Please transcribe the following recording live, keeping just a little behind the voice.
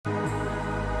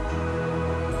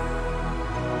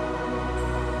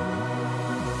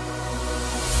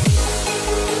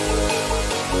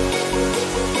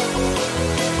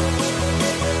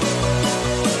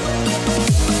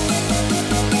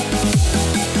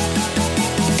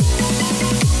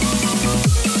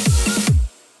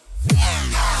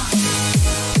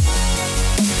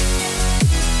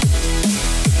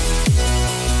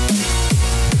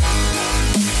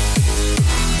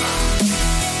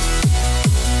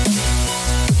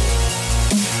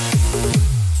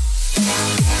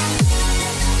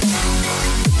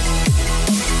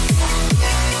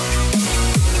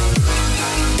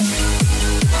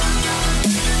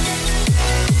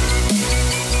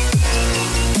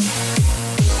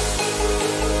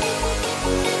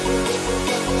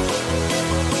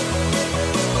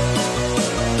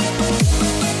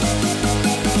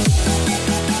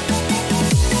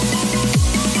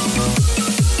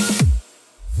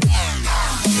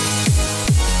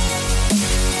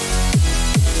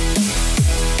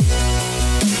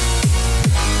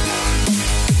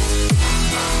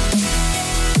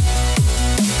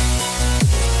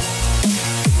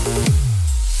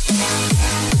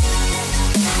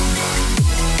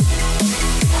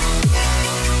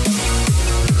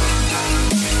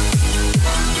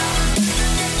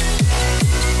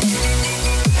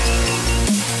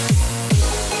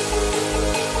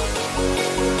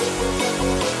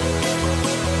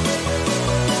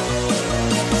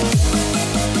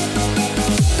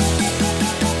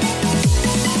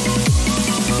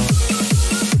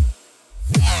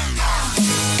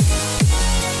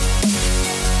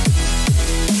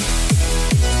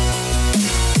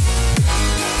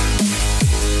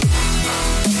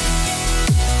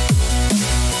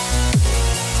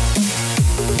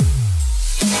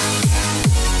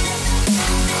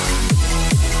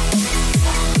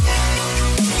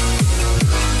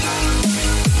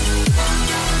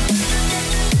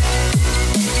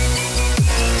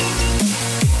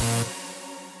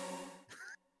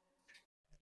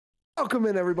Welcome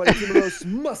in, everybody, to the most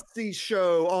must-see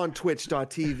show on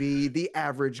Twitch.tv, the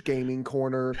Average Gaming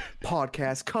Corner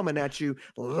podcast, coming at you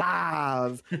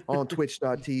live on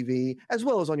Twitch.tv, as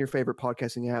well as on your favorite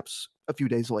podcasting apps a few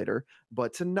days later.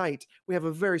 But tonight, we have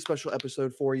a very special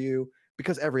episode for you,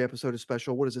 because every episode is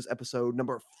special. What is this episode?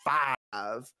 Number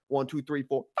 5. 1, 2, 3,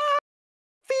 4, 5.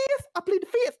 Fifth. I plead the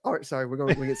fifth. All right, sorry, we're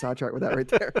going to get sidetracked with that right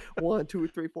there. 1, 2,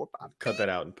 3, 4, 5. Cut that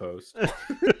out in post.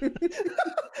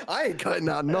 I ain't cutting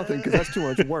out nothing because that's too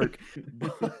much work.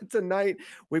 But tonight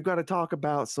we've got to talk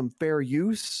about some fair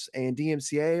use and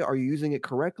DMCA. Are you using it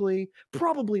correctly?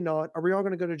 Probably not. Are we all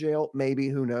going to go to jail? Maybe.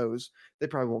 Who knows? They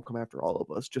probably won't come after all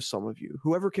of us. Just some of you.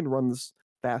 Whoever can run this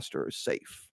faster is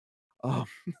safe.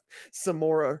 Some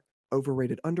more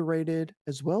overrated, underrated,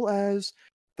 as well as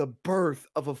the birth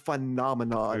of a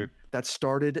phenomenon that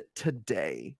started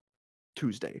today,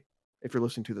 Tuesday. If you're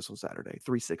listening to this on Saturday,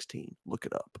 3/16, look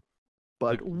it up.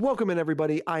 But welcome in,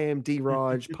 everybody. I am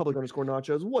D-Raj,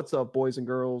 public_nachos. What's up, boys and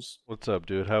girls? What's up,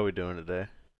 dude? How we doing today?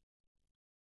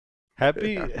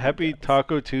 Happy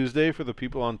Taco Tuesday for the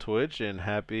people on Twitch, and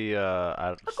happy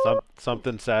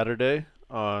something Saturday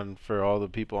for all the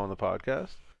people on the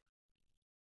podcast.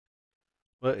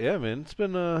 But yeah, man, it's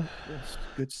been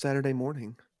good Saturday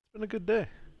morning. It's been a good day.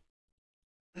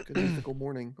 Good mythical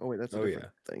morning. Oh wait, that's a different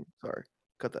thing. Sorry,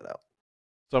 cut that out.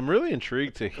 So I'm really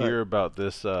intrigued to hear about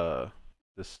this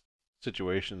this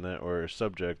situation or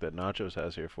subject that Nachos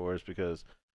has here for us, because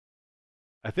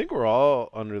I think we're all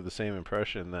under the same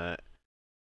impression that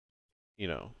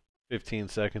 15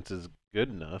 seconds is good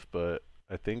enough, but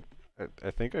I think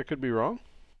I could be wrong.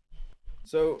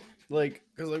 So,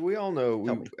 because we all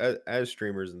know, as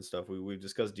streamers and stuff, we've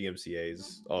discussed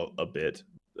DMCAs a bit,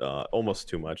 almost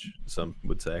too much, some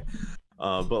would say.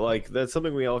 But that's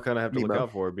something we all kind of have to look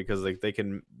out for, because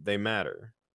they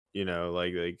matter.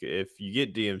 If you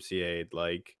get DMCA'd,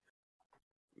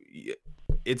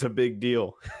 it's a big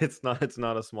deal. It's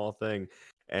not a small thing.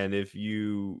 And if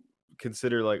you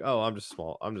consider I'm just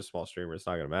a small streamer, it's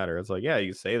not gonna matter. It's you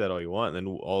can say that all you want, and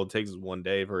then all it takes is one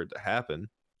day for it to happen.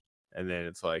 And then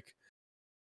it's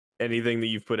anything that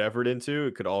you've put effort into,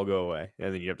 it could all go away.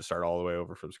 And then you have to start all the way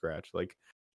over from scratch.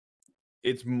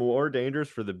 It's more dangerous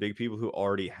for the big people who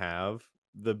already have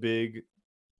the big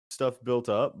stuff built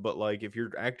up. But if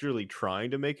you're actually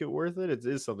trying to make it worth it, it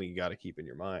is something you got to keep in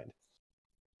your mind.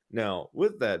 Now,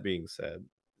 with that being said,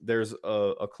 there's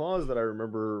a clause that I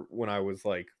remember when I was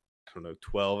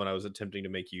 12, and I was attempting to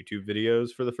make YouTube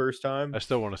videos for the first time. I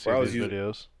still want to see these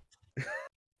videos.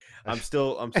 I'm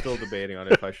still debating on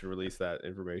if I should release that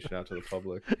information out to the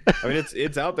public. I mean,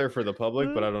 it's out there for the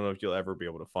public, but I don't know if you'll ever be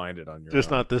able to find it on your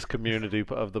Just own. Not this community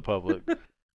of the public.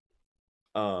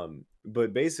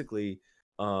 But basically,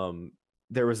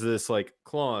 there was this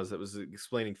clause that was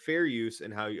explaining fair use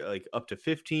and how up to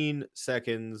 15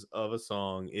 seconds of a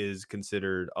song is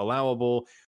considered allowable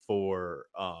for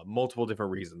multiple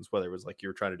different reasons, whether it was you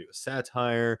were trying to do a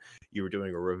satire, you were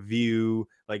doing a review.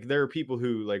 There are people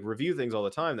who review things all the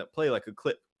time that play a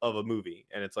clip of a movie,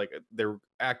 and it's they're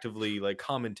actively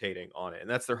commentating on it, and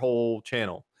that's their whole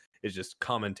channel, is just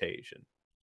commentation.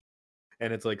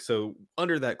 And it's so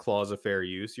under that clause of fair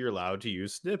use, you're allowed to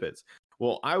use snippets.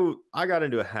 Well, I got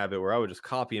into a habit where I would just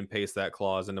copy and paste that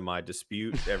clause into my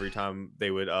dispute. Every time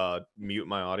they would mute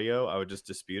my audio, I would just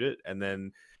dispute it, and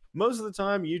then most of the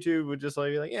time YouTube would just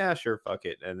be yeah, sure, fuck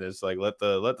it, and just let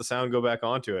the sound go back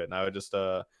onto it. And I would just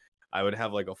I would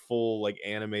have a full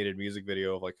animated music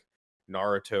video of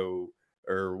Naruto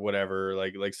or whatever,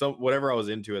 some whatever I was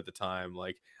into at the time.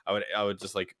 I would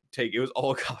just take, it was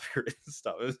all copyrighted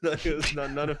stuff.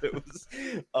 None of it was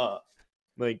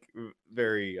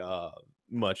very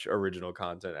much original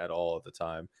content at all at the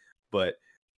time. But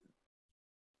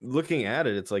looking at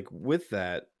it, it's with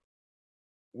that,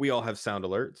 we all have sound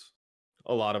alerts,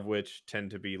 a lot of which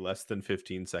tend to be less than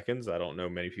 15 seconds. I don't know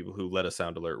many people who let a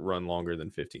sound alert run longer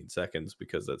than 15 seconds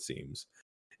because that seems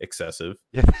excessive.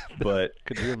 Yeah, but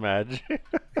could you imagine?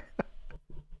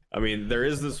 I mean, there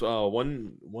is this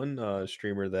one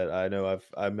streamer that I know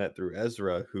I met through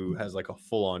Ezra, who has a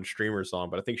full-on streamer song,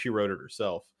 but I think she wrote it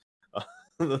herself.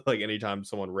 Anytime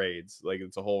someone raids,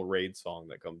 it's a whole raid song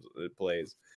that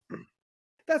plays.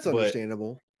 That's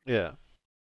understandable. Yeah.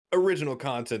 Original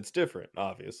content's different,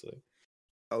 obviously.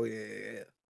 Oh yeah.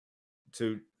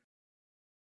 So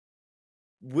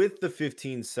with the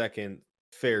 15-second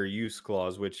fair use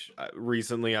clause, which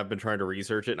recently I've been trying to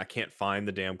research it and I can't find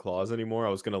the damn clause anymore. I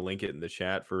was going to link it in the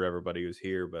chat for everybody who's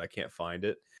here, but I can't find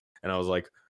it. And I was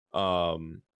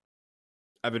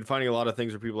I've been finding a lot of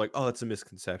things where people are like, oh, it's a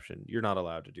misconception. You're not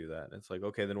allowed to do that. And it's like,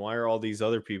 okay, then why are all these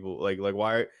other people like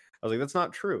why? I was like, that's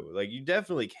not true. Like, you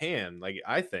definitely can. Like,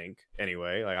 I think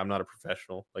anyway. Like, I'm not a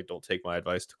professional. Like, don't take my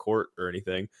advice to court or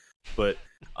anything. But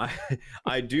I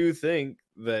I do think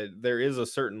that there is a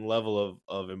certain level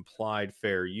of implied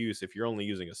fair use if you're only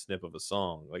using a snip of a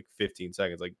song, like 15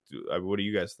 seconds. Like, what do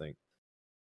you guys think?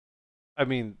 I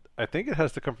mean, I think it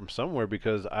has to come from somewhere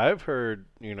because I've heard,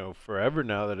 forever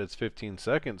now that it's 15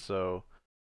 seconds. So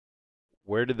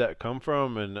where did that come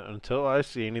from? And until I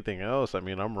see anything else, I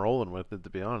mean, I'm rolling with it, to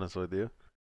be honest with you.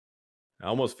 I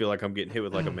almost feel like I'm getting hit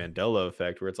with like a Mandela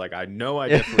effect where it's like, I know I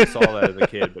definitely saw that as a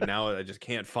kid, but now I just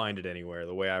can't find it anywhere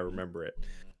the way I remember it.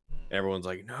 Everyone's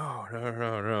like, no, no,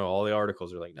 no, no. All the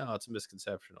articles are like, no, it's a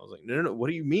misconception. I was like, no, no, no. What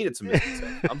do you mean it's a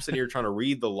misconception? I'm sitting here trying to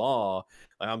read the law.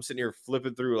 Like, I'm sitting here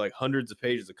flipping through like hundreds of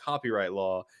pages of copyright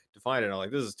law to find it. And I'm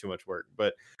like, this is too much work,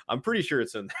 but I'm pretty sure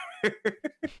it's in there.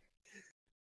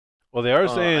 Well, they are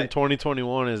saying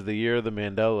 2021 is the year of the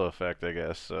Mandela effect, I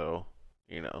guess. So,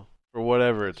 for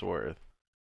whatever it's worth.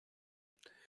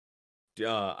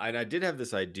 And I did have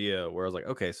this idea where I was like,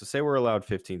 okay, so say we're allowed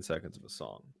 15 seconds of a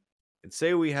song. And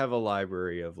say we have a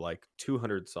library of like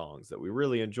 200 songs that we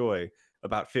really enjoy,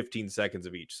 about 15 seconds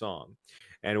of each song.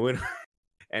 And when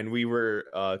and we were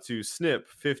to snip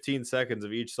 15 seconds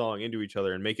of each song into each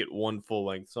other and make it one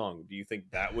full-length song, do you think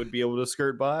that would be able to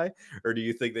skirt by? Or do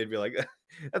you think they'd be like,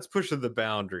 that's pushing the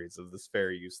boundaries of this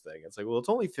fair use thing? It's like, well, it's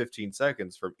only 15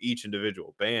 seconds from each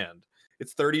individual band.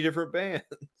 It's 30 different bands.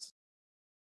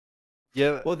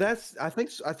 Yeah. Well, I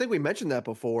think we mentioned that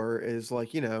before, is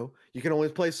like, you can only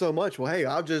play so much. Well, hey,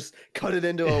 I'll just cut it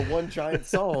into a one giant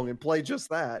song and play just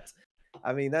that.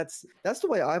 I mean, that's the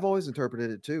way I've always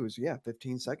interpreted it too, is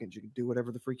 15 seconds. You can do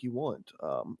whatever the freak you want,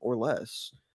 or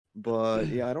less. But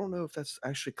yeah, I don't know if that's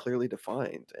actually clearly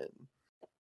defined.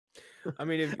 And I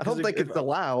mean, I don't think it's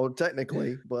allowed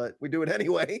technically, but we do it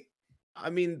anyway. I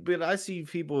mean, but I see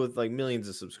people with like millions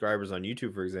of subscribers on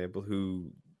YouTube, for example,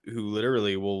 who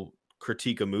literally will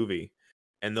critique a movie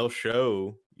and they'll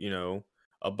show,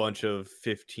 a bunch of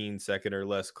 15-second or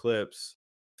less clips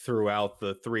throughout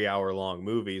the 3-hour long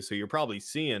movie. So you're probably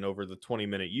seeing over the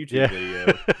 20-minute YouTube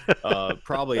video,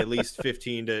 probably at least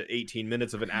 15 to 18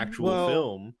 minutes of an actual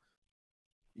film.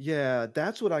 Yeah,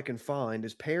 that's what I can find,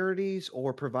 is parodies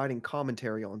or providing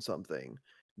commentary on something.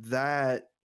 That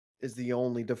is the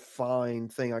only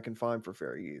defined thing I can find for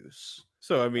fair use.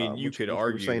 So I mean, you could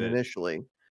argue that initially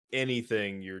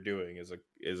anything you're doing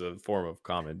is a form of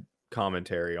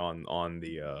commentary on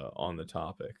the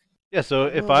topic. Yeah, so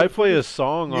if I play a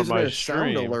song on my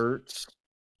stream, sound alerts.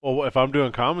 Well, if I'm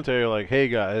doing commentary, like, hey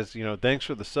guys, thanks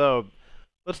for the sub,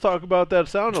 let's talk about that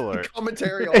sound alert.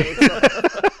 Commentary on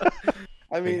the sub.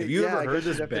 I mean, have you ever heard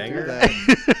this banger?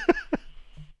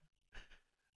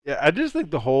 Yeah, I just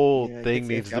think the whole thing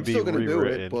needs to be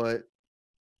rewritten. But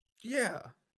yeah,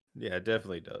 it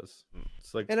definitely does.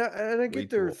 It's like, and I get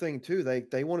their thing too.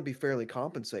 They want to be fairly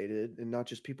compensated and not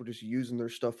just people just using their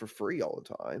stuff for free all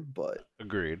the time. But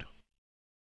agreed.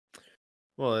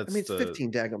 Well, it's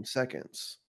 15 daggum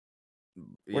seconds.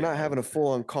 We're not having a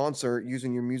full-on concert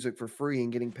using your music for free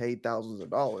and getting paid thousands of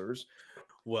dollars.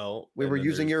 Well, we were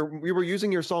using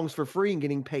your songs for free and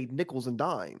getting paid nickels and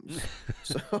dimes.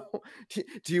 So,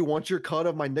 do you want your cut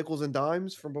of my nickels and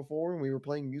dimes from before when we were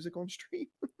playing music on stream?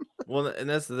 Well, and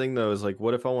that's the thing though, is like,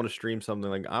 what if I want to stream something?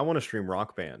 Like, I want to stream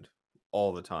Rock Band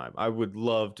all the time. I would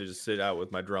love to just sit out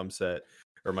with my drum set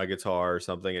or my guitar or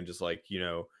something and just like,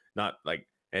 not like,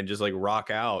 and just like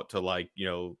rock out to like,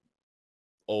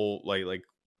 old like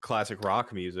classic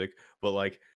rock music. But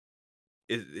like,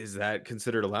 is that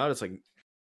considered allowed? It's like,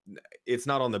 it's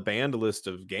not on the banned list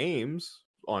of games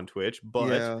on Twitch,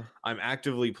 but I'm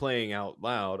actively playing out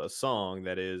loud a song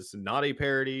that is not a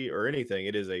parody or anything.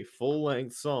 It is a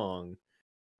full-length song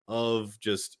of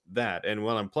just that. And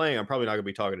when I'm playing, I'm probably not going to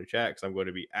be talking to chat because I'm going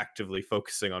to be actively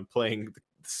focusing on playing the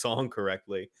song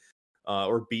correctly,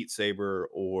 or Beat Saber,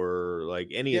 or like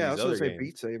any of these other games.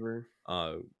 Beat Saber.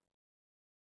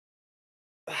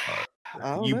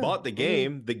 You bought the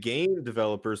game. The game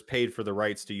developers paid for the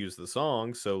rights to use the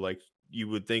song, so like, you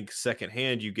would think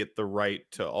secondhand you get the right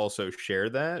to also share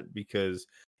that because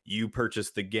you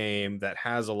purchased the game that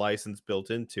has a license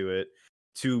built into it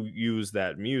to use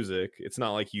that music. It's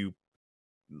not like you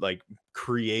like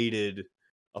created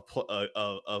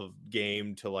a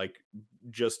game to like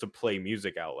just to play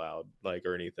music out loud, like,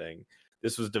 or anything.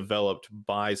 This was developed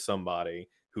by somebody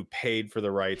who paid for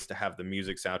the rights to have the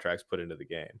music soundtracks put into the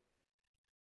game.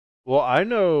 Well, I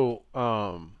know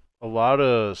a lot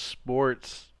of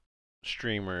sports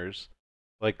streamers,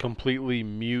 like completely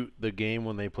mute the game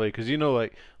when they play, because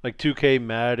like 2K,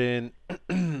 Madden,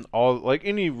 all like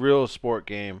any real sport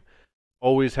game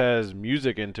always has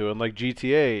music into it. And like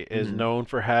GTA is Mhm. known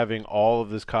for having all of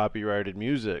this copyrighted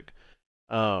music.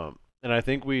 And I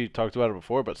think we talked about it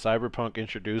before, but Cyberpunk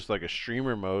introduced like a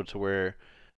streamer mode to where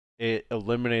it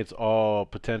eliminates all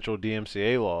potential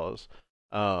DMCA laws.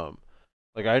 Um,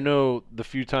 like I know the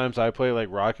few times I play like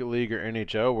Rocket League or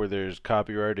NHL where there's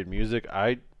copyrighted music,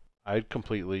 I'd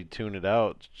completely tune it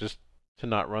out just to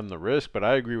not run the risk. But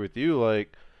I agree with you,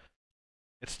 like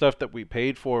it's stuff that we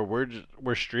paid for.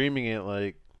 We're streaming it.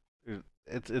 Like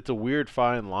it's a weird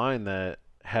fine line that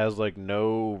has like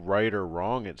no right or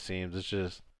wrong. It seems it's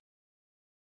just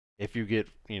if you get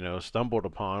stumbled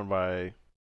upon by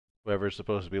whoever's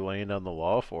supposed to be laying down the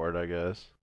law for it, I guess.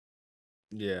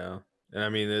 Yeah, and I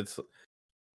mean What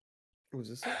was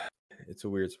this? it's a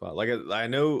weird spot. Like I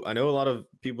know a lot of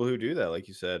people who do that. Like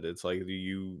you said, it's like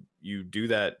you do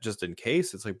that just in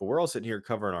case. It's like, but we're all sitting here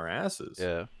covering our asses.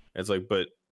 Yeah. It's like, but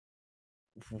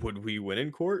would we win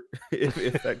in court if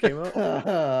that came up?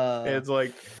 And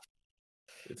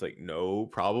it's like no,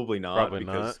 probably not, Probably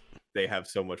because not. they have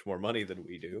so much more money than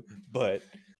we do. But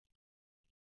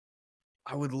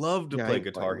I would love to Yeah, I play ain't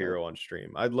Guitar playing that. Hero on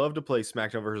stream. I'd love to play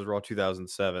SmackDown vs. Raw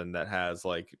 2007 that has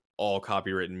like all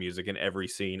copywritten music in every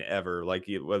scene ever. Like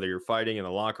whether you're fighting in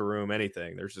the locker room,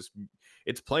 anything. There's just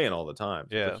it's playing all the time.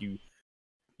 So it's Yeah. like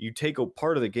you take a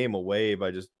part of the game away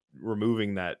by just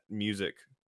removing that music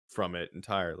from it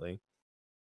entirely.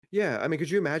 Yeah, I mean, could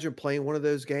you imagine playing one of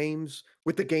those games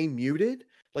with the game muted?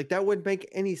 Like that wouldn't make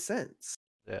any sense.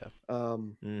 Yeah.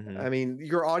 Mhm. I mean,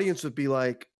 your audience would be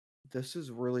like, "This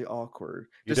is really awkward."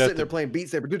 You'd Just have sitting there to- playing Beat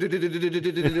Saber, but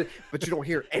you don't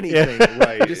hear Yeah. anything.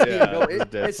 Right. You just see it Yeah, go. it's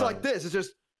dead It's like silent. this. It's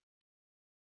just.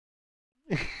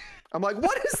 I'm like,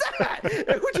 what is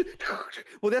that?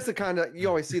 Well, that's the kind of you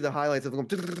always see the highlights of them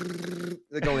going,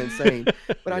 they're going insane.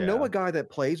 But I know Yeah. a guy that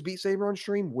plays Beat Saber on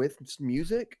stream with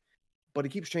music, but he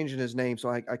keeps changing his name, so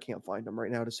I can't find him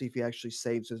right now to see if he actually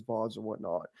saves his VODs or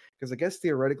whatnot. Because I guess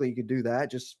theoretically you could do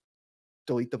that, just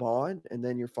delete the VOD and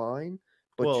then you're fine.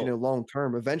 But Well, long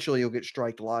term, eventually you'll get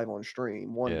striked live on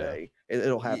stream one Yeah. day.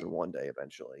 It'll Ye- happen one day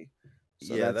eventually.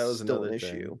 So yeah, that that's was still an another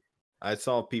issue. thing. I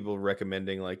saw people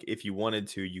recommending like if you wanted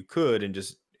to, you could and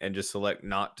just select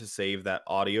not to save that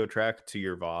audio track to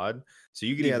your VOD. So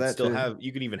you could Yeah, even that still too. have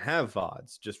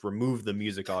VODs, just remove the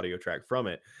music audio track from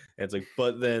it. And it's like,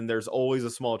 but then there's always a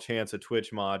small chance a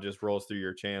Twitch mod just rolls through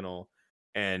your channel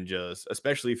and just,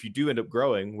 especially if you do end up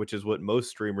growing, which is what most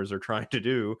streamers are trying to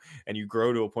do, and you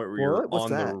grow to a point where you're What? What's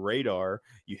on the that? radar,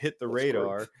 you hit the What's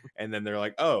radar, growth? and then they're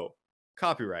like, oh,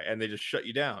 copyright, and they just shut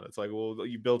you down. It's like, well,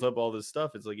 you built up all this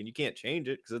stuff. It's like, and you can't change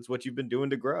it because it's what you've been doing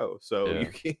to grow. So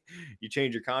Yeah. you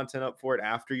change your content up for it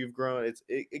after you've grown.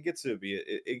 It gets to be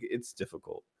it's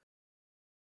difficult.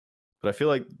 But I feel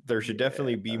like there should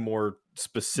definitely be more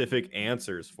specific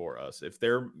answers for us. If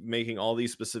they're making all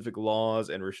these specific laws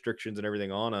and restrictions and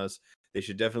everything on us, they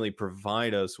should definitely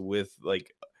provide us with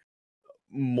like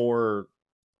more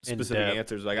specific In-depth,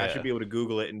 answers. Like I should yeah. be able to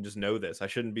Google it and just know this. I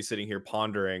shouldn't be sitting here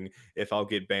pondering if I'll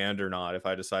get banned or not if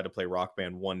I decide to play Rock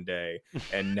Band one day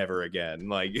and never again.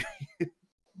 Like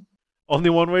Only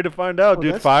one way to find out, Oh, dude.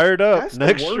 that's- Fired up. That's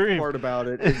Next the worst stream. part about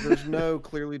it is there's no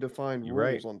clearly defined You're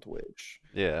rules right. on Twitch.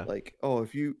 Yeah. Like, oh,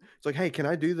 if you, it's like, hey, can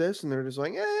I do this? And they're just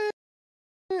like,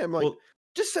 I'm like, well,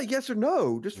 just say yes or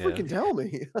no. Just Yeah. freaking tell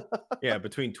me. yeah,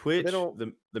 between Twitch, don't-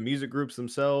 the music groups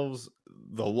themselves,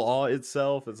 the law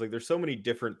itself, it's like there's so many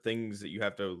different things that you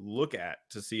have to look at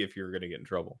to see if you're going to get in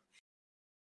trouble.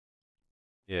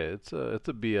 Yeah, it's a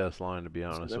BS line, to be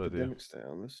This is honest with you. Epidemic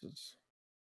Sound. This is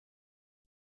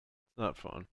Not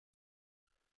fun.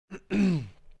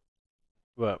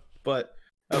 But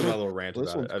That was my little rant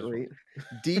this about one's it. great.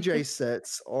 DJ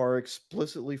sets are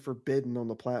explicitly forbidden on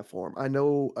the platform. I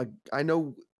know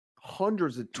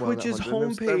hundreds of well, not Twitch's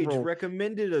hundreds, I know homepage several-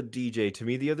 recommended a DJ to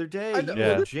me the other day. I He know,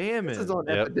 was Yeah. jamming. This is on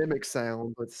Yep. Epidemic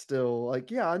Sound, but still,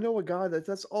 like, yeah, I know a guy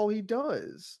that's all he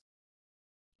does.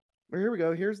 Well, here we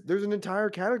go. There's an entire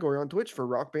category on Twitch for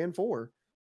Rock Band 4.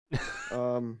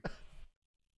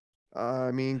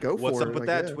 I mean, go What's for up it. with I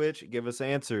that, guess. Twitch? Give us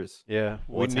answers. yeah,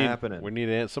 What's happening? We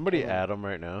need somebody Oh. add them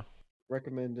right now.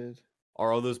 Recommended.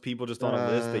 Are all those people just on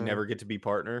a list? They Uh, never get to be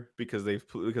partner because they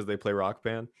play Rock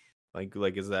Band. Like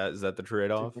is that the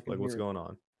trade off? I can Like what's hear it. going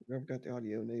on? I've got the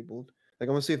audio enabled. Like,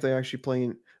 I want to see if they actually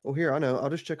playing. Oh, here I know. I'll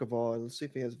just check a VOD. Let's see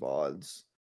if he has VODs.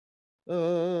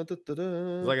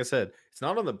 Like I said, it's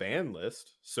not on the ban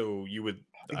list, so you would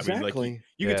I mean, like Exactly.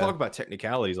 you can Yeah. talk about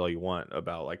technicalities all you want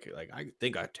about like I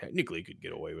think I technically could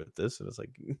get away with this, and it's like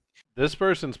This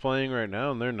person's playing right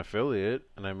now, and they're an affiliate,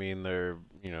 and I mean, they're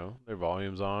their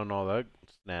volume's on, all that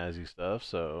snazzy stuff.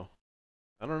 So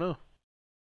I don't know.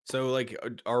 so like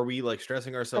are we like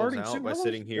stressing ourselves Starting out soon. by How long-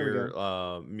 sitting there we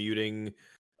here muting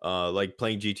like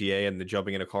playing GTA and then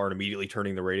jumping in a car and immediately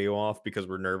turning the radio off because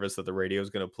we're nervous that the radio is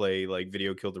going to play like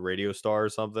Video Killed the Radio Star or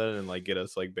something and like get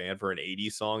us like banned for an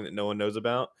 80s song that no one knows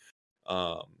about?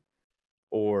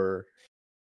 Or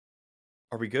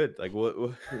are we good? Like what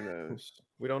Who knows?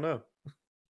 we don't know.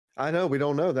 I know we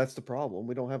don't know. That's the problem.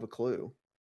 We don't have a clue.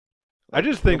 I Like,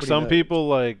 just think nobody some knows. people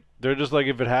like they're just like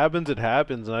if it happens, it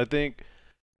happens, and I think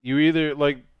you either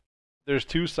like there's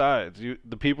two sides.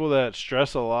 The people that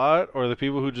stress a lot or the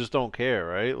people who just don't care,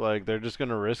 right? Like they're just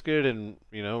gonna risk it and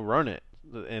run it,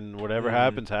 and whatever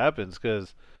happens happens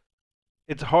because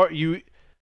it's hard.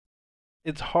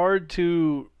 It's hard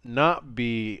to not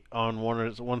be on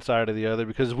one side or the other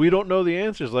because we don't know the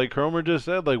answers. Like Cromer just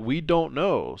said, like we don't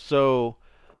know. So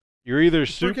you're either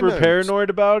super knows? paranoid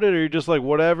about it or you're just like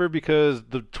whatever because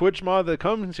the Twitch mod that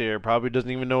comes here probably doesn't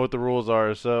even know what the rules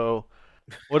are. So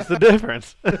what's the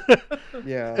difference?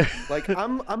 Yeah, like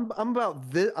I'm about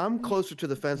this. I'm closer to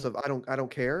the fence of I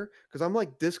don't care because I'm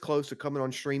like this close to coming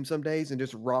on stream some days and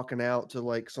just rocking out to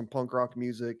like some punk rock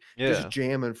music, Yeah. just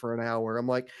jamming for an hour. I'm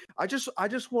like I just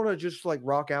want to just like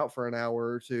rock out for an hour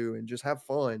or two and just have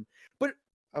fun. But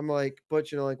I'm like,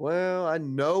 but like, well, I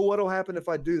know what'll happen if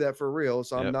I do that for real,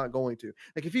 so I'm Yep. not going to.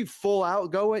 Like if you full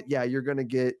out go it, yeah,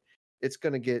 it's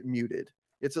gonna get muted.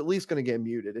 It's at least gonna get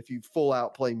muted if you full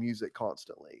out play music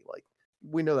constantly. Like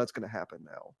we know that's going to happen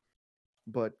now,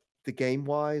 but the game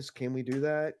wise, can we do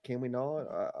that? Can we not?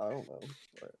 I don't know.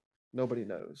 But nobody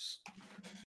knows.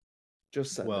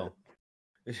 Just send Well,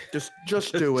 it.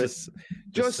 Just do it.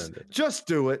 send it. Just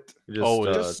do it.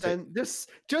 Always.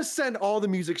 Just send all the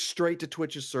music straight to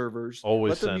Twitch's servers.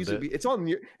 Always Let the send music it. be.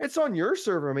 It's on your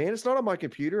server, man. It's not on my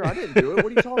computer. I didn't do it.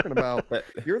 What are you talking about?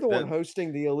 You're the one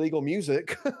hosting the illegal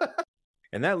music.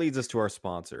 And that leads us to our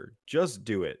sponsor. Just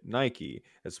Do It. Nike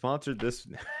has sponsored this.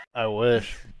 I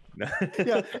wish.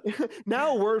 Yeah.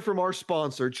 Now a word from our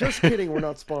sponsor. Just kidding. We're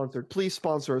not sponsored. Please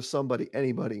sponsor us, somebody,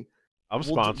 anybody. I'm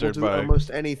We'll sponsored do by almost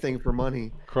anything for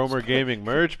money. Cromer Gaming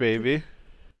merch, baby.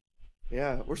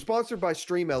 Yeah, we're sponsored by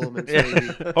Stream Elements. Yeah. Baby.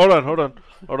 Hold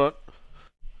on.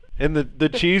 And the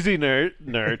cheesy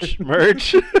merch.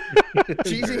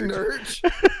 Cheesy Nurch.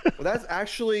 Well, that's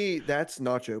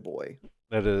Nacho Boy.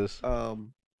 That is.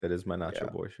 That is my Nacho Yeah.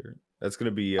 Boy shirt. That's going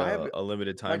to be I have- a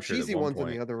limited My time shirt cheesy at one one's point.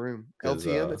 in the other room. 'cause,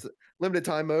 LTM. It's limited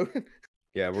time mode.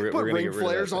 Yeah, we're Put going to ring get rid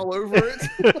flares of that all thing. over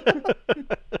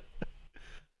it.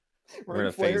 We're going Ring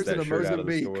to phase flares in that a shirt out of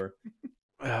the Mozambique. store.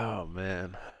 Oh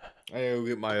man. I gotta go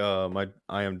get my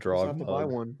I am have Drog to buy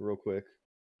mug one. real quick.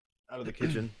 Out of the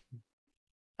kitchen.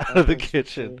 Out of the Okay,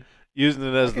 kitchen. so- Using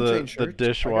it as can the change shirts. I got a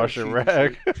dishwasher cheesy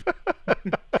rag.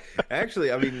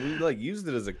 Actually, I mean, we like used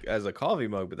it as a coffee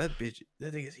mug, but that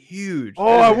thing is huge. Oh,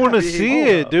 That I is want to big. see Hold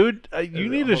it, up. dude. You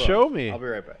need to Hold on. show me. I'll be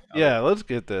right back. Yeah, let's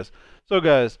get this. So,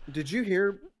 guys, Did you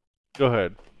hear? go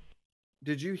ahead.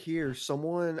 Did you hear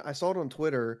someone? I saw it on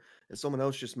Twitter, and someone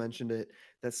else just mentioned it.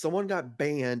 That someone got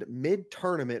banned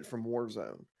mid-tournament from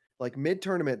Warzone. Like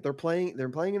mid-tournament, they're playing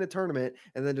in a tournament,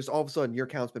 and then just all of a sudden, your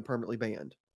account's been permanently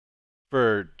banned.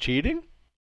 For cheating?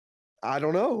 I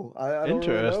don't know. I don't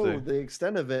really know Interesting. the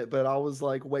extent of it, but I was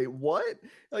like, wait, what?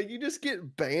 Like you just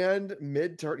get banned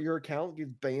your account gets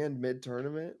banned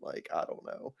mid-tournament? Like, I don't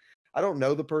know. I don't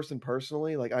know the person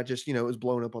personally. Like I just, it was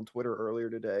blown up on Twitter earlier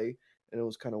today, and it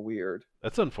was kind of weird.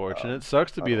 That's unfortunate.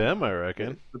 Sucks to I be don't them, I know.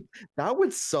 reckon. That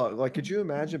would suck. Like, could you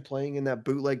imagine playing in that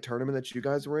bootleg tournament that you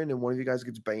guys were in, and one of you guys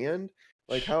gets banned?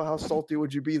 Like, how salty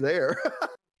would you be there?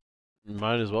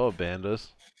 Might as well have banned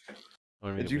us. I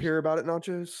mean, Did you hear about it,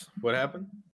 Nachos? What happened?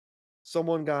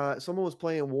 Someone was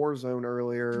playing Warzone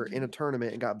earlier in a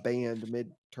tournament and got banned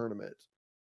mid-tournament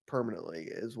permanently,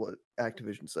 is what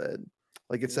Activision said.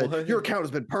 Like it said, What? your account has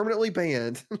been permanently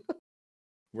banned.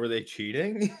 Were they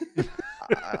cheating?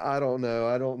 I don't know.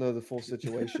 I don't know the full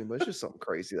situation, but it's just something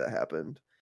crazy that happened.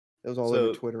 It was all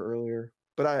over So- Twitter earlier.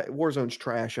 But Warzone's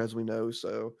trash, as we know,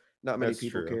 so not many That's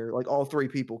people true. care. Like all 3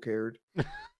 people cared.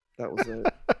 That was it.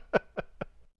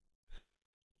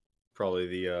 Probably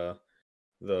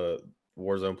the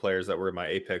Warzone players that were in my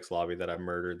Apex lobby that I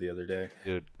murdered the other day.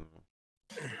 Dude.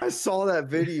 I saw that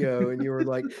video and you were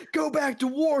like, "Go back to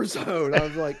Warzone." I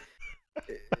was like,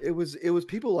 it was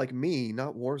people like me,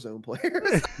 not Warzone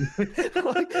players.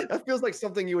 Like, that feels like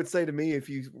something you would say to me if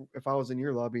I was in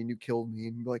your lobby and you killed me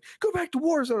and you'd be like, "Go back to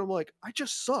Warzone." I'm like, I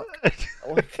just suck.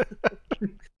 Like,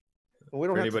 We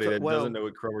don't For have anybody to. that Well, doesn't know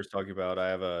what Cromer's talking about, I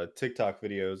have TikTok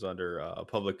videos under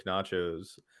Public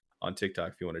Nachos on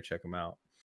TikTok if you want to check them out.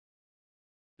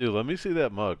 Dude, let me see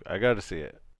that mug. I gotta see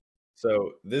it.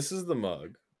 So this is the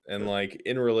mug, and like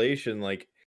in relation, like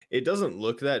it doesn't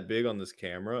look that big on this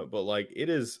camera, but like it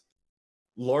is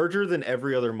larger than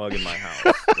every other mug in my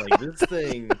house. Like this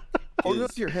thing hold it up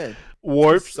is to your head.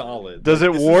 Warp. solid. Does Like,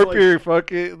 it this is warp like- your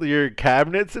fucking your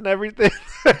cabinets and everything?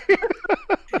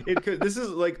 It could. This is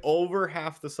like over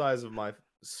half the size of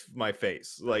my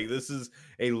face. Like this is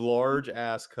a large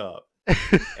ass cup,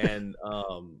 and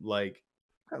like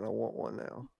I don't want one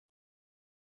now.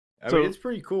 I So- mean, it's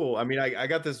pretty cool. I mean, I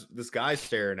got this guy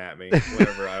staring at me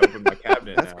whenever I open my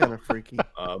cabinet. That's now. kind of freaky.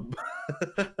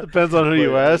 Depends on who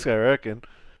you But, ask, I reckon.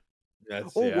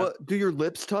 That's, Oh, yeah. what? Do your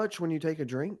lips touch when you take a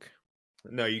drink?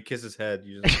 No, you kiss his head.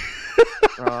 You just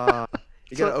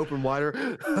You gotta open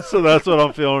wider. So that's what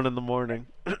I'm feeling in the morning.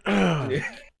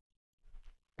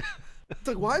 It's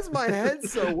like, why is my head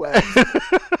so wet?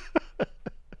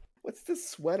 What's this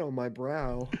sweat on my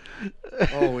brow?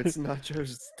 Oh, it's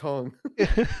Nacho's tongue.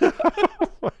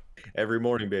 every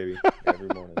morning, baby. Every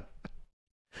morning.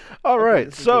 All Okay, right,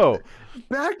 this is so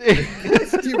Back.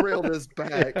 Let's derail this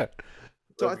back.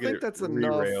 So Let's I get think it that's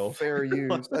re-railed. enough fair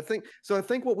use. I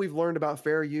think what we've learned about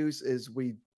fair use is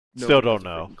we still nobody has don't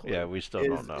a know. freaking clue. Yeah, we still Is-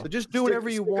 don't know. So just do whatever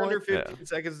you Stick want. under 15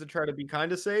 seconds to try to be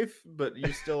kind of safe, but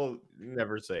you're still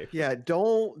never safe. Yeah,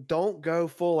 don't go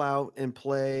full out and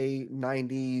play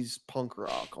 90s punk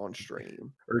rock on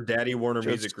stream. Or Daddy Warner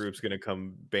Music Just- Group's gonna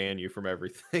come ban you from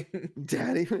everything.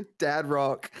 Dad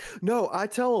rock. No, I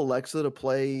tell Alexa to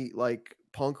play like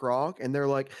punk rock and they're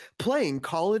like playing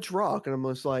college rock and I'm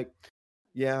just like,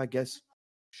 yeah, I guess.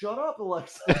 Shut up,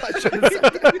 Alexa. I shouldn't say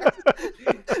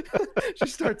that. She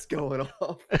starts going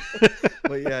off.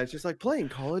 But yeah, it's just like playing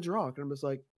college rock. And I'm just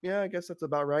like, yeah, I guess that's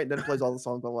about right. And then it plays all the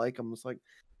songs I like. I'm just like,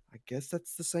 I guess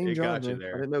that's the same It genre. got you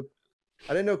there.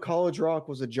 I didn't know college rock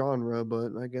was a genre,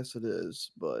 but I guess it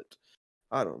is. But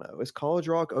I don't know. Is college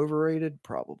rock overrated?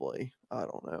 Probably. I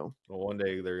don't know. Well, one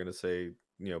day they're gonna say,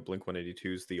 Blink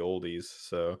 182 is the oldies,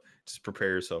 so just prepare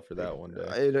yourself for that one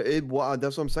day. Wow,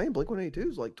 that's what I'm saying. Blink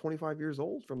 182 is like 25 years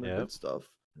old from the Yep. good stuff.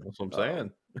 That's what I'm uh,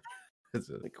 saying.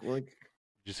 Like Did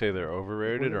you say they're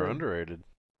overrated or Whatever. underrated?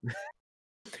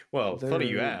 Well, funny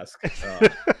you they're- ask.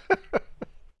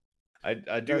 I do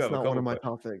that's have a not couple one of my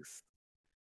questions. topics.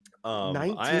 I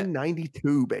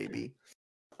 1992, baby.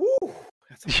 Woo,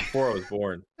 that's before I was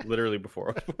born, literally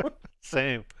before I was born.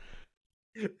 Same.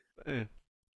 Eh.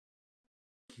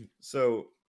 So,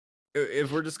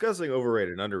 if we're discussing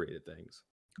overrated and underrated things,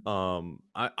 I'm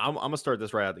gonna start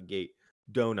this right out the gate.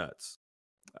 Donuts.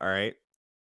 All right.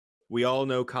 We all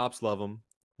know cops love them.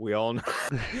 We all know.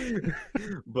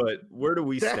 But where do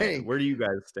we stand? Dang. Where do you guys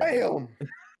stand? Bam.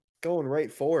 Going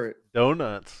right for it.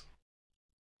 Donuts.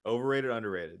 Overrated,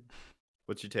 underrated.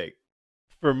 What's your take?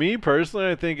 For me personally,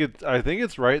 I think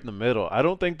it's right in the middle. I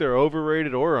don't think they're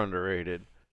overrated or underrated.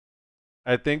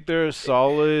 I think they're a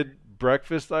solid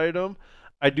breakfast item.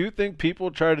 I do think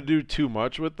people try to do too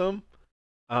much with them.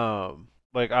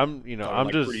 Like I'm Talking I'm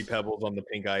like just Fruity Pebbles on the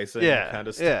pink icing kind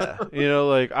of yeah. stuff.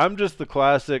 Like I'm just the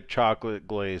classic chocolate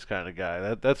glaze kind of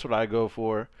guy. That's what I go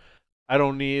for. I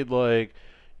don't need like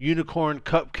unicorn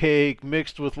cupcake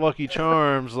mixed with Lucky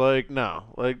Charms. Like no,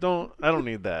 like I don't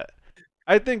need that.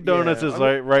 I think donuts Yeah, is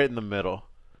I mean- right in the middle.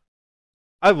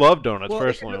 I love donuts Well,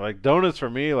 personally. Like donuts for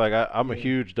me, like I'm a Yeah.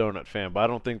 huge donut fan, but I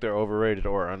don't think they're overrated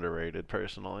or underrated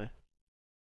personally.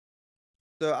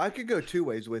 So I could go two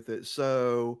ways with it.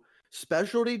 So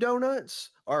specialty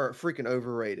donuts are freaking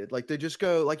overrated. Like they just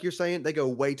go, like you're saying, they go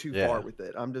way too Yeah. far with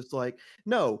it. I'm just like,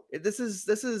 no, this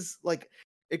is like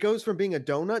it goes from being a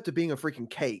donut to being a freaking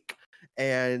cake,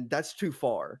 and that's too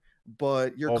far.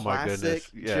 But your Oh my goodness, classic,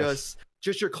 yes.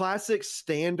 just your classic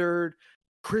standard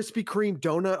Krispy Kreme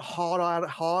donut, hot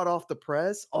off the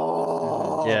press.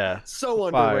 Oh, Yeah. so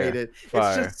Fire. underrated.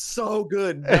 Fire. It's just so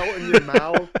good, melt in your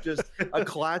mouth. Just a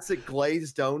classic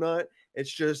glazed donut.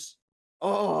 It's just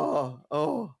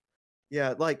oh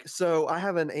yeah. Like so, I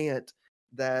have an aunt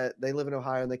that they live in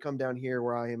Ohio and they come down here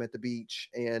where I am at the beach,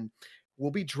 and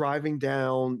we'll be driving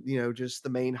down, just the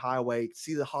main highway,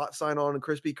 see the hot sign on a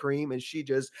Krispy Kreme, and she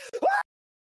just.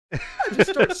 I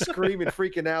just start screaming,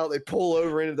 freaking out. They pull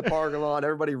over into the parking lot.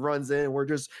 Everybody runs in. And we're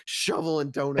just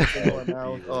shoveling donuts into our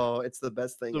mouth. Jesus. Oh, it's the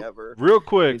best thing So, ever. Real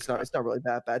quick, It's not really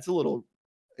that bad. It's a little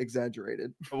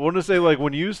exaggerated. I want to say, like,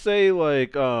 when you say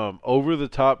like over the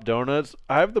top donuts,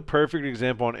 I have the perfect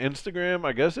example on Instagram.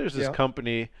 I guess there's this Yeah.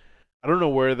 company. I don't know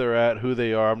where they're at, who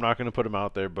they are. I'm not going to put them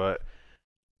out there, but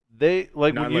they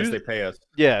like Not when unless you they pay us.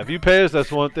 yeah, if you pay us,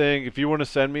 that's one thing. If you want to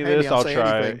send me Pay me, this, I'll I'll say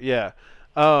try. anything. Yeah.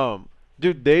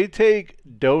 Dude, they take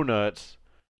donuts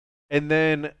and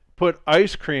then put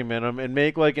ice cream in them and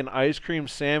make like an ice cream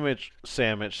sandwich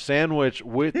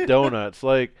with donuts.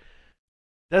 Like,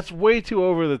 that's way too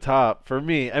over the top for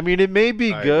me. I mean, it may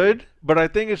be I good, agree. but I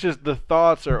think it's just the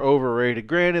thoughts are overrated.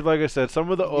 Granted, like I said,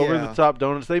 some of the over the top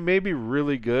donuts, they may be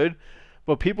really good,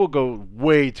 but people go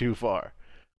way too far.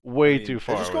 Way mean, too They're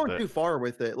far just with going it. too far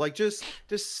with it. Like just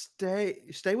stay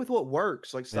with what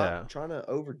works. Like stop Yeah. trying to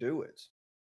overdo it.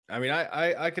 I mean,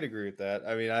 I could agree with that.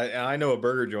 I mean, I know a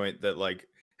burger joint that like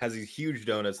has these huge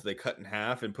donuts that they cut in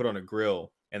half and put on a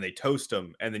grill and they toast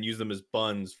them and then use them as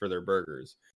buns for their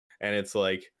burgers. And it's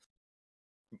like,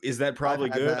 is that probably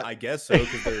had good? that. I guess so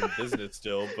because they're in business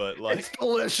still. But It's like,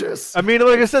 delicious. I mean,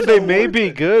 like I said, they so may worth be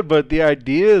it. good, but the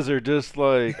ideas are just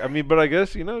like, I mean, but I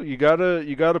guess, you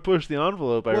gotta push the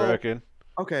envelope, I Well, reckon.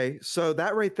 Okay, so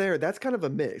that right there, that's kind of a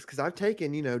mix because I've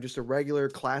taken, just a regular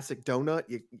classic donut.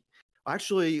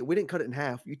 Actually, we didn't cut it in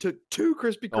half. You took 2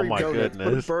 Krispy Oh Kreme my donuts, put a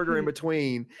goodness. burger in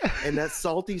between, and that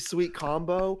salty sweet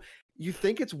combo. You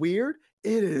think it's weird?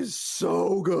 It is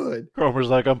so good. Cromer's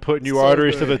like, I'm putting you So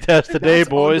arteries to the good. test today, That's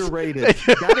boys. underrated.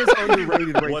 That is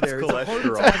underrated right What's there. It's a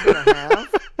cholesterol? heart attack and a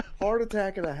half. Heart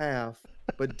attack and a half.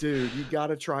 But dude, you got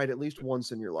to try it at least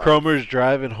once in your life. Cromer's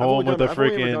driving home with a I've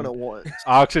only ever done it freaking once.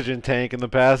 oxygen tank in the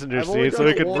passenger I've only seat so done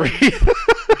he it can once. breathe.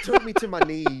 It took me to my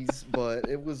knees, but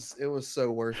it was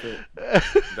so worth it.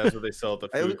 that's what they sell at the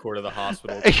I- food court of the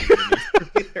hospital.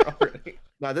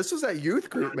 Now this was that youth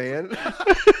group, man.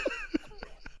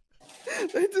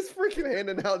 They just freaking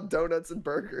handing out donuts and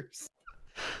burgers.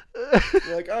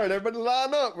 You're like, all right, everybody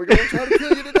line up. We're gonna try to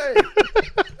kill you today.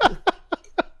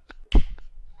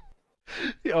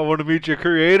 Y'all want to meet your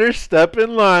creator? Step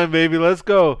in line, baby. Let's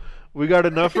go. We got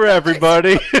enough for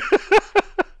everybody.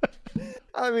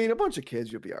 I mean, a bunch of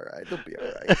kids, you'll be all right. They'll be all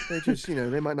right. They just,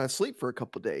 they might not sleep for a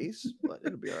couple days, but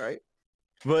it'll be all right.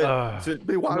 But to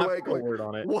Be wide not awake, put a like, word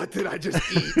on it, what did I just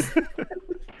eat?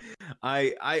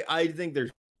 I think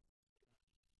there's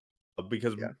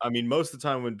because Yeah. I mean most of the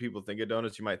time when people think of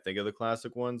donuts, you might think of the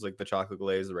classic ones like the chocolate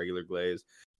glaze, the regular glaze,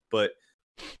 but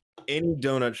any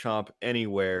donut shop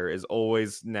anywhere is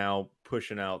always now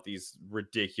pushing out these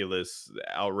ridiculous,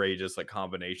 outrageous like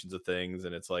combinations of things,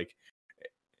 and it's like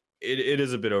it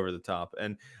is a bit over the top.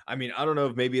 And I mean, I don't know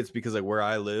if maybe it's because like where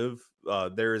I live,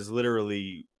 there is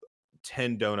literally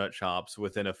 10 donut shops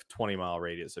within a 20-mile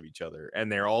radius of each other,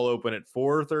 and they're all open at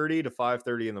 4:30 to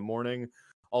 5:30 in the morning,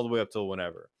 all the way up till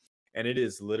whenever. And it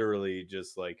is literally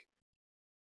just like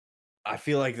I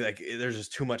feel like there's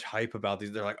just too much hype about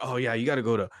these. They're like, oh yeah, you got to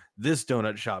go to this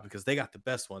donut shop because they got the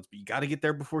best ones, but you got to get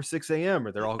there before 6 a.m.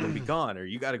 or they're all gonna be gone. Or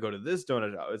you got to go to this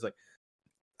donut shop. It's like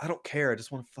I don't care. I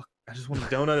just want a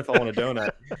donut if I want a donut.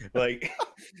 Like,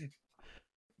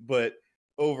 but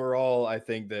overall, I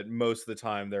think that most of the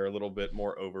time they're a little bit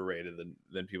more overrated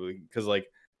than people because like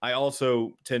I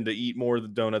also tend to eat more of the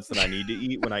donuts than I need to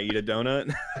eat when I eat a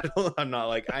donut. I'm not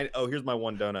like here's my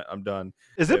one donut. I'm done.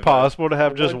 Is it If, possible to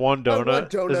have my just one- one my one donut?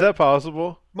 Is donut. that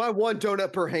possible? My one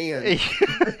donut per hand.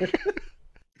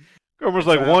 Cromer's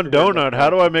like, So one after we're donut. done, How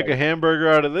do I it's make a like- hamburger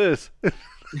out of this?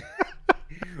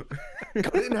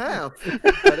 Cut it in half.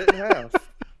 Cut it in half.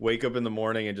 Wake up in the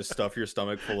morning and just stuff your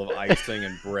stomach full of icing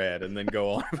and bread, and then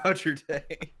go on about your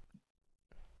day.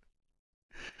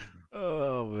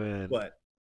 Oh man. But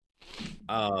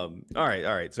all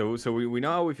right. So we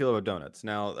know how we feel about donuts.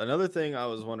 Now another thing I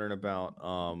was wondering about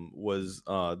was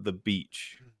the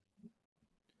beach.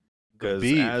 Because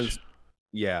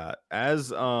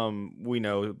as we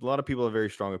know, a lot of people have very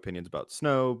strong opinions about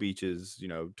snow, beaches,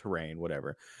 terrain,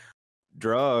 whatever.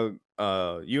 You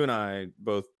and I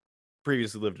both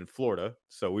previously lived in Florida,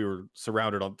 so we were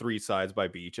surrounded on 3 sides by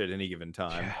beach at any given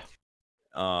time.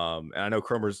 Yeah. And I know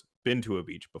Cromer's been to a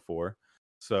beach before.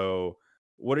 So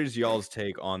what is y'all's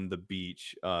take on the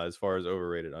beach as far as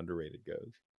overrated, underrated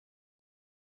goes?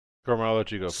 Cromer, I'll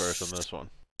let you go first on this one.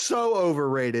 So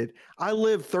overrated. I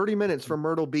live 30 minutes from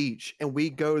Myrtle Beach, and we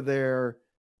go there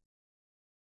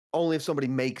only if somebody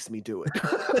makes me do it.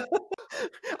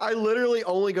 I literally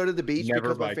only go to the beach Never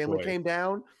because my by family choice. came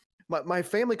down. My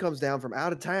family comes down from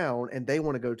out of town and they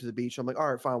want to go to the beach. I'm like, all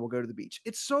right, fine, we'll go to the beach.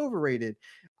 It's so overrated.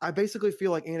 I basically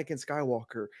feel like Anakin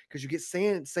Skywalker because you get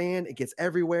sand, it gets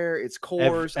everywhere. It's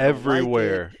coarse. I don't like it.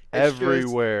 Everywhere. It's just-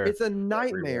 Everywhere. It's a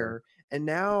nightmare. And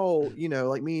now,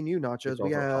 like me and you, Nachos, It's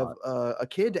we also have a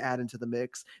kid to add into the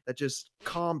mix that just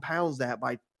compounds that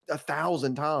by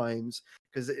 1,000 times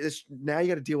because it's now you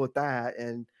got to deal with that.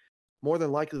 And more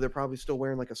than likely, they're probably still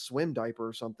wearing like a swim diaper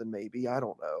or something. Maybe I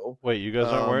don't know. Wait, you guys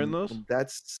aren't wearing those?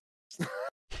 That's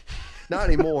Not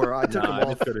anymore. I took Nah, them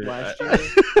I off just go to last I year.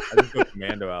 I just go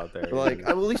commando out there. Like, dude.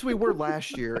 at least we were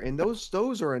last year, and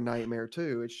those are a nightmare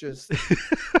too. It's just,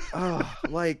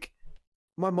 like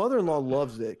my mother-in-law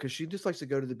loves it because she just likes to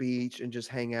go to the beach and just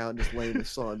hang out and just lay in the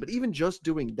sun. But even just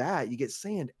doing that, you get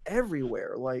sand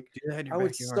everywhere. Like, Do that in I your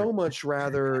would backyard. so much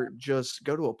rather just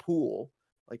go to a pool.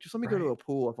 Like, just let me go to Right. a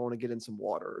pool if I want to get in some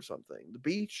water or something. The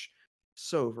beach,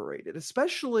 so overrated.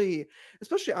 Especially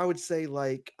I would say,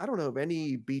 like, I don't know of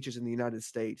any beaches in the United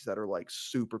States that are like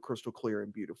super crystal clear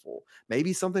and beautiful.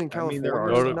 Maybe something in I mean, there are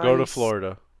California is some. Go to nice.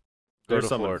 Florida. Go There's to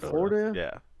some in Florida. Florida,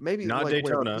 Yeah. maybe Not like where the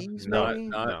Daytona, Keys, not maybe.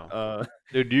 No.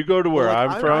 Dude, you go to But where like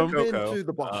I'm from. I've been Cocoa, to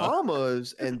the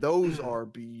Bahamas, and those are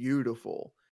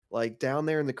beautiful. Like down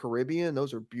there in the Caribbean,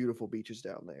 those are beautiful beaches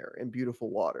down there and beautiful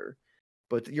water.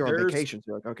 But you're on there's vacation, so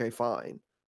you're like, okay, fine.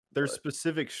 there's But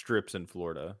specific strips in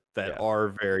Florida that Yeah.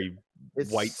 are very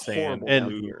it's white sand, horrible And-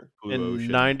 down here. blue And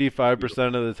ocean.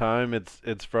 95% of the time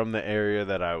it's from the area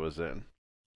that I was in.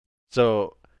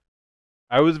 So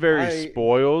I was very I-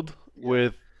 spoiled yeah.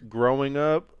 with growing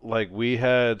up. Like we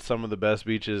had some of the best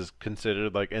beaches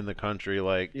considered like in the country,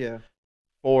 like Yeah,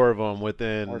 4 of them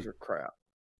within ours are crap.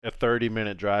 a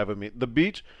 30-minute drive of me. The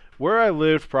beach where I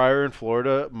lived prior in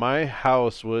Florida, my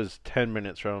house was 10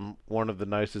 minutes from one of the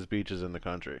nicest beaches in the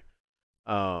country.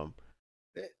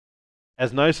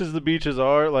 As nice as the beaches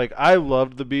are, like I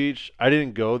loved the beach. I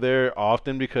didn't go there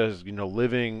often because,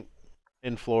 living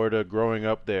in Florida, growing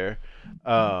up there,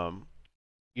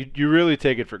 you really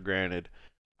take it for granted.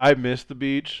 I miss the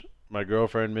beach. My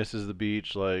girlfriend misses the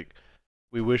beach. Like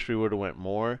we wish we would have went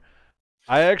more.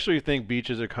 I actually think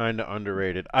beaches are kind of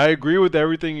underrated. I agree with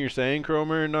everything you're saying,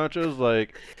 Cromer and Nachos.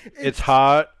 Like, it's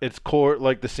hot, it's cold,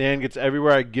 like the sand gets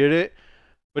everywhere. I get it,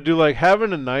 but dude, like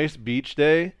having a nice beach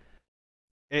day,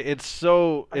 it's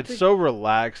so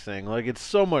relaxing. Like, it's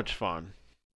so much fun.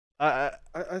 I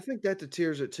think that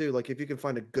deters it too. Like if you can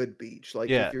find a good beach, like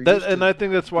Yeah, if you're that, used and to I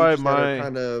think that's why beaches that are my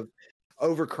kind of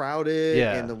overcrowded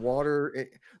Yeah. and the water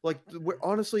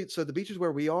honestly, so the beaches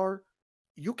where we are,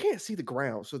 you can't see the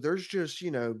ground, so there's just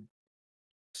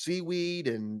seaweed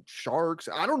and sharks.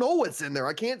 I don't know what's in there,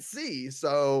 I can't see,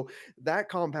 so that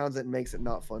compounds it and makes it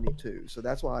not funny too. So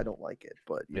that's why I don't like it.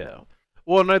 But Yeah.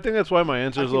 Well, and I think that's why my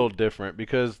answer is a can- little different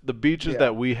because the beaches Yeah.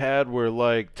 that we had were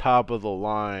like top of the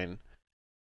line.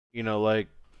 Like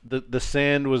the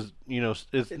sand was,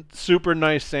 it's super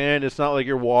nice sand. It's not like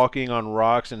you're walking on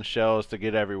rocks and shells to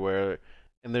get everywhere,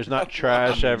 and there's not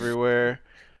trash everywhere.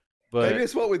 But maybe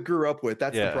it's what we grew up with.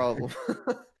 That's the Yeah. problem.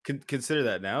 Consider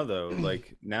that now though,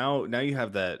 like now you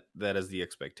have that as the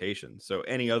expectation. So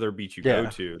any other beach you Yeah. go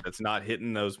to that's not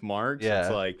hitting those marks, Yeah.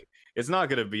 it's like it's not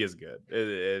gonna be as good.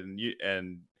 And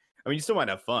I mean, you still might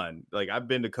have fun. Like I've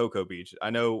been to Cocoa Beach. I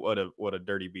know what a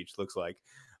dirty beach looks like,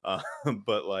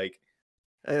 but like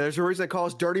Hey, there's a reason they call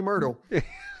us Dirty Myrtle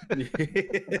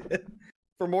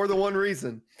for more than one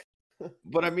reason.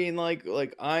 But I mean, like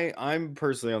I'm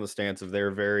personally on the stance of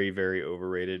they're very, very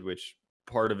overrated. Which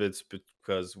part of it's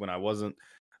because when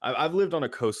I've lived on a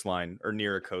coastline or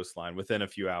near a coastline, within a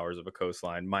few hours of a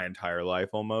coastline, my entire life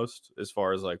almost, as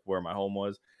far as like where my home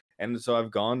was, and so I've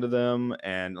gone to them,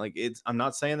 and like I'm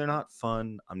not saying they're not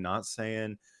fun. I'm not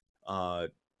saying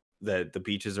that the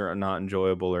beaches are not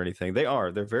enjoyable or anything. They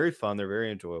are. They're very fun. They're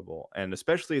very enjoyable, and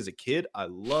especially as a kid, I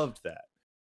loved that.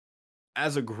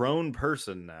 As a grown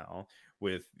person now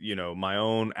with my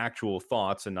own actual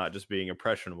thoughts and not just being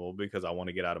impressionable because I want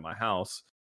to get out of my house,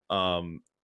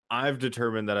 I've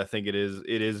determined that I think it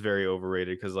is very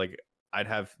overrated because like I'd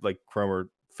have like Cromer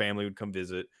family would come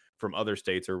visit from other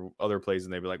states or other places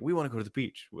and they'd be like, we want to go to the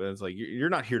beach. Well, it's like you're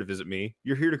not here to visit me,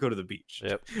 you're here to go to the beach.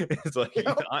 Yep. It's like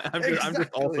Yep, I'm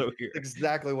just also here.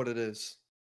 Exactly what it is.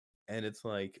 And it's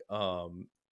like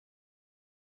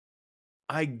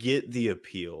I get the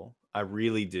appeal. I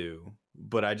really do.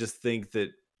 But I just think that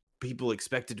people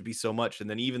expect it to be so much. And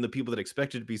then even the people that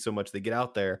expect it to be so much, they get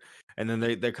out there and then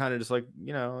they're kind of just like,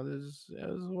 this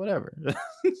is whatever.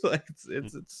 It's like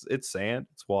it's sand,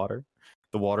 it's water.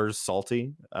 The water's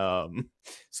salty.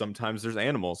 Sometimes there's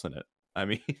animals in it. I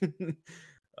mean,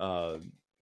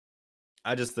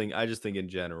 I just think in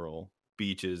general,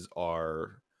 beaches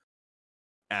are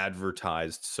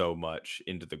advertised so much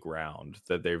into the ground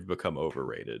that they've become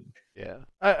overrated. Yeah,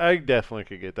 I definitely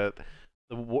could get that.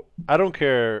 I don't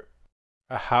care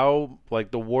how,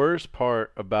 like, the worst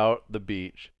part about the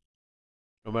beach,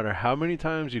 no matter how many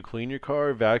times you clean your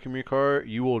car, vacuum your car,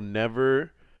 you will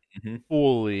never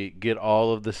fully get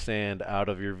all of the sand out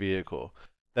of your vehicle.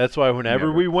 That's why whenever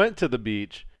Never. we went to the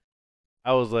beach,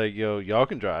 I was like, yo, y'all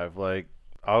can drive. Like,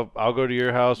 I'll go to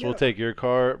your house, we'll Yeah. take your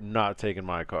car, I'm not taking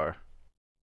my car.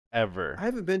 ever. I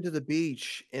haven't been to the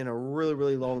beach in a really,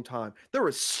 really long time. There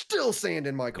was still sand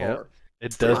in my Yep. car.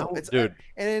 It Still. does, It's dude.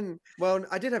 and well,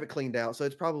 I did have it cleaned out, so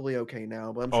it's probably okay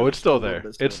now. But I'm Oh, sure it's there's still a little there. bit of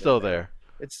It's sand still in there. there.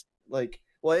 It's like,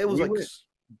 well, it was We like went-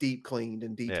 deep cleaned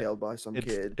and detailed by some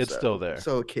kid. It's so, still there.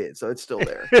 So a kid, so it's still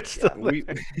there. It's Yeah. still We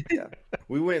there. Yeah.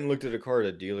 we went and looked at a car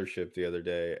at a dealership the other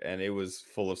day, and it was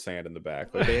full of sand in the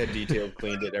back. Like they had detailed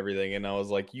cleaned it, everything, and I was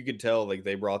like, you could tell like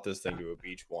they brought this thing to a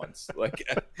beach once. Like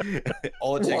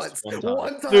all it takes is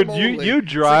one time. Dude, only, you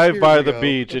 6 drive years by the ago.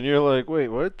 beach and you're like, wait,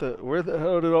 where the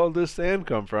hell did all this sand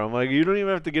come from? Like, you don't even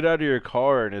have to get out of your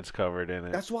car and it's covered in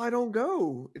it. That's why I don't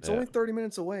go. It's Yeah. only 30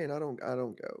 minutes away, and I don't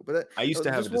go. But I used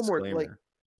to have a just one more, disclaimer. like,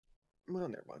 well,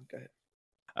 never mind. Go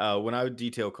ahead. When I would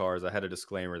detail cars, I had a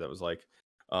disclaimer that was like,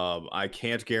 I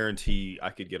can't guarantee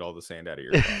I could get all the sand out of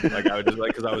your car. Like I would just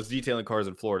like, because I was detailing cars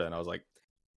in Florida, and I was like,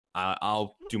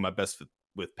 I'll do my best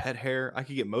with pet hair. I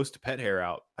could get most pet hair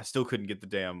out. I still couldn't get the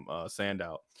damn sand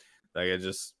out. Like I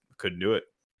just couldn't do it.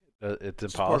 It's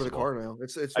It's part of the impossible. car now.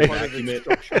 It's I part of vacuum the it.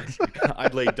 structure.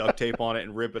 I'd lay duct tape on it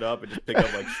and rip it up and just pick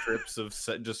up like strips of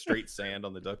just straight sand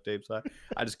on the duct tape side.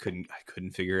 I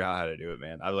couldn't figure out how to do it,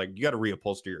 man. I was like, you got to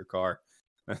reupholster your car.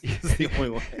 That's the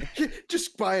only way.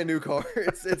 Just buy a new car.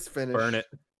 It's finished. Burn it.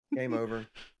 Game over.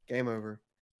 Game over.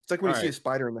 It's like when you see a Alright.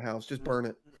 spider in the house, just burn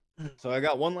it. So I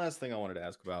got one last thing I wanted to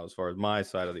ask about as far as my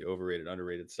side of the overrated,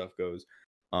 underrated stuff goes.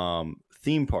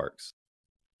 Theme parks.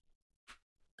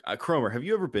 Cromer, have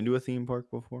you ever been to a theme park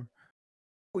before?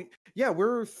 Yeah,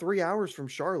 we're 3 hours from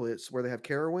Charlotte's where they have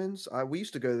Carowinds. We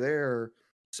used to go there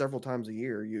several times a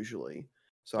year usually.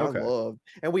 So Okay. I love,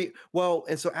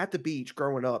 and so at the beach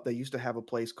growing up, they used to have a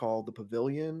place called the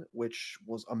Pavilion, which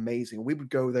was amazing. We would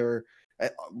go there.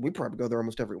 We'd probably go there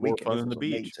almost every More weekend. fun It than the was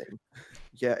beach. amazing.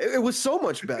 Yeah, it was so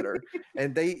much better.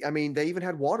 And they even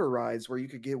had water rides where you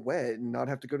could get wet and not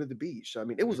have to go to the beach. I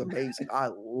mean, it was amazing. I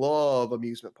love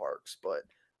amusement parks, but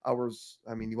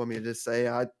you want me to just say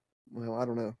I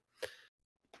don't know.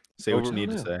 Say what you Over- need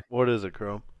to say. What is it,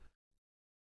 Chrome?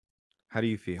 How do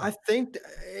you feel? I think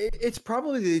it's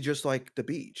probably just like the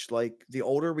beach. Like the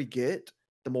older we get,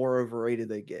 the more overrated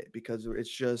they get because it's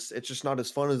just not as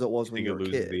fun as it was when think you it were a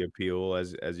loses kid. the appeal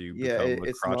as you Yeah, become a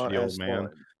it's not crotchety old as man.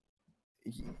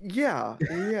 fun. Yeah.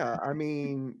 I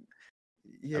mean,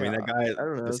 yeah. I mean, that guy, I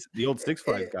don't know. the old Six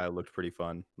Flags it- guy looked pretty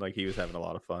fun. Like he was having a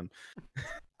lot of fun.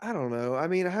 I don't know. I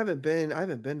mean, I haven't been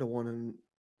to one in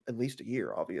at least a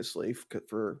year, obviously,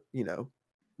 for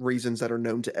reasons that are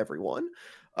known to everyone.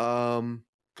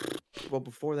 Well,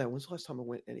 before that, when's the last time I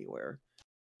went anywhere?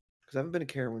 Because I haven't been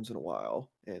to Carowinds in a while,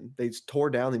 and they tore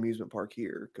down the amusement park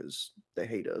here because they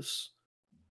hate us.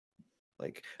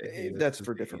 Like They hate us that's 'cause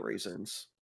for they different hate us. reasons.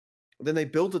 Then they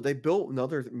built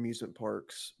another amusement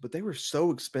parks, but they were so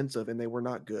expensive and they were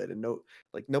not good, and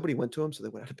nobody went to them, so they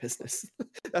went out of business.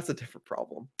 That's a different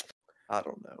problem. I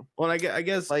don't know. Well, I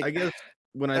guess Like,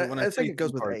 when I I say think it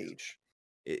goes theme with parks,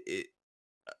 age.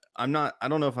 I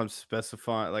don't know if I'm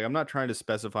specifying, like I'm not trying to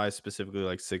specify specifically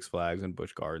like Six Flags and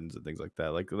Busch Gardens and things like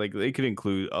that. Like they could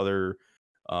include other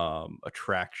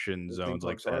attraction The theme zones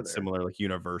like parks are that, there. similar like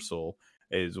Universal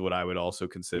is what I would also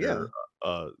consider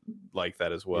like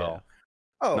that as well.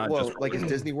 Oh, Not well, just like is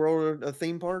Disney World a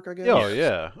theme park? I guess. Oh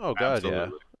yeah. Oh god, yeah.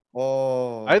 Absolutely.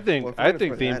 Oh, I think well, if we're gonna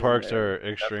throw theme that in parks there- are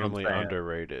extremely saying.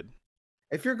 underrated.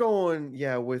 If you're going,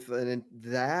 with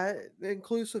that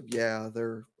inclusive, yeah,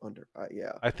 they're under.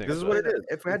 Yeah, I think This is so. what it is.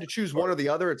 If we had to choose one or the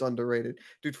other, it's underrated,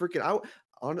 dude. Freaking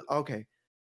okay.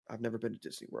 I've never been to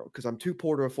Disney World because I'm too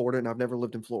poor to afford it, and I've never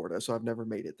lived in Florida, so I've never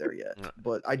made it there yet. Yeah.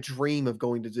 But I dream of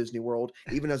going to Disney World,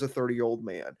 even as a 30-year-old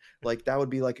man. Like that would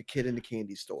be like a kid in a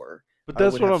candy store. But I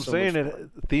that's would what have I'm so much saying.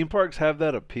 fun. Theme parks have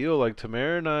that appeal. Like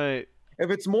Tamara and I, If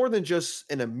it's more than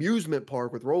just an amusement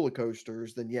park with roller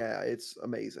coasters, then yeah, it's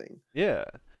amazing. yeah.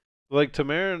 Like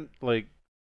Tamara, like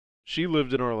she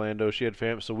lived in Orlando. She had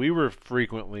family, so we were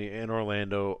frequently in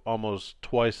Orlando, almost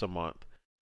twice a month.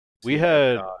 We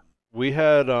had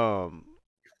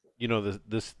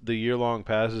the year-long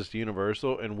passes to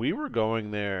Universal, and we were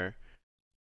going there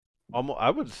almost, I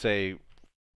would say,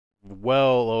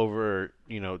 well over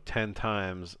 10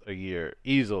 times a year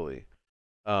easily.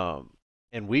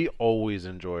 And we always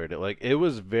enjoyed it. Like it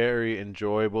was very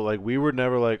enjoyable. Like we were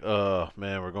never like, oh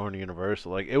man, we're going to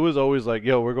Universal. Like it was always like,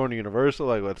 yo, we're going to Universal,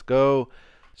 like let's go.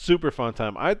 Super fun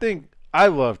time. I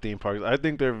love theme parks. I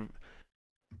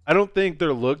don't think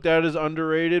they're looked at as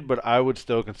underrated, but I would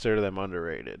still consider them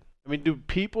underrated. I mean, do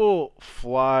people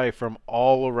fly from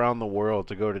all around the world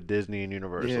to go to Disney and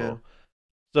Universal? Yeah.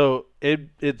 So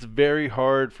it's very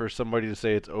hard for somebody to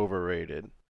say it's overrated.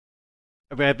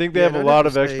 I mean, I think they Yeah, have a I'd lot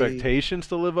have of to say- expectations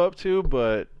to live up to,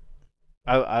 but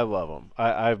I love them.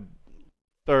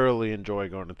 thoroughly enjoy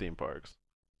going to theme parks.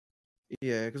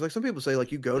 Yeah, because like some people say,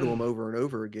 like you go to them over and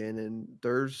over again, and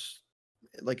there's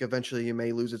like eventually you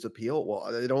may lose its appeal.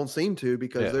 Well, they don't seem to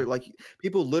because Yeah. they're like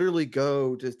people literally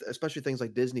go to especially things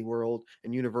like Disney World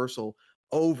and Universal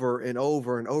over and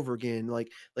over and over again.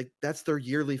 Like that's their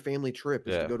yearly family trip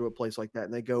is to Yeah. go to a place like that,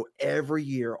 and they go every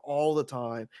year all the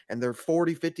time, and they're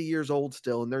 40, 50 years old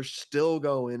still, and they're still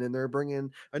going, and they're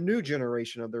bringing a new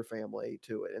generation of their family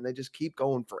to it, and they just keep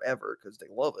going forever because they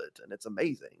love it and it's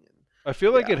amazing. And I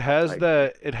feel like yeah, I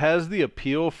agree. it has the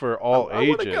appeal for all I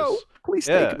want to go. ages. Please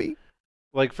Yeah. take me.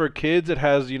 Like for kids it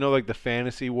has, like the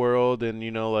fantasy world and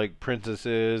like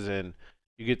princesses, and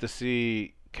you get to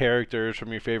see characters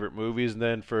from your favorite movies, and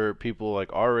then for people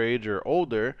like our age or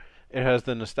older, it has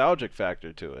the nostalgic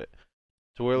factor to it.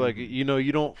 To where like you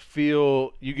don't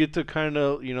feel, you get to kind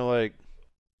of, like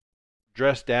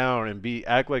dress down and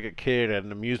act like a kid at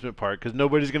an amusement park because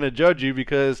nobody's going to judge you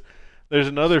because there's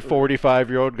another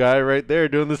 45-year-old guy right there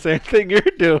doing the same thing you're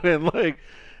doing, like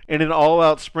in an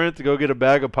all-out sprint to go get a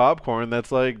bag of popcorn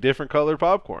that's like different colored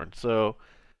popcorn. So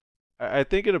I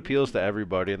think it appeals to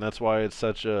everybody, and that's why it's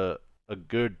such a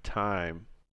good time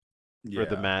for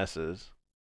the Yeah. masses.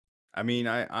 I mean,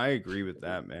 I agree with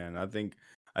that, man. I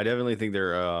definitely think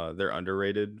they're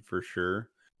underrated for sure.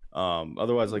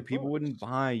 Otherwise, like people wouldn't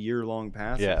buy year-long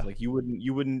passes. Yeah. Like you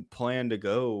wouldn't plan to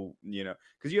go,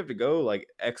 because you have to go like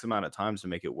X amount of times to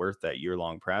make it worth that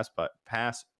year-long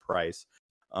pass price.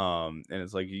 And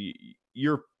it's like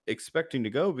you're expecting to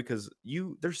go because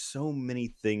there's so many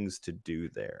things to do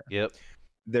there. Yep.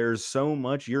 There's so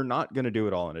much, you're not going to do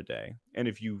it all in a day. And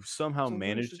if you somehow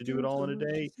manage to do it all in a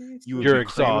day, you would You're be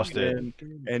crammed exhausted.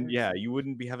 in, and yeah, you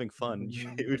wouldn't be having fun.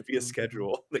 It would be a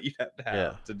schedule that you'd have to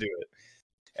Yeah. to do it.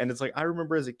 And it's like, I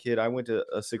remember as a kid, I went to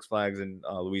a Six Flags in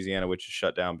Louisiana, which is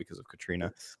shut down because of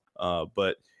Katrina.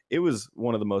 But it was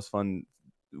one of the most fun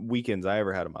weekends I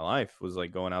ever had in my life, was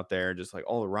like going out there and just like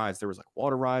all the rides. There was like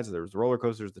water rides, there was roller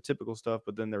coasters, the typical stuff,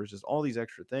 but then there was just all these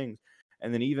extra things.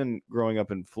 And then even growing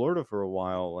up in Florida for a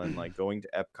while and like going to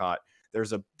Epcot,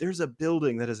 there's a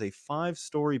building that is a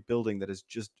 5-story building that is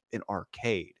just an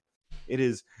arcade. It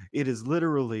is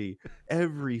literally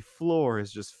every floor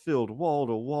is just filled wall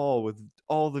to wall with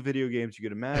all the video games you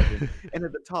could imagine. And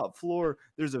at the top floor,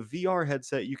 there's a VR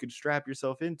headset you could strap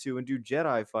yourself into and do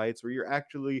Jedi fights where you're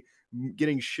actually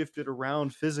getting shifted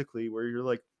around physically, where you're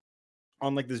like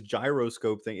on like this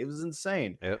gyroscope thing. It was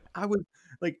insane. Yep. I would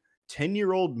like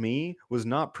 10-year-old me was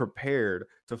not prepared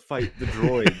to fight the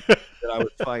droid that I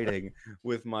was fighting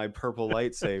with my purple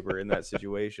lightsaber in that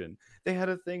situation. They had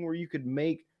a thing where you could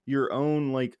make your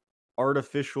own like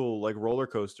artificial like roller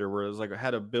coaster, where it was like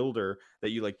had a builder that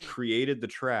you like created the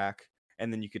track,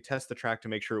 and then you could test the track to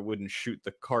make sure it wouldn't shoot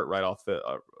the cart right off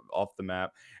the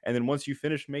map. And then once you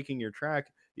finished making your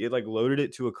track, it like loaded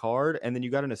it to a card, and then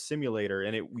you got in a simulator,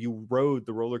 and you rode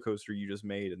the roller coaster you just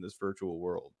made in this virtual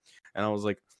world. And I was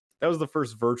like, that was the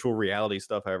first virtual reality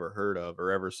stuff I ever heard of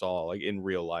or ever saw like in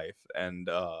real life. And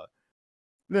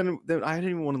then I didn't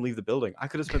even want to leave the building. I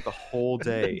could have spent the whole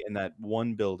day in that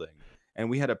one building, and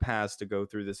we had a pass to go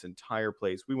through this entire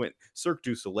place. We went, Cirque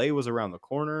du Soleil was around the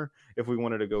corner if we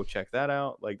wanted to go check that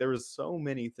out. Like there was so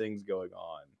many things going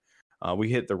on. We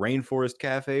hit the Rainforest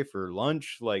Cafe for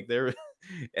lunch, like there,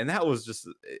 and that was just,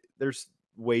 there's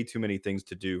way too many things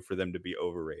to do for them to be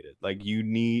overrated. Like you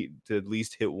need to at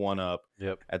least hit one up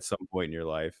Yep. at some point in your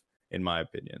life, in my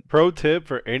opinion. Pro tip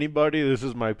for anybody, this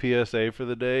is my PSA for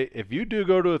the day. If you do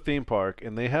go to a theme park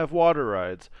and they have water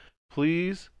rides,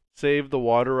 please save the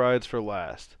water rides for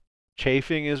last.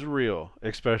 Chafing is real,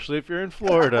 especially if you're in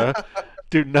Florida.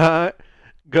 Do not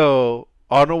go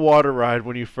on a water ride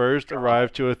when you first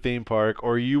arrive to a theme park,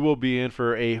 or you will be in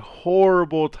for a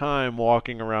horrible time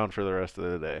walking around for the rest of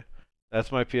the day.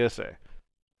 That's my PSA.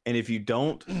 And if you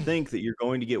don't think that you're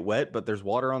going to get wet, but there's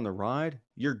water on the ride,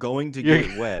 you're going to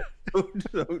get wet.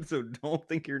 So don't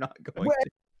think you're not going Wet. to.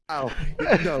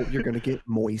 Oh, no, you're gonna get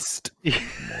moist.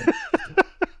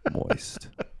 Moist.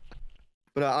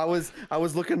 But I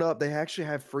was looking up. They actually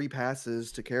have free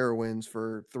passes to Carowinds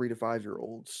for 3 to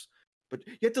 5-year-olds. But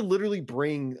you have to literally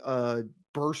bring a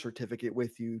birth certificate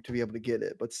with you to be able to get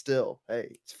it. But still,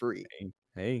 hey, it's free.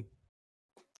 Hey.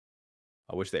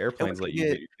 I wish the airplanes let you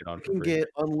get on for We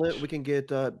free. we can get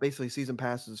basically season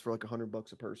passes for like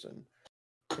 $100 a person,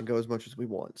 and go as much as we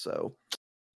want. So,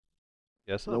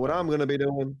 Yes. know what I'm gonna be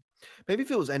doing. Maybe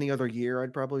if it was any other year,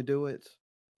 I'd probably do it.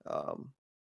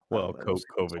 Well, don't know, we'll see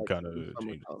what's COVID like kind of when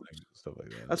summer changes comes. things and stuff like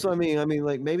that. That's what I mean. I mean,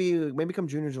 like maybe come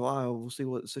June or July, we'll see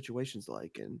what the situation's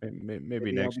like, and Maybe maybe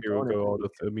I'll next be year we'll going go every all the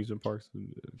weekend. amusement parks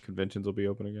and conventions will be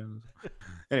open again.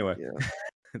 Anyway, Yeah.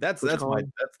 that's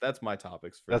TwitchCon. that's my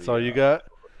topics for That's the all you got?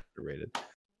 underrated.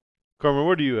 Carmen,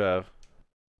 what do you have?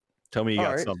 Tell me you All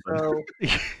got right, something. so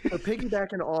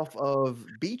piggybacking off of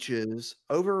beaches,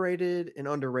 overrated and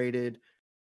underrated,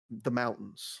 the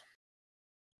mountains.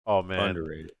 Oh man,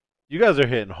 Underrated. you guys are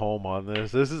hitting home on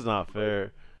this. This is not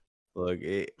fair. Look,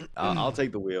 I'll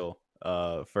take the wheel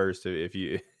first if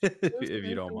you if Just you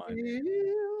take don't the mind.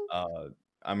 wheel.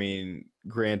 I mean,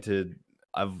 granted,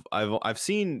 I've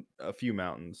seen a few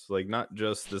mountains, like not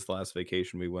just this last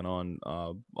vacation we went on.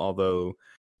 Although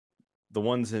the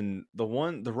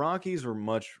Rockies were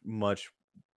much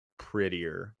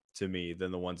prettier to me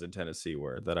than the ones in Tennessee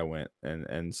were that I went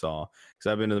and saw.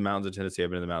 Because I've been to the mountains of Tennessee, I've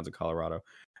been to the mountains of Colorado.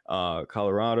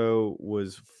 Colorado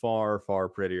was far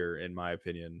prettier in my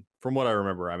opinion, from what I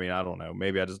remember. I mean, I don't know.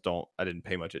 Maybe I didn't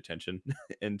pay much attention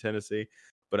in Tennessee,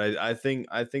 but I think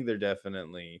they're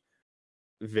definitely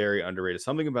very underrated.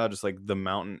 Something about just like the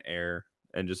mountain air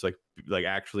and just like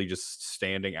actually just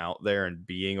standing out there and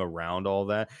being around all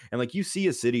that. And like you see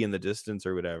a city in the distance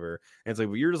or whatever, and it's like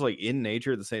you're just like in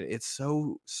nature at the same. It's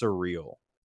so surreal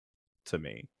to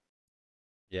me.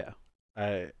 Yeah,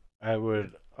 I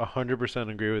would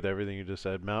 100% agree with everything you just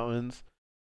said. Mountains,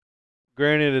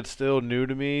 granted, it's still new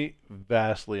to me,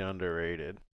 vastly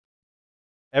underrated.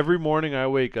 Every morning I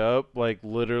wake up, like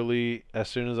literally, as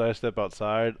soon as I step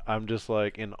outside, I'm just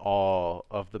like in awe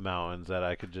of the mountains that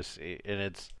I could just see,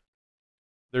 and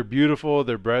they're beautiful,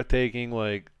 they're breathtaking.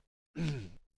 Like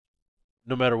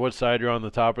no matter what side you're on, the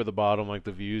top or the bottom, like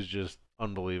the view's just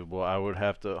unbelievable. I would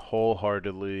have to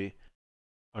wholeheartedly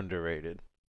underrated.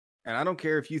 And I don't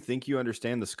care if you think you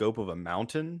understand the scope of a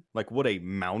mountain, like what a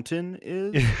mountain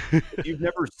is. If you've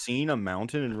never seen a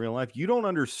mountain in real life, you don't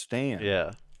understand.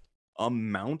 Yeah, A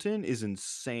mountain is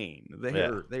insane. They yeah,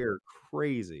 are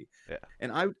crazy. yeah.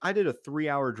 And I did a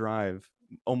 3-hour drive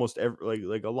almost every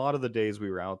like a lot of the days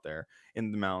we were out there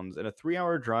in the mountains. And a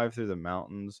 3-hour drive through the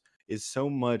mountains is so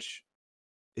much.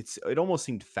 It almost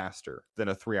seemed faster than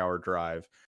a 3-hour drive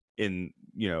in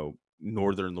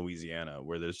northern Louisiana,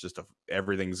 where there's just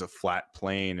everything's a flat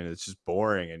plain and it's just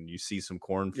boring, and you see some Yeah.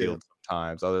 cornfields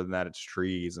sometimes. Other than that, it's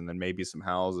trees and then maybe some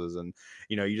houses, and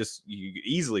you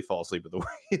easily fall asleep at the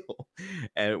wheel.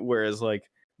 And whereas like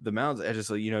the mountains, I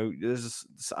just like there's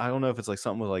just, I don't know if it's like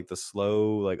something with like the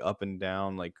slow like up and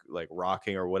down like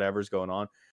rocking or whatever's going on,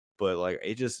 but like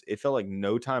it felt like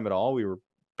no time at all. We were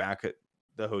back at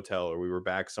the hotel or we were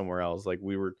back somewhere else. Like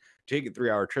we were taking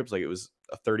 3-hour trips like it was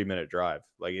a 30-minute drive.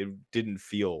 Like it didn't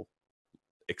feel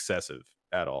excessive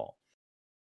at all.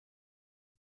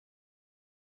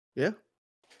 Yeah.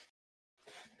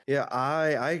 Yeah,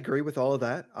 I agree with all of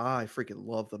that. I freaking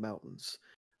love the mountains.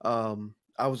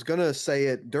 I was gonna say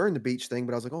it during the beach thing,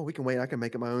 but I was like, oh, we can wait. I can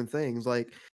make it my own things.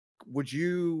 Like, would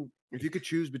you, if you could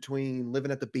choose between living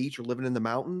at the beach or living in the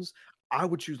mountains, I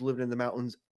would choose living in the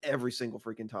mountains every single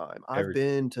freaking time. I've Every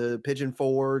been to Pigeon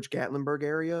Forge, Gatlinburg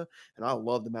area, and I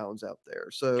love the mountains out there.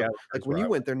 So, like Gatlinburg's when where I you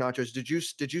went. went there, Nachos, did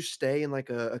you stay in like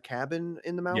a cabin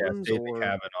in the Yeah, mountains stayed in the or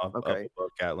cabin up okay? above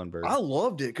I Gatlinburg.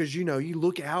 loved it because you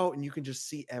look out and you can just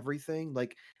see everything.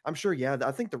 Like I'm sure, yeah,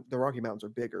 I think the Rocky Mountains are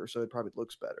bigger, so it probably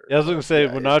looks better. Yeah, I was gonna But say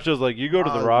yeah, when Nacho's like, you go to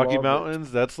the I Rocky love it.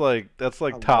 Mountains, that's I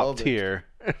like top love it. tier.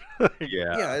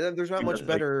 Yeah. Yeah, there's not much Like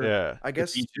better. Yeah. I the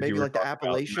guess beaches you maybe were like the talking about,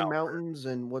 Appalachian Mountains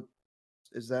and what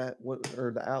is that? What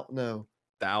or the Alp? No,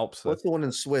 the Alps. what's That's the one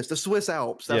in Swiss? The Swiss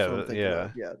Alps. That's what I'm Yeah, thinking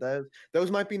of. yeah. Yeah,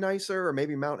 those might be nicer, or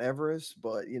maybe Mount Everest.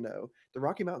 But the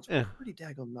Rocky Mountains Eh, are pretty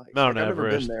daggone nice. Mount Like I've never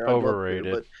been Everest there. I'd love to,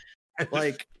 overrated. but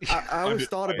like I I've always been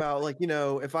thought twice. about like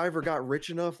if I ever got rich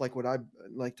enough, like would I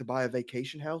like to buy a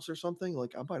vacation house or something?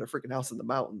 Like I'm buying a freaking house in the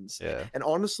mountains. Yeah. And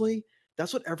honestly,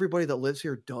 that's what everybody that lives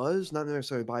here does. Not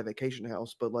necessarily buy a vacation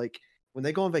house, but like when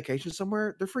they go on vacation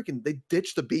somewhere, they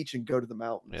ditch the beach and go to the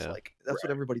mountains. Yeah. Like that's what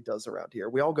everybody does around here.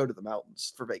 We all go to the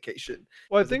mountains for vacation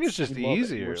Well, I because think it's we just love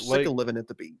it. And we're easier. sick Like of living at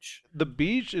the beach. the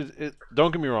beach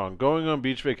don't get me wrong, going on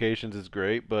beach vacations is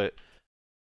great, but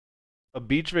a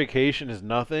beach vacation is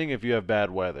nothing if you have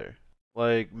bad weather.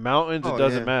 Like mountains, it Oh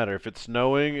doesn't yeah. matter. If it's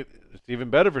snowing, it's even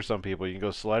better for some people. You can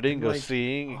go sledding, And go like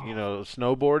skiing, oh,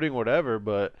 snowboarding, whatever.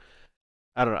 But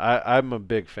I don't know. I'm a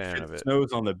big fan If of it it.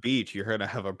 snows on the beach, you're gonna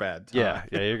have a bad Yeah, time.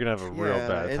 yeah, you're gonna have a real yeah,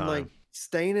 bad and like time.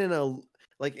 staying in a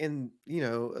like in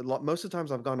a lot, most of the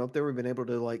times I've gone up there, we've been able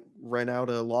to like rent out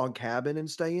a log cabin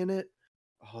and stay in it.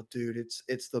 Oh, dude,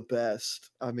 it's the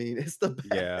best. I mean, it's the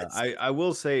Yeah, best. I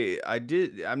will say I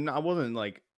wasn't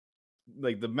like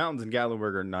the mountains in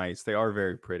Gatlinburg are nice. They are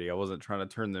very pretty. I wasn't trying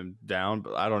to turn them down,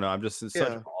 but I don't know. I'm just in such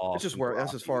Yeah, awe it's just from the where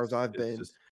that's as far Rockies. as I've been.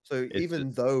 So It's even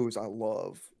just those I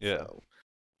love. Yeah. So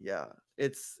yeah,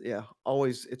 it's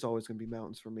always gonna be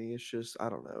mountains for me. It's just I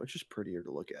don't know. It's just prettier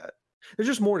to look at. there's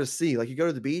just more to see. Like you go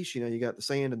to the beach, you got the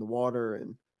sand and the water,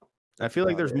 and I that's feel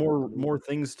like about there's it. more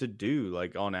things to do,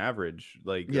 like on average.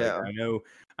 Like Yeah.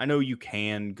 I know you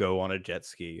can go on a jet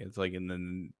ski. It's like, and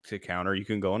then to counter, you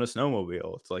can go on a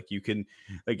snowmobile. It's like you can,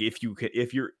 like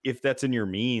if that's in your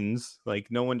means, like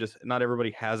not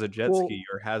everybody has a jet Well, ski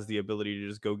or has the ability to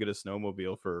just go get a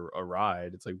snowmobile for a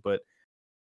ride. It's like, but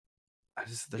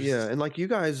yeah, and like you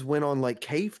guys went on like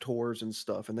cave tours and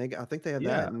stuff, and I think they have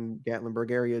yeah, that in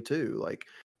Gatlinburg area too. Like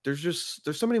there's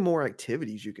so many more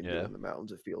activities you can do Yeah. in the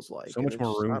mountains, it feels like. so And much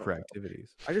more I room don't for know.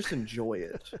 activities. I just enjoy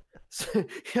it.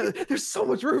 Yeah, there's so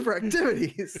much room for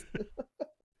activities.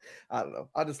 I don't know.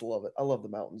 I just love it. I love the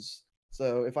mountains.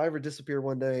 So if I ever disappear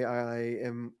one day, I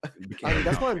am. I mean,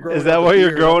 that's why I'm growing. Is that up why you're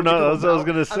here. I'm growing gonna up? become a That's what I was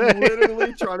gonna mountain- I'm say.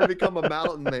 literally trying to become a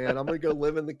mountain man. I'm gonna go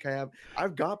live in the cab.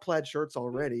 I've got plaid shirts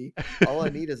already. All I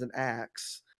need is an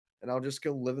axe, and I'll just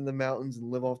go live in the mountains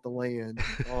and live off the land.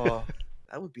 Oh,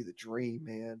 that would be the dream,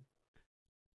 man.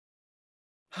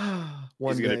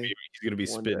 One He's day. gonna be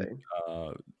One spitting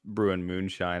brewing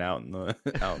moonshine out in the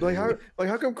out. Like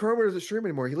how come Cromer doesn't stream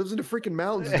anymore? He lives in the freaking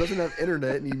mountains and doesn't have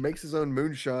internet, and he makes his own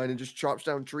moonshine and just chops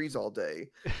down trees all day.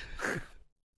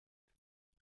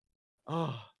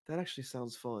 Oh, that actually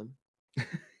sounds fun.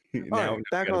 Now right,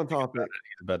 back on topic.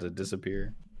 He's about to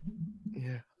disappear.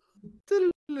 Yeah.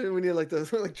 We need like the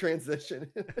like transition.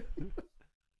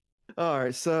 All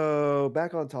right, so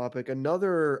back on topic.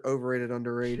 Another overrated,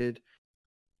 underrated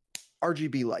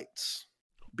RGB lights.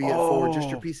 Be it for just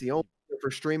your Oh. PC only, or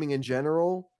for streaming in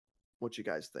general. What you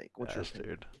guys think? What's your Yes,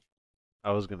 opinion? dude.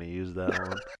 I was gonna use that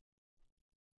one.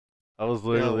 I was Yeah,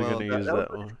 literally well, gonna use that was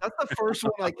that one. That's the first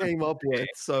one I came up with.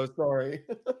 So sorry.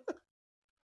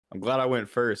 I'm glad I went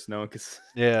first. No one could.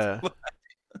 Yeah.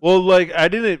 Well, like I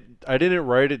didn't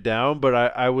write it down, but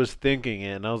I was thinking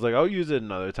it, and I was like, I'll use it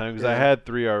another time because I Yeah. had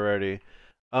 3 already.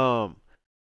 Okay,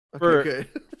 For- good.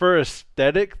 For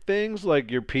aesthetic things like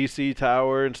your PC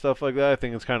tower and stuff like that, I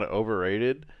think it's kind of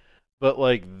overrated. But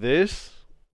like this,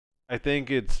 I think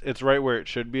it's right where it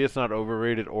should be. It's not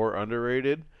overrated or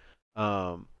underrated.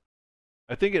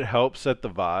 I think it helps set the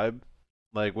vibe.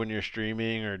 Like when you're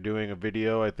streaming or doing a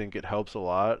video, I think it helps a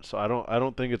lot. So I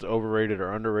don't think it's overrated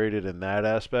or underrated in that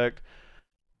aspect.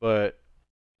 But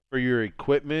for your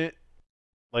equipment,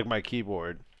 like my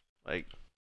keyboard, like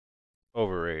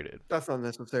overrated. That's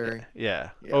unnecessary.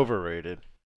 Yeah, Yeah. overrated.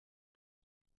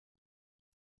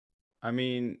 I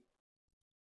mean,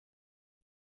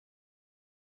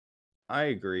 I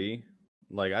agree.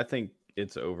 Like, I think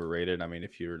it's overrated. I mean,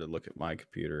 if you were to look at my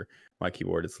computer, my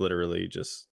keyboard, it's literally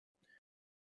just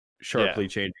sharply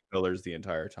changing colors the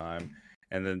entire time.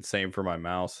 And then same for my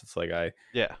mouse. It's like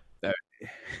Yeah.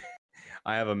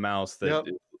 I have a mouse that Yep.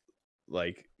 is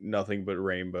like nothing but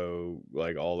rainbow,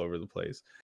 like all over the place.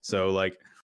 So like,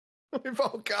 We've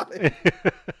all got it.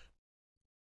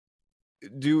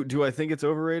 do I think it's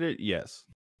overrated? Yes.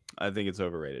 I think it's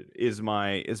overrated. Is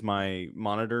my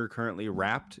monitor currently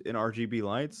wrapped in RGB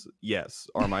lights? Yes.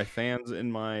 Are my fans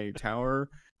in my tower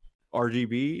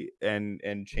RGB and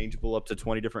changeable up to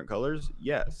 20 different colors?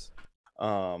 Yes.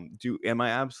 Am I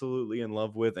absolutely in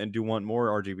love with and do want more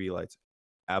RGB lights?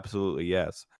 Absolutely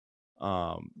yes.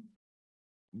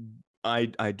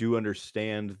 I do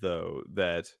understand though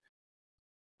that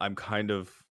I'm kind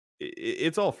of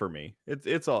it's all for me.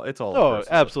 It's all Oh, personal.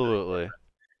 absolutely.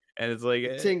 And it's like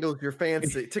Tickles your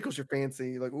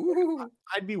fancy. Like, ooh.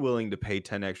 I'd be willing to pay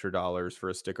 $10 extra for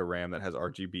a stick of RAM that has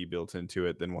RGB built into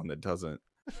it than one that doesn't.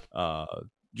 Just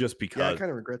Yeah, I because, kind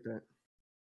of regret that.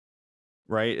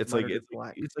 right? It's Mine like are just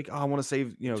black. it's like, oh, I want to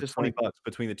save, Just 20 like- bucks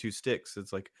between the two sticks.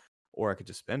 It's like, or I could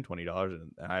just spend $20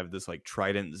 and I have this like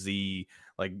Trident Z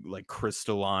like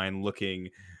crystalline looking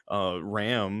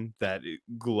RAM that it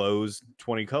glows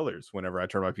 20 colors whenever I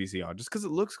turn my PC on, just because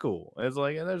it looks cool. It's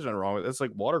like, and there's nothing wrong with it. It's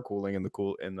like water cooling in the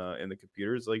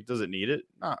computers. Like, does it need it?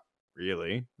 Not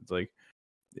really. It's like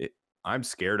I'm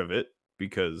scared of it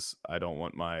because I don't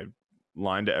want my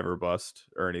line to ever bust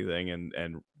or anything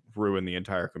and ruin the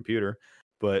entire computer.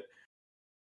 But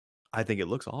I think it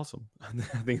looks awesome. I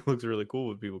think it looks really cool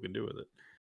what people can do with it.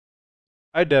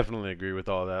 I definitely agree with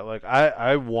all that. Like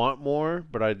I want more,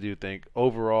 but I do think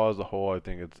overall as a whole, I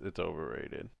think it's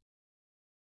overrated.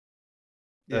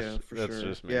 Yeah, for that's sure.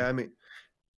 just me. Yeah, I mean,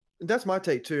 that's my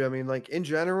take too. I mean, like in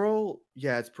general,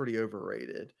 yeah, it's pretty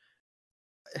overrated.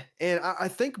 And I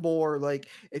think more like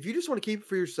if you just want to keep it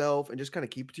for yourself and just kind of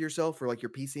keep it to yourself for like your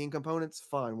PC and components,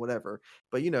 fine, whatever.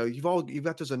 But you've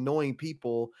got those annoying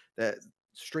people that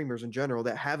streamers in general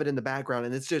that have it in the background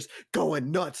and it's just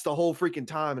going nuts the whole freaking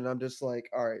time. And I'm just like,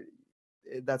 all right,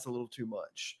 that's a little too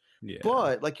much. Yeah.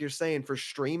 But like you're saying, for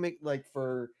streaming, like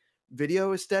for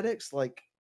video aesthetics, like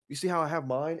You see how I have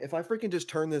mine? If I freaking just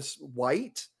turn this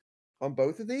white on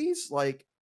both of these, like,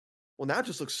 well, now it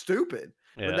just looks stupid.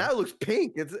 But Yeah. now it looks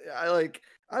pink.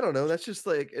 I don't know. That's just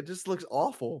like it just looks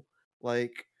awful.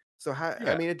 Like, so how I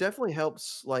Yeah. mean, it definitely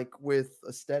helps like with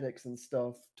aesthetics and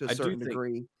stuff to a I do certain think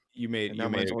degree. you made And you now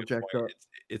made mine's a all good jacked point. up.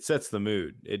 It sets the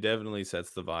mood. It definitely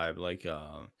sets the vibe. Like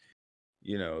Yeah.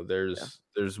 there's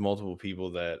multiple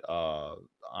people that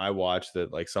I watch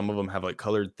that like some of them have like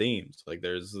colored themes. Like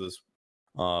there's this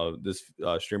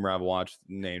streamer I've watched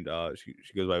named she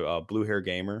goes by Blue Hair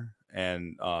Gamer,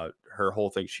 and her whole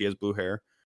thing, she has blue hair.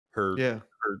 Her Yeah.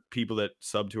 her people that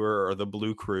sub to her are the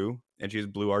Blue Crew, and she has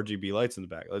blue RGB lights in the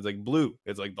back. It's like blue.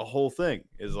 It's like the whole thing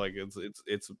is like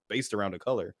it's based around a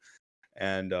color,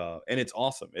 and it's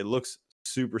awesome. It looks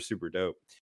super super dope.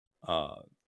 Uh,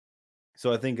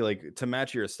 so I think like to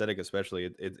match your aesthetic, especially,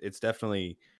 it's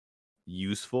definitely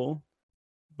useful.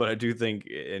 But I do think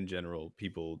in general,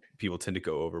 people tend to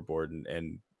go overboard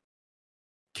and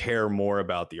care more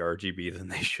about the RGB than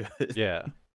they should. Yeah.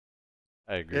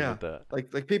 I agree Yeah. with that.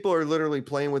 Like people are literally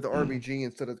playing with the RBG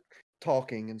instead of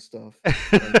talking and stuff. Like,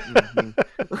 you know what I mean?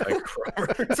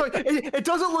 Like, It's like it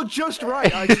doesn't look just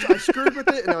right. I screwed with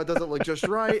it, and now it doesn't look just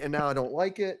right, and now I don't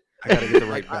like it. I gotta get the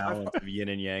right Like, balance of yin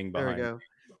and yang There we behind. go.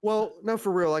 Well, no,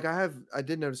 for real. Like I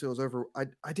did notice it was over.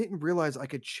 I didn't realize I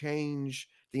could change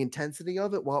the intensity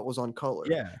of it while it was on color.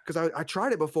 Yeah. Because I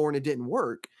tried it before and it didn't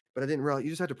work, but I didn't realize you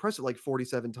just had to press it like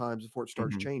 47 times before it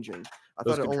starts Mhm. changing. I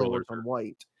Those thought it only controllers worked on are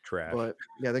white. Trash. But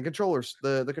yeah, the controllers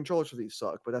for these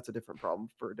suck, but that's a different problem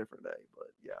for a different day. But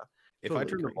yeah. If I totally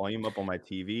turn the agree. volume up on my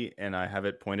TV and I have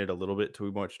it pointed a little bit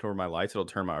too much toward my lights, it'll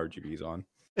turn my RGBs on.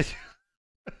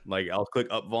 Like I'll click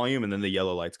up volume and then the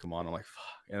yellow lights come on. I'm like, fuck,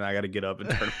 and I got to get up and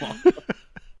turn them off.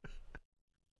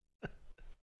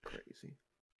 Crazy.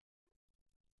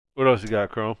 What else you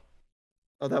got, Chrome?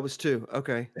 Oh, that was two.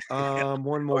 Okay. One yeah.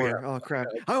 more. Oh crap!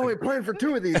 I only planned for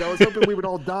two of these. I was hoping we would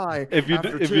all die. If you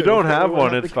after if two, you don't so have we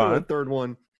wouldn't one, to it's kill a fine. third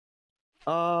one.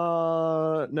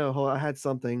 No, hold on, I had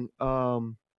something. I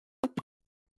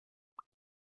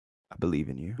believe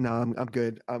in you. No, I'm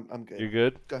good. I'm good. You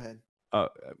good? Go ahead. Oh,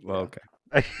 well, Yeah. okay.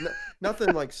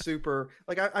 Nothing like super.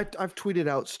 Like I've tweeted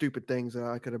out stupid things that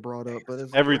I could have brought up, but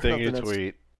it's Everything you nothing that's-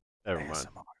 tweet. Never mind.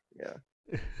 ASMR. Yeah.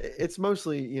 It's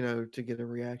mostly to get a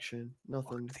reaction.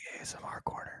 Welcome Nothing. to the ASMR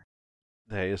corner.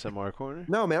 The ASMR corner?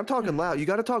 No, man, I'm talking loud. You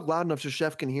got to talk loud enough so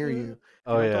Chef can hear you. If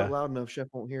Oh you don't yeah. talk loud enough, Chef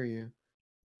won't hear you.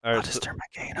 All I'll right, just turn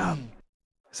my gain up.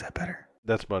 Is that better?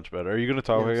 that's much better. Are you gonna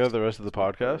talk Yes. about the rest of the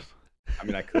podcast? I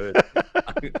mean, I could.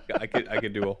 I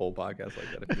could do a whole podcast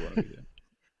like that if you want me to.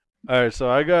 All right, so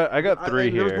I got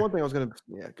three There was here. one thing I was gonna.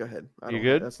 Yeah, go ahead. You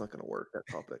good? That's not gonna work. That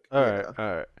topic. All Yeah, right,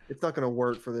 all right. it's not gonna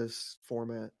work for this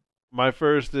format. My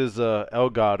first is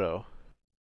Elgato.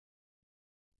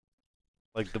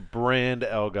 Like the brand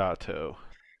Elgato.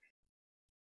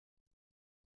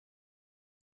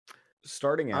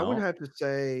 Starting out, I would have to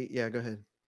say, yeah. Go ahead.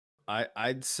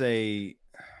 I'd say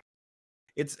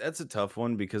that's a tough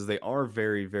one because they are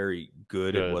very very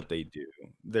good at Good. what they do.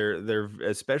 They're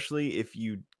especially if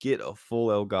you get a full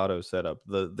Elgato setup,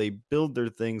 they build their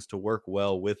things to work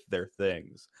well with their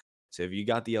things. So if you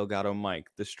got the Elgato mic,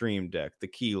 the Stream Deck, the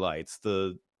key lights,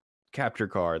 the capture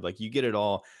card, like you get it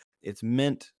all, it's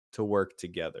meant to work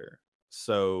together.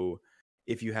 So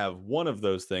if you have one of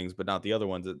those things but not the other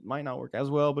ones, it might not work as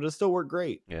well, but it'll still work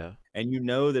great. Yeah. And you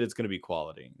know that it's going to be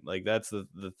quality. Like that's the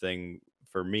thing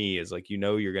for me is like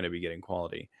you're going to be getting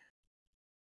quality.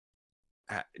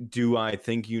 Do I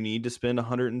think you need to spend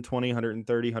 $120, $130,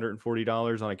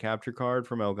 $140 on a capture card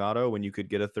from Elgato when you could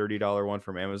get a $30 one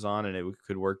from Amazon and it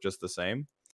could work just the same?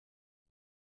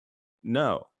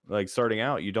 No. Like starting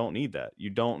out, you don't need that. You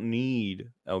don't need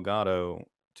Elgato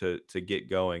to get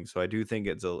going. So I do think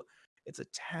it's a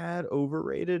tad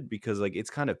overrated because like it's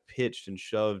kind of pitched and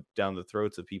shoved down the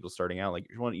throats of people starting out. Like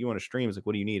you want to stream, it's like,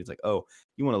 what do you need? It's like, oh,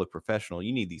 you want to look professional.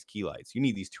 You need these key lights. You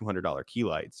need these $200 key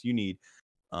lights. You need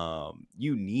an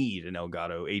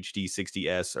Elgato HD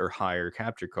 60S or higher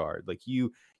capture card. Like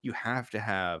you have to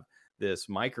have this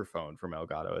microphone from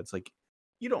Elgato. It's like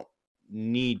you don't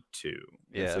need to.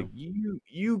 It's Yeah. like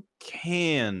you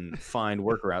can find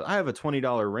workarounds. I have a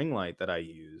 $20 ring light that I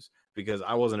use because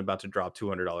I wasn't about to drop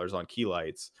 $200 on key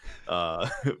lights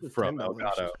from $10.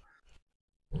 Elgato.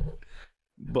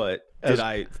 But did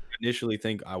I initially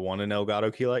think I want an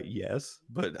Elgato key light? Yes,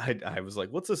 but I was like,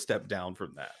 what's a step down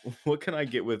from that? What can I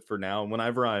get with for now?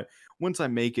 And once I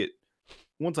make it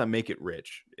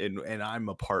rich and I'm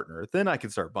a partner, then I can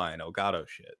start buying Elgato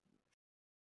shit.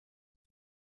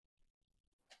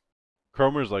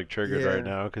 Cromer's like triggered right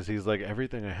Yeah. now because he's like,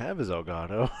 everything I have is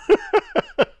Elgato.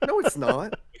 No, it's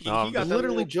not. No, He got It's that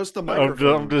literally little- just the I'm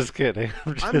microphone. just kidding.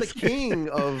 I'm the just kidding. king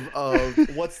of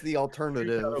what's the he got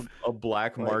alternative. a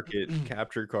black Like- market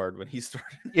capture card when he started.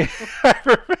 Yeah, I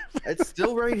remember. It's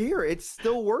still right here. It's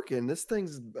still working. This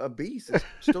thing's a beast. It's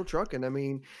still trucking. I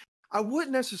mean, I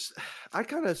wouldn't necessarily. I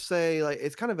kind of say like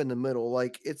it's kind of in the middle.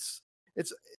 Like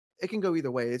it can go either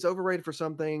way. It's overrated for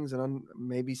some things and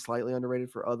maybe slightly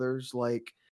underrated for others.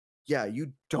 Like, yeah,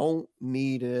 you don't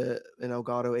need an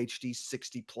Elgato HD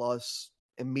 60 plus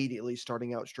immediately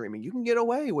starting out streaming. You can get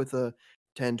away with a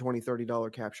 $10, $20,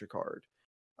 $30 capture card.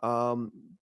 Um,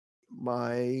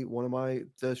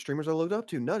 the streamers I looked up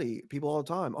to, Nutty, people all the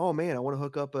time. Oh man, I want to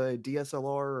hook up a DSLR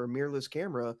or a mirrorless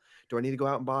camera. Do I need to go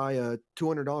out and buy a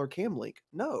 $200 cam link?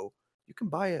 No, you can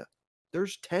buy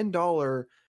there's $10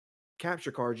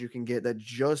 capture cards you can get that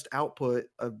just output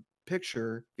a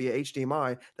picture via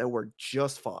HDMI that work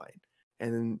just fine.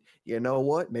 And you know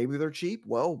what? Maybe they're cheap.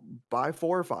 Well, buy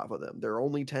 4 or 5 of them. They're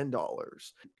only $10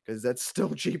 because that's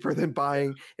still cheaper than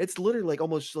buying. It's literally like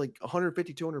almost like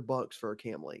 150, $200 for a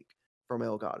cam link from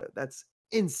Elgato. That's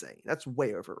insane. That's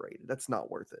way overrated. That's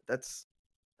not worth it. That's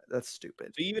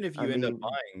stupid. So even if you I end up mean-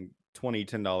 buying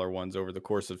 $10 ones over the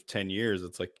course of 10 years,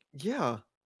 it's like, Yeah,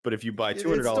 but if you buy it's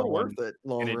 $200 still one worth it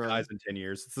long and it run. dies in 10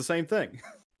 years, it's the same thing.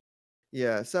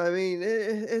 Yeah, so I mean,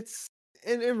 it's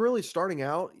and really starting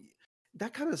out,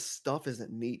 that kind of stuff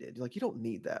isn't needed. Like you don't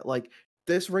need that. Like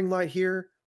this ring light here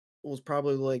was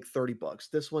probably like $30.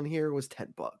 This one here was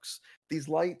 $10. These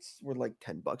lights were like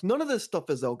 $10. None of this stuff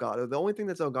is Elgato. The only thing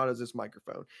that's Elgato is this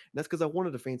microphone. And that's because I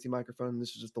wanted a fancy microphone, and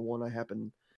this is just the one I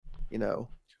happen,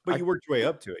 But I- you worked your way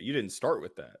up to it. You didn't start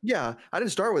with that. Yeah, I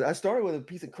started with a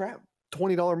piece of crap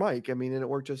 $20 mic. I mean, and it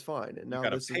worked just fine. And now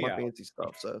got a this is my payout. fancy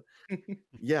stuff. So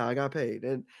yeah, I got paid.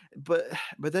 But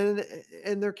then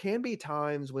and there can be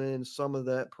times when some of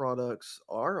that products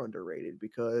are underrated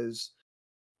because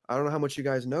I don't know how much you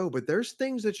guys know, but there's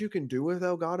things that you can do with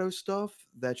Elgato stuff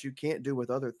that you can't do with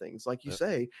other things. Like you Yep.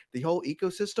 say, the whole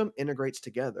ecosystem integrates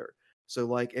together. So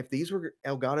like if these were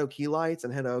Elgato key lights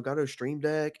and had an Elgato Stream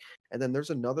Deck, and then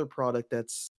there's another product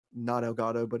that's not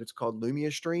Elgato, but it's called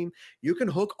Lumia Stream, you can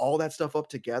hook all that stuff up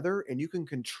together and you can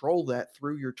control that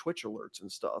through your Twitch alerts and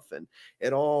stuff. And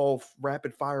it all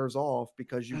rapid fires off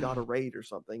because you got a raid or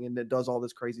something, and it does all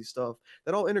this crazy stuff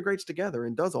that all integrates together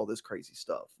and does all this crazy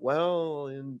stuff. Well,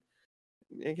 and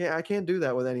I can't do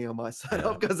that with any of my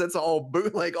setup because it's all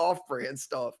bootleg off-brand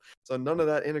stuff. So none of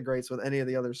that integrates with any of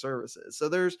the other services. So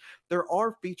there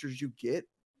are features you get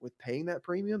with paying that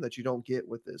premium that you don't get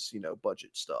with this,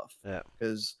 budget stuff. Yeah.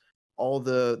 Because all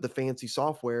the fancy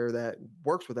software that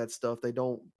works with that stuff, they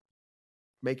don't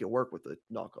make it work with the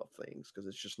knockoff things because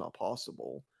it's just not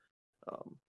possible.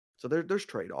 So there's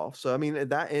trade-offs. So I mean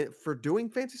for doing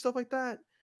fancy stuff like that,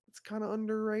 it's kind of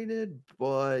underrated,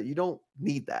 but you don't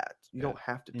need that. You Yeah. don't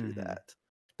have to do Mhm. that.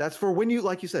 That's for when you,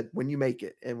 like you said, when you make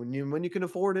it and when you can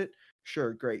afford it.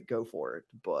 Sure, great, go for it.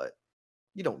 But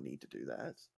you don't need to do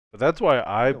that. But that's why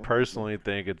I don't- personally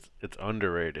think it's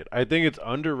underrated. I think it's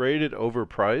underrated,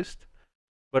 overpriced.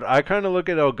 But I kind of look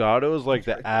at Elgato as like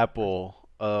the Okay. Apple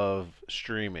of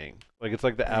streaming. Like it's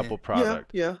like the Apple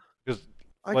product. Yeah. Because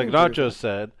I like can agree with Nacho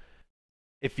said,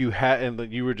 if you have, and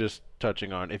like you were just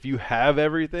touching on, if you have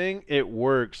everything, it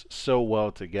works so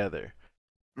well together.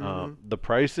 that. Mhm. The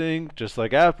pricing, just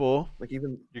like Apple, Like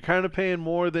even you're kind of paying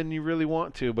more than you really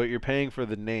want to, but you're paying for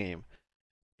the name.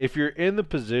 If you're in the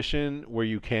position where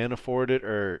you can afford it,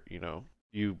 or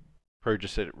you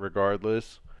purchase it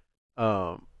regardless,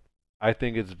 I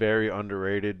think it's very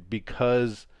underrated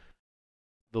because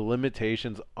the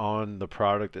limitations on the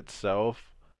product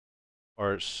itself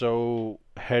are so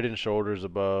head and shoulders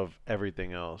above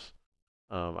everything else.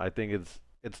 I think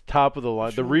it's top of the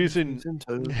line. The reason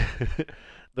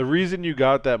the reason you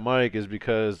got that mic is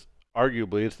because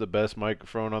arguably it's the best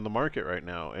microphone on the market right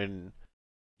now, and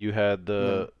you had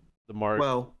the mark.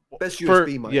 well, best for-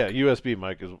 USB mic. Yeah, USB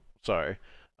mic is sorry.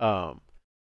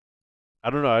 I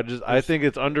don't know. I think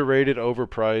it's underrated,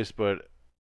 overpriced, but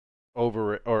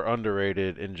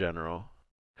underrated in general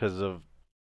because of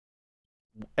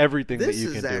everything that This you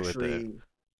is can do with it. actually,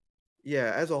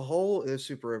 yeah, as a whole, it's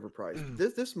super Mm. overpriced.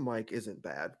 This mic isn't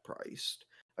bad priced.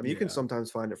 I mean, you can Yeah.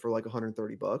 sometimes find it for like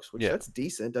 $130, which Yeah. that's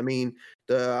decent. I mean,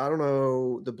 I don't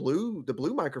know, the blue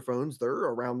microphones, they're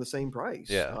around the same price.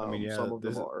 Yeah. I mean, yeah, some of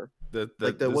them this is- are. The,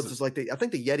 Like this what's is- this like I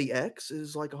think the Yeti X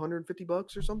is like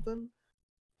 $150 or something.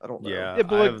 I don't know. Yeah, Yeah,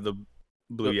 but I like- have the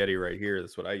Blue Yeti right here.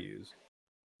 That's what I use.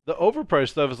 The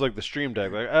overpriced stuff is like the Stream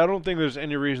Deck. Like I don't think there's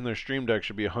any reason their Stream Deck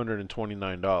should be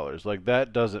 $129. Like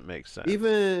that doesn't make sense.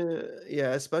 Even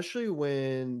especially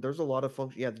when there's a lot of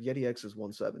function. Yeah, the Yeti X is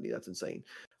 170. That's insane.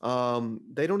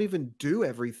 They don't even do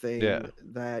everything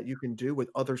that you can do with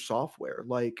other software.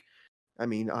 Like, I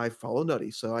mean, I follow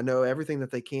Nutty, so I know everything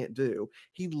that they can't do.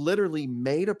 He literally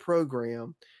made a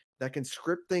program that can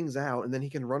script things out, and then he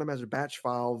can run them as a batch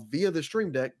file via the Stream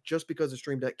Deck, just because the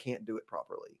Stream Deck can't do it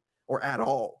properly or at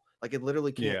all. Like it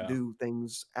literally can't do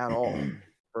things at all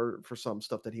for some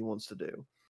stuff that he wants to do.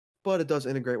 But it does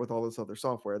integrate with all this other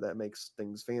software that makes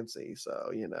things fancy. So,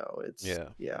 you know, it's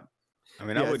yeah. I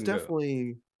mean, it's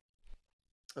definitely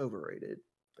overrated.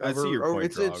 I see your point,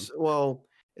 it's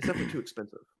definitely too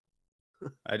expensive.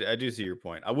 I do see your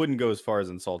point. I wouldn't go as far as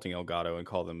insulting Elgato and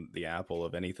call them the Apple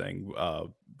of anything,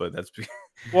 but that's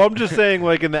well, I'm just saying,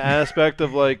 like in the aspect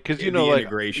of like, because you know, the like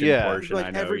integration portion. Like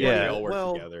I know everybody, they all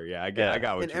work together. Yeah, I got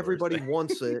what and you everybody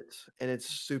wants it, and it's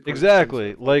super exactly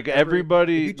expensive. like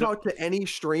everybody. If you talk to any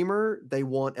streamer, they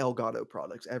want Elgato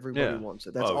products. Everybody wants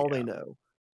it. That's all they know.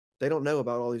 They don't know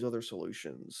about all these other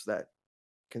solutions that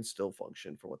can still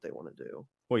function for what they want to do.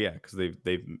 Well, yeah, because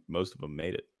they've most of them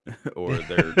made it, or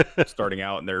they're starting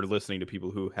out and they're listening to people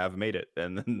who have made it,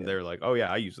 and then they're like, "Oh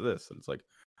yeah, I use this," and it's like,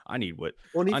 "I need what."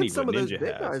 Well, and even some of those Ninja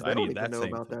big guys, they don't even know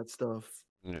about thing. that stuff.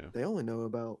 Yeah. They only know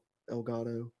about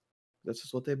Elgato. That's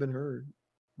just what they've been heard.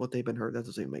 What they've been heard. That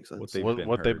doesn't even make sense. What they've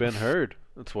been heard.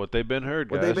 That's what they've been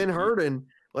heard. What guys. they've been hearding.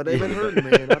 What they've been herding,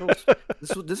 man. I don't.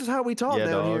 This is how we talk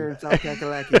down here in South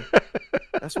Kakalaki.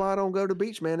 That's why I don't go to the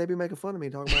beach, man. They be making fun of me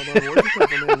talking about where'd you come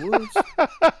from, man? Woods.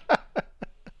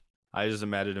 I just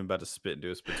imagined him about to spit into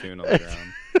a spittoon on the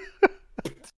ground.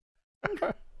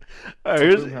 All right,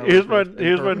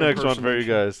 here's my next one for you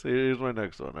guys. Here's my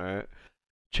next one. All right,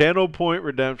 channel point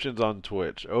redemptions on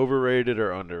Twitch, overrated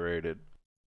or underrated?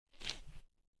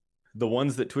 The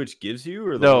ones that Twitch gives you,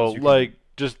 or the ones you like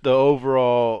just the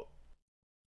overall,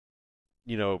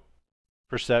 you know,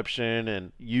 perception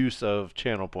and use of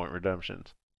channel point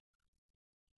redemptions.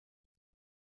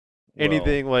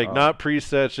 Anything like not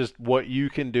presets, just what you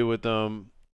can do with them.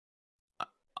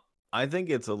 I think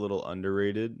it's a little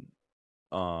underrated,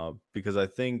 because I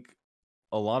think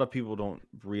a lot of people don't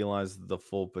realize the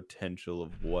full potential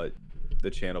of what the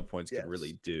channel points can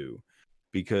really do.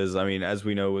 Because I mean, as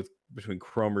we know, between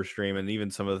Cromer stream and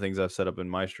even some of the things I've set up in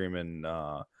my stream and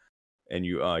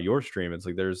your stream, it's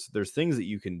like there's things that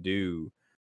you can do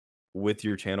with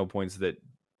your channel points that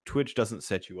Twitch doesn't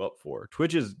set you up for.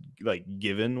 Twitch is like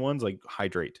given ones like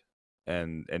hydrate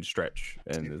and stretch,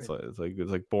 and it's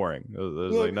like boring.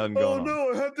 There's like nothing going on.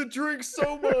 Oh no, I have to drink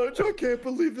so much. I can't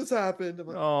believe this happened.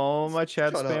 Like, oh, my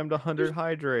chat spammed 100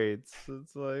 hydrates.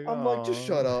 It's like I'm like, just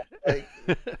shut up. Like,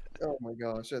 oh my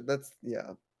gosh, that's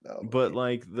No, but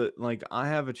like I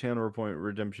have a channel point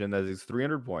redemption that is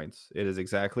 300 points. It is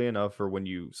exactly enough for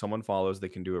when someone follows, they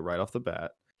can do it right off the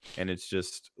bat. And it's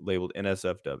just labeled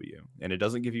NSFW, and it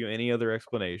doesn't give you any other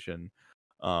explanation.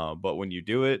 But when you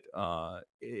do it,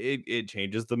 it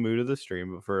changes the mood of the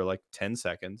stream for like 10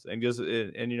 seconds, and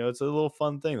you know, it's a little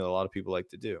fun thing that a lot of people like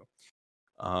to do.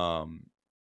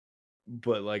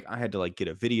 But like I had to like get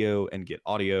a video and get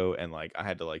audio, and like I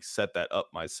had to like set that up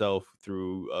myself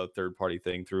through a third-party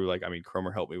thing. Through like, I mean,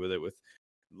 Cromer helped me with it, with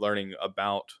learning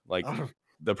about like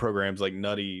the programs like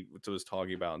Nutty was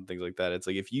talking about and things like that. It's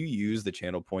like if you use the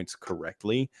channel points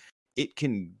correctly, it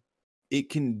can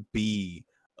be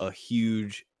a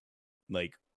huge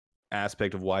like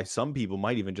aspect of why some people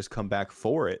might even just come back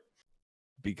for it,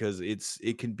 because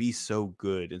it can be so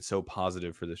good and so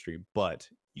positive for the stream. But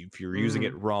if you're using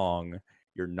it wrong,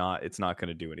 it's not going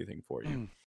to do anything for you.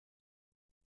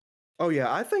 Oh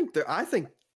yeah, I think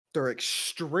they're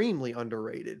extremely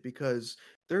underrated, because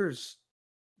there's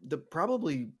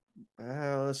probably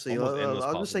let's see,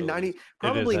 I'll just say 90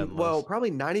 probably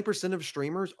 90% of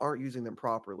streamers aren't using them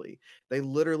properly. They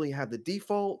literally have the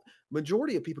default.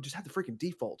 Majority of people just have the freaking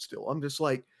default still. I'm just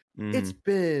like, it's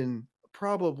been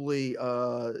probably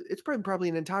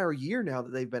an entire year now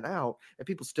that they've been out, and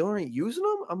people still aren't using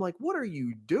them. I'm like, what are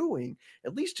you doing?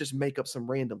 At least just make up some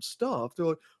random stuff. They're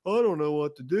like, I don't know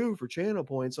what to do for channel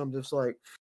points. I'm just like,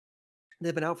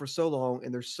 they've been out for so long,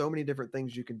 and there's so many different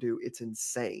things you can do. It's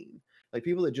insane. Like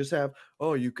people that just have,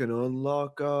 oh, you can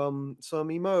unlock some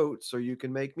emotes, or you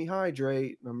can make me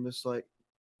hydrate. And I'm just like,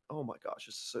 oh my gosh,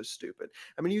 this is so stupid.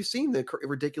 I mean, you've seen the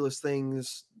ridiculous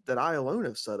things that I alone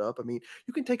have set up. I mean,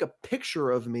 you can take a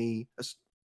picture of me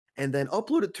and then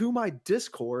upload it to my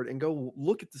Discord and go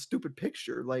look at the stupid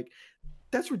picture. Like,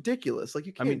 that's ridiculous. Like,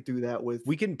 you can't do that with.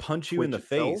 We can punch you in the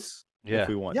face. Yeah, if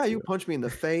we want. Yeah, you punch me in the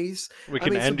face. We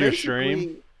can end your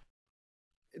stream.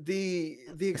 the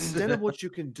extent of what you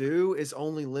can do is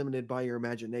only limited by your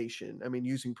imagination. I mean,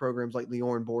 using programs like the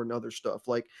Oran board and other stuff.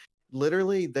 Like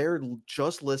literally, they're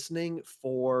just listening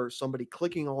for somebody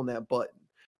clicking on that button.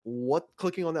 What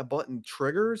clicking on that button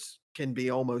triggers can be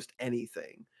almost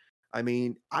anything. I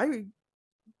mean,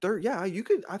 you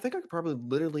could. I think I could probably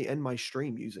literally end my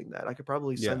stream using that. I could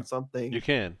probably Yeah. send something You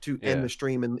can. to end Yeah. the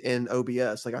stream in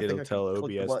OBS. Like I It'll think I tell could click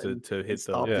the OBS button to and hit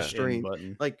stop the the Yeah. stream. end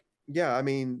button. Like, yeah, I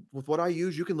mean, with what I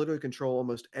use, you can literally control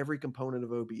almost every component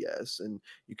of OBS, and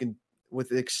you can with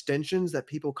the extensions that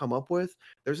people come up with.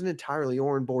 There's an entirely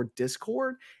Oran board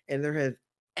Discord, and there have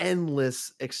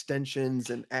endless extensions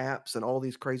and apps and all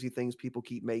these crazy things people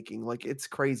keep making. Like it's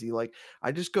crazy. Like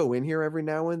I just go in here every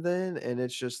now and then, and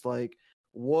it's just like,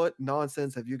 what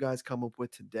nonsense have you guys come up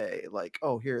with today? Like,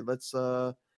 oh, here, let's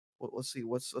see,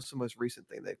 what's the most recent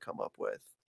thing they've come up with?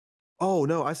 Oh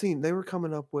no, I seen they were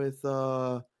coming up with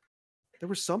there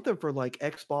was something for like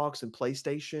Xbox and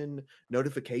PlayStation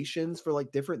notifications for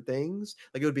like different things.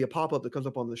 Like it would be a pop-up that comes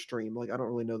up on the stream. Like I don't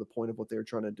really know the point of what they were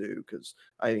trying to do because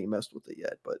I ain't messed with it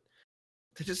yet, but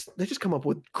they just come up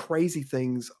with crazy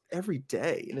things every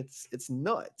day, and it's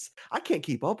nuts. I can't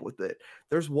keep up with it.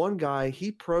 There's one guy,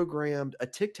 he programmed a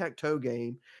tic-tac-toe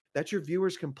game that your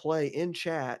viewers can play in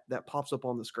chat that pops up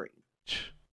on the screen.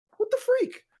 What the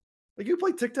freak? Like you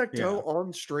play tic-tac-toe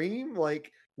on stream?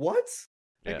 Like what?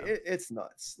 Like Yeah. it's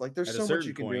nuts. Like there's At a so much certain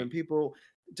you can do, and point- people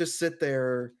just sit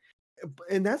there.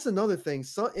 And that's another thing.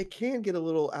 So it can get a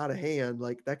little out of hand.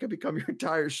 Like that could become your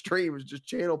entire stream is just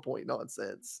channel point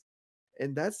nonsense.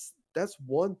 And that's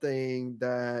one thing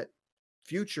that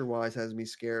future wise has me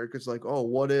scared because like, oh,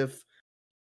 what if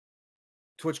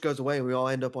Twitch goes away and we all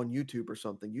end up on YouTube or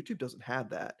something? YouTube doesn't have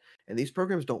that, and these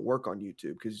programs don't work on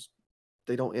YouTube because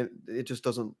they don't. It just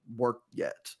doesn't work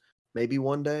yet. Maybe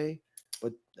one day,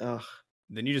 but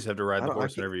Then you just have to ride I the don't- I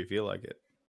horse can't- whenever you feel like it.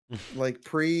 like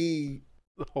pre.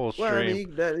 The whole stream. Well,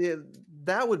 I mean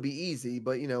that would be easy,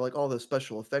 but you know, like all the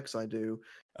special effects I do,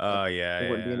 Oh yeah, there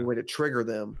wouldn't be any way to trigger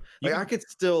them. You Like I could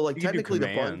still like you could do technically the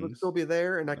buttons would commands, still be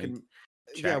there, and I like can.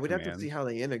 Yeah, chat we'd have to see commands. how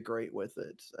they integrate with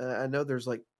it. I know there's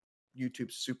like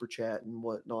YouTube super chat and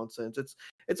what nonsense.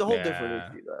 It's a whole different Yeah.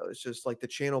 issue though. It's just like the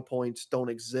channel points don't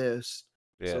exist,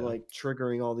 Yeah. so like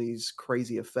triggering all these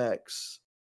crazy effects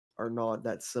are not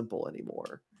that simple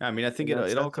anymore. I mean, I think And it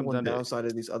that's all the comes one down to downside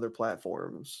of these other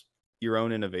platforms. your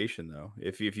own innovation, though.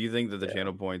 If you think that the Yeah.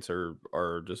 channel points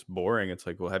are just boring, it's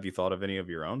like, well, have you thought of any of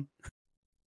your own?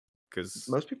 Because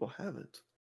Most people haven't.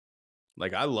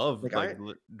 like I love Like, like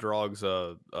Drog's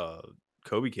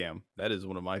Kobe Cam. That is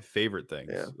one of my favorite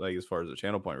things. Yeah. Like as far as the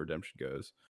channel point redemption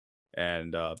goes.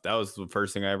 And that was the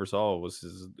first thing I ever saw was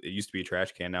it used to be a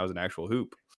trash can, now it's an actual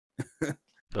hoop.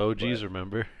 The OGs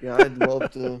remember. Yeah, I'd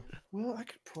love to. Well, I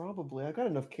could probably. I got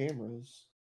enough cameras.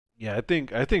 Yeah, I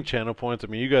think channel points. I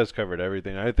mean, you guys covered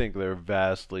everything. I think they're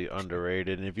vastly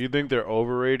underrated, and if you think they're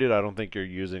overrated, I don't think you're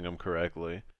using them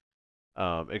correctly.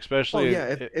 Especially. Oh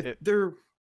yeah, if they're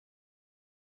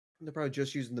probably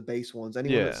just using the base ones.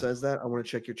 Anyone Yeah. that says that, I want to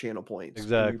check your channel points. And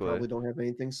Exactly. You probably don't have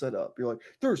anything set up. You're like,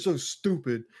 they're so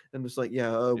stupid. And it's like,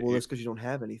 yeah, well, You- that's because you don't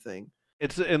have anything.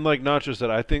 It's and like not just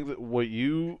that. I think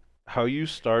that how you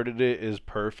started it is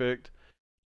perfect.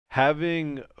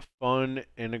 Having fun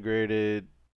integrated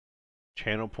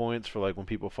channel points for like when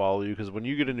people follow you, because when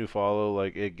you get a new follow,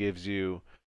 like it gives you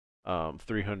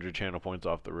 300 channel points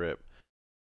off the rip.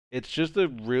 It's just a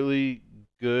really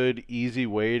good, easy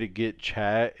way to get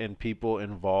chat and people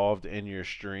involved in your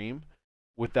stream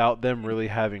without them really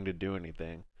having to do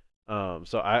anything.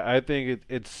 So I think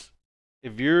it's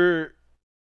if you're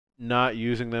not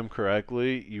using them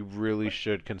correctly, you really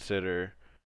should consider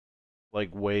like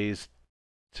ways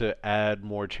to add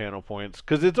more channel points,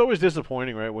 because it's always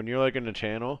disappointing, right? When you're like in a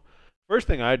channel, first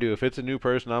thing I do if it's a new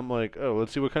person, I'm like, oh,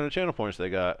 let's see what kind of channel points they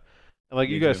got. And like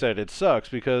Me you guys too. said, it sucks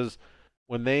because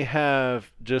when they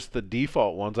have just the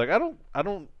default ones, like I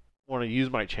don't want to use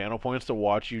my channel points to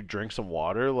watch you drink some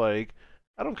water. Like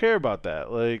I don't care about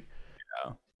that. Like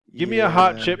give me a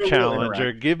hot chip No real challenge or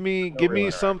interaction. give me No real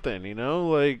interaction. something, you know?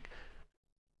 Like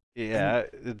yeah,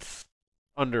 it's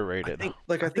underrated.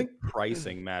 Like I I think think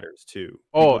pricing matters too.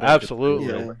 Oh, People don't just absolutely.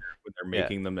 Yeah. when they're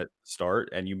making them at the start,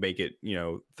 and you make it,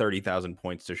 30,000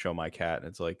 points to show my cat, and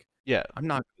it's like, Yeah. I'm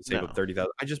not going to save No. up 30,000.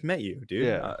 I just met you, dude.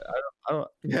 Yeah. I don't.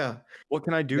 Yeah, What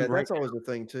can I do yeah, right that's always the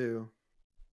thing too.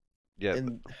 Yeah. And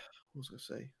what was I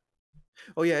gonna say?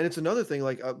 Oh yeah, and it's another thing.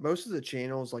 Like most of the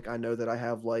channels, like I know that I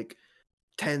have like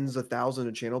tens of thousands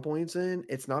of channel points in.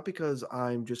 It's not because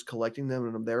I'm just collecting them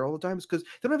and I'm there all the time. It's because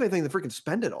they don't have anything to freaking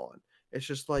spend it on. It's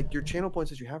just like your channel points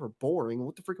that you have are boring.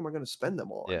 What the freak am I going to spend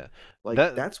them on? Yeah. Like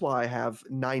That that's why I have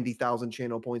 90,000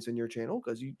 channel points in your channel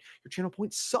because your channel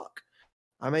points suck.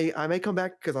 I may come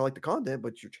back because I like the content,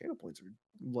 but your channel points are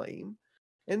lame.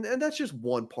 And that's just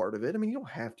one part of it. I mean, you don't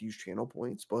have to use channel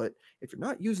points, but if you're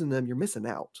not using them, you're missing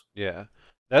out. Yeah,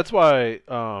 that's why.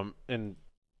 And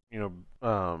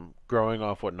growing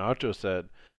off what Nacho said,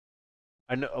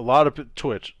 I know a lot of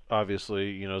Twitch,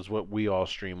 obviously, is what we all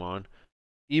stream on.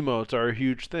 Emotes are a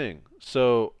huge thing.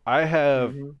 So I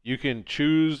have Mhm. you can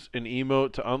choose an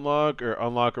emote to unlock or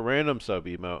unlock a random sub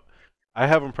emote. I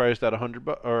have them priced at 100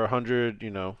 or 100,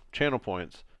 channel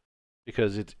points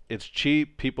because it's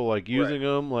cheap. People like using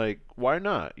them. Like, why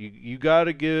not? You got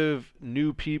to give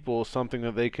new people something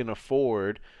that they can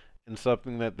afford and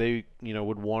something that they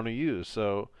would want to use.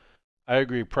 So I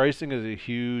agree. Pricing is a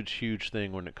huge, huge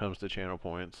thing when it comes to channel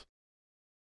points.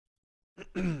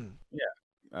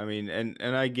 I mean, and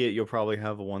I get you'll probably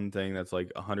have one thing that's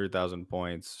like 100,000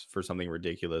 points for something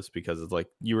ridiculous because it's like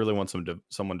you really want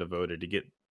someone devoted to get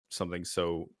something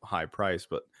so high price,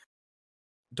 but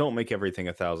don't make everything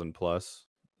 1,000 plus.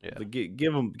 Yeah. Like,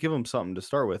 give them something to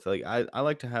start with. Like I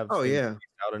like to have Oh things yeah. spaced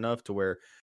out enough to where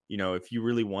if you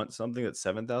really want something that's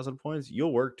 7,000 points,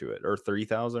 you'll work to it, or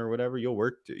 3,000 or whatever. You'll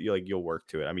work to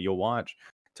it. I mean, you'll watch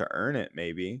to earn it,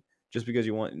 maybe just because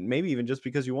you want, maybe even just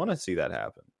because you want to see that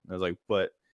happen. I was like,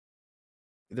 but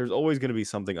there's always going to be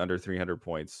something under 300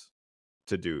 points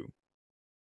to do.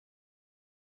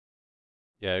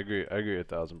 Yeah, I agree. I agree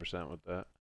 1,000% with that.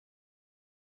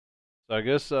 So I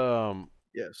guess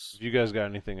Yes. if you guys got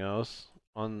anything else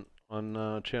on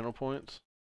channel points?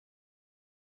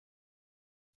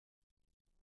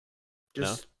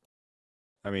 Just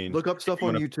I mean, look up stuff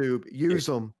on YouTube. Use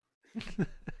them.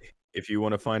 if you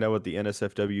want to find out what the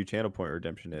NSFW channel point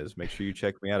redemption is, make sure you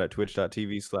check me out at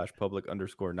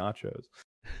twitch.tv/public_nachos.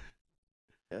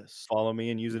 Yes. Follow me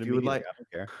and use it If you would immediately. like, I don't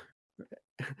care.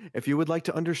 if you would like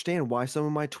to understand why some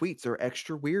of my tweets are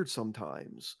extra weird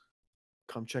sometimes,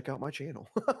 come check out my channel.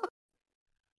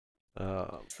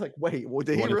 It's like, wait, well,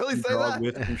 did he Wanna really see say Dog that?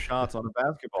 with some shots on a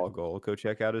basketball goal? Go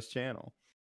check out his channel.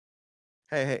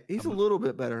 Hey, he's a little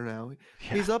bit better now.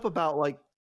 He's up about like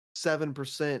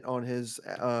 7% on his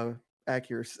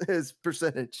accuracy, his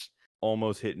percentage.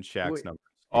 Almost hitting Shaq's Wait. numbers.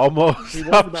 Almost He was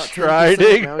about 10%.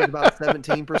 striding. Now he's about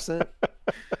 17%.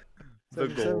 The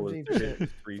goal is to hit 17%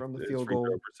 free from the his field free throw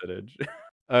goal. percentage.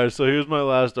 All right, so here's my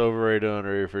last overrated,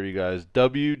 underrated for you guys.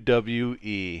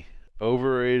 WWE.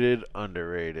 Overrated,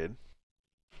 underrated.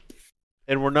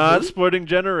 And we're not Who? splitting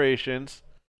generations.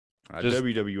 Just-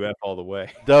 WWF all the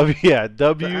way. But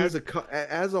W as a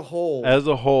whole, as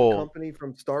a whole. company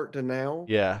from start to now.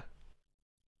 Yeah.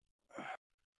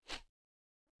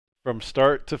 From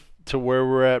start to where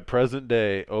we're at present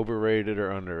day, overrated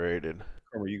or underrated.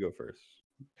 Where you go first?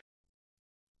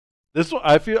 This one,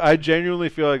 I genuinely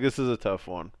feel like this is a tough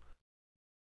one.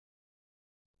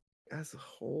 As a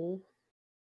whole,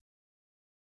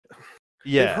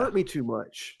 Yeah. they've hurt me too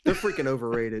much. They're freaking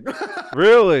overrated.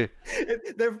 Really?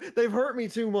 They've hurt me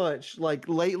too much. Like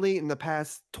lately in the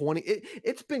past 20,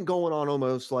 it's been going on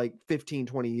almost like 15,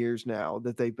 20 years now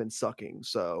that they've been sucking.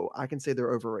 So I can say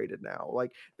they're overrated now.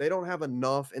 Like they don't have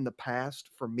enough in the past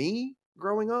for me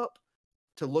growing up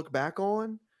to look back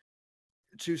on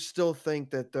to still think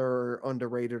that they're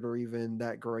underrated or even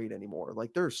that great anymore.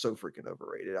 Like they're so freaking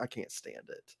overrated. I can't stand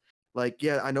it. Like,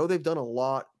 yeah, I know they've done a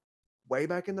lot way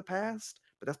back in the past,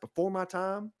 but that's before my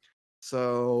time.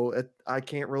 So I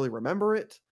can't really remember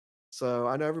it. So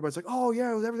I know everybody's like, oh,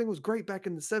 yeah, everything was great back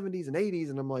in the 70s and 80s.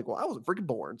 And I'm like, well, I wasn't freaking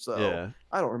born. So Yeah.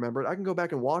 I don't remember it. I can go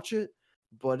back and watch it,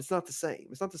 but it's not the same.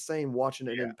 It's not the same watching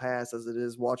it in Yeah. the past as it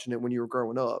is watching it when you were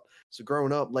growing up. So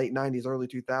growing up, late 90s, early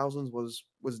 2000s was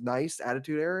nice,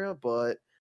 attitude era. But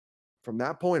from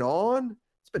that point on,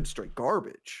 it's been straight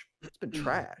garbage. It's been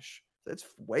trash. It's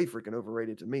way freaking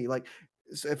overrated to me. Like,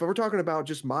 so if we're talking about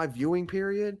just my viewing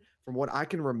period, from what I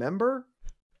can remember,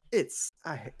 it's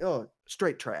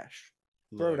straight trash.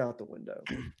 Throw it Look, out the window.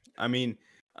 I mean,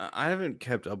 I haven't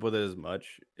kept up with it as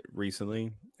much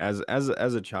recently. As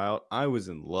a child, I was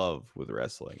in love with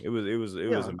wrestling. It was Yeah,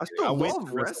 amazing. I still went love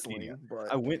to wrestling, WrestleMania.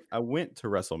 but I went to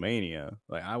WrestleMania.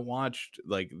 Like I watched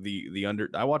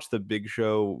I watched the Big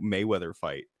Show Mayweather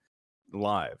fight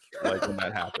live, like when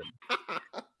that happened.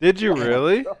 Did you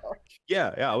really?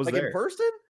 Yeah, I was like there. in person?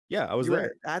 Yeah, I was You were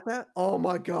there. at that? Oh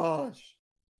my gosh.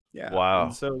 Yeah. Wow.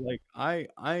 And so like I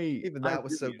Even I that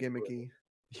was so really enjoyed it.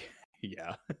 gimmicky.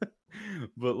 Yeah.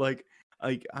 But like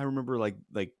I remember like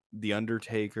The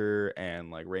Undertaker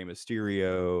and like Rey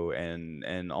Mysterio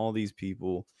and all these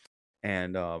people.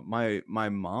 And my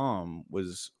mom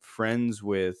was friends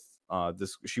with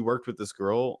she worked with this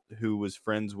girl who was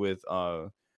friends with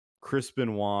Chris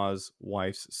Benoit's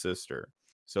wife's sister.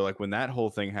 So like when that whole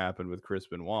thing happened with Chris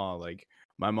Benoit, like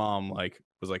my mom like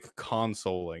was like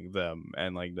consoling them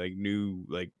and like knew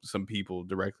like some people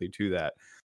directly to that.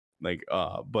 Like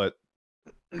but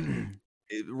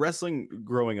wrestling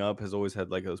growing up has always had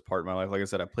like those part of my life. Like I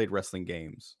said, I played wrestling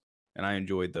games and I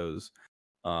enjoyed those.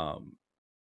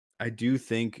 I do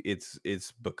think it's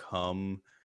become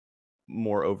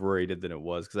more overrated than it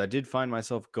was, because I did find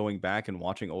myself going back and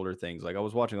watching older things. Like I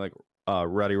was watching like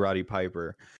Roddy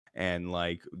Piper and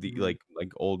like the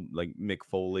like old like Mick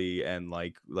Foley and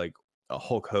like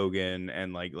Hulk Hogan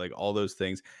and like all those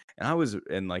things. And I was,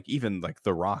 and like even like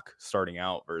The Rock starting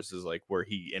out versus like where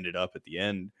he ended up at the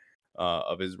end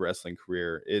of his wrestling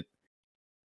career.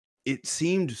 It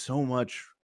seemed so much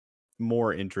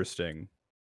more interesting,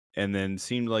 and then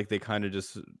seemed like they kind of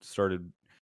just started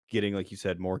getting, like you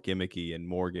said, more gimmicky and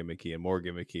more gimmicky and more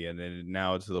gimmicky. And then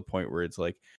now it's to the point where it's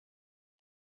like,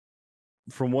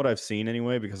 from what I've seen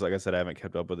anyway, because like I said, I haven't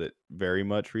kept up with it very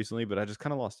much recently, but I just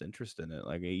kind of lost interest in it.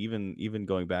 Like even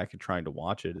going back and trying to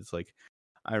watch it, it's like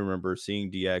I remember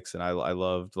seeing DX and I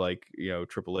loved like, you know,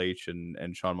 Triple H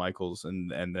and Shawn Michaels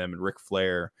and them and Ric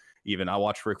Flair. Even I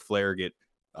watched Ric Flair get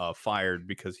fired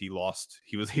because he lost.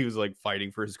 He was like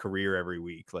fighting for his career every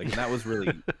week. Like, and that was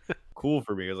really cool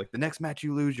for me. It was like, the next match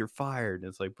you lose, you're fired. And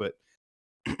it's like, but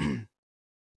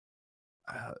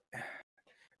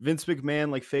Vince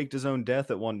McMahon like faked his own death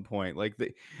at one point. Like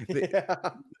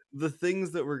the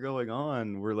things that were going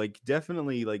on were like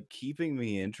definitely like keeping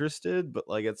me interested, but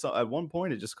like at one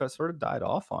point it just sort of died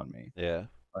off on me. Yeah.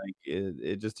 Like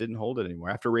it just didn't hold it anymore.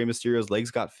 After Rey Mysterio's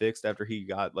legs got fixed, after he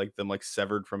got like them like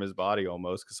severed from his body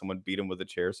almost because someone beat him with a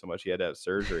chair so much he had to have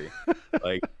surgery.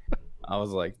 Like I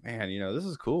was like, man, you know, this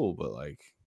is cool, but like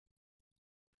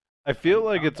I feel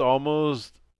like it's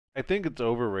almost, I think it's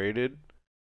overrated.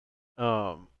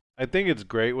 I think it's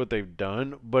great what they've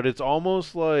done, but it's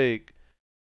almost like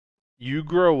you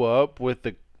grow up with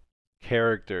the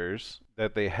characters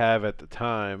that they have at the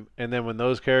time, and then when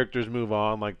those characters move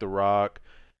on, like The Rock,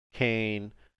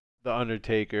 Kane, The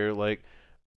Undertaker, like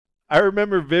I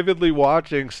remember vividly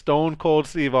watching Stone Cold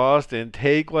Steve Austin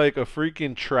take like a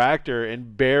freaking tractor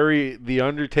and bury The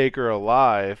Undertaker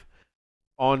alive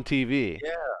on TV.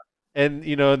 yeah. And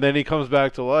you know, and then he comes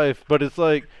back to life, but it's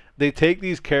like they take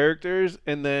these characters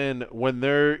and then when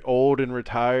they're old and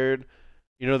retired,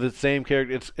 you know, the same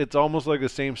character, it's almost like the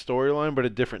same storyline but a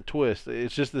different twist.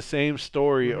 It's just the same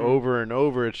story over and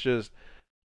over. It's just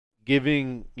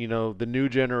giving, you know, the new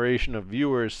generation of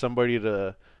viewers somebody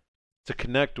to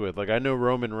connect with. Like I know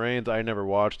Roman Reigns, I never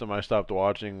watched him. I stopped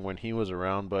watching when he was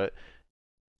around, but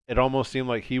it almost seemed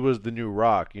like he was the new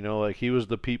Rock, you know, like he was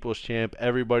the people's champ.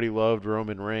 Everybody loved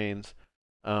Roman Reigns.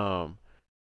 But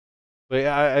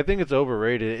yeah, I think it's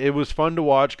overrated. It was fun to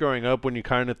watch growing up when you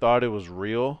kind of thought it was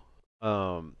real.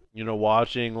 You know,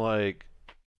 watching like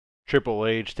Triple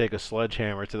H take a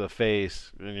sledgehammer to the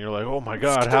face, and you're like, oh my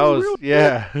God, how is,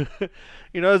 yeah.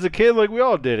 You know, as a kid, like we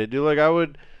all did it, dude. Like I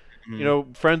would, you know,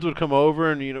 friends would come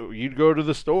over and, you know, you'd go to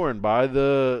the store and buy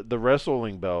the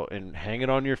wrestling belt and hang it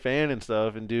on your fan and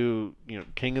stuff and do, you know,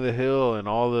 King of the Hill and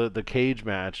all the cage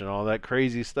match and all that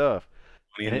crazy stuff.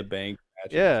 Money in the Bank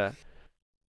matches. Yeah.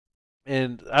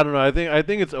 And I don't know, I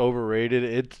think it's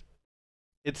overrated.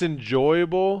 It's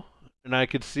enjoyable and I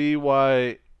could see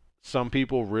why some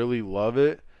people really love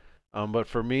it. But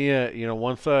for me, you know,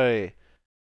 once I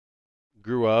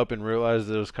grew up and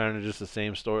realized it was kind of just the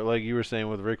same story, like you were saying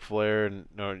with Ric Flair, and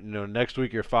you know, next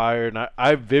week you're fired. And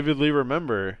I vividly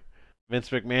remember Vince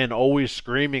McMahon always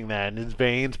screaming that, and his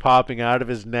veins popping out of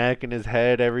his neck and his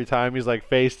head every time he's like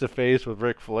face to face with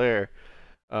Ric Flair.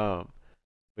 But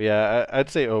yeah, I'd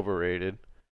say overrated.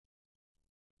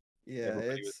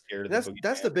 Yeah,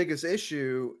 that's the biggest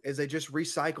issue is they just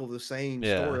recycle the same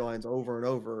storylines over and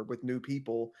over with new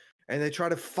people, and they try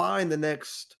to find the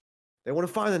next. They want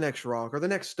to find the next Rock or the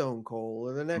next Stone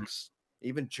Cold or the next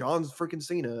even John's freaking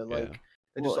Cena. Like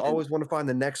they just always want to find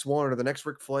the next one or the next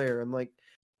Ric Flair, and like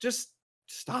just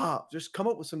stop, just come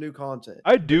up with some new content.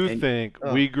 I do think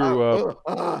we grew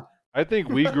up. I think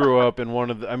we grew up in one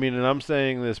of the. I mean, and I'm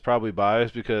saying this probably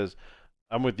biased because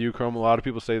I'm with you, Chrome. A lot of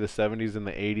people say the 70s and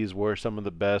the 80s were some of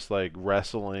the best like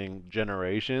wrestling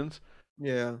generations.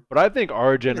 Yeah. But I think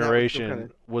our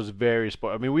generation was very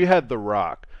spoiled. I mean, we had The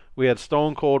Rock. We had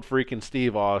Stone Cold freaking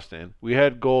Steve Austin. We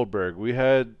had Goldberg. We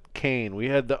had Kane. We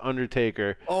had The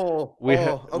Undertaker. We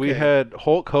had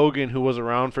Hulk Hogan, who was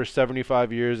around for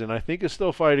 75 years and I think is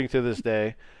still fighting to this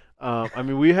day. I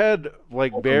mean, we had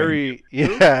like Barry,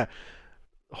 the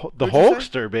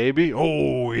Hulkster, baby.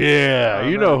 Oh yeah,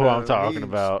 you know who I'm talking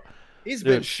about. He's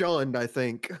Dude. been shunned, I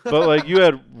think. But like you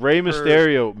had Rey Or-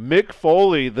 Mysterio, Mick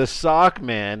Foley, the Sock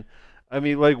Man. I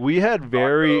mean, like we had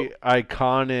very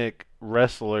iconic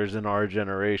wrestlers in our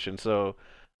generation. So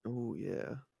Oh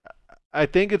yeah. I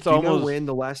think it's Do you know almost when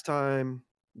the last time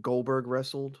Goldberg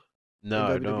wrestled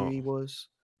no, in I WWE don't. was?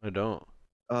 I don't.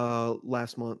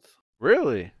 Last month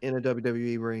Really, in a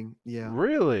WWE ring. Yeah.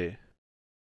 really.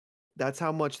 That's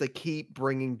how much they keep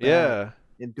bringing back Yeah,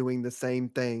 and doing the same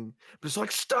thing. But it's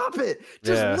like, stop it!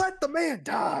 Just Yeah. let the man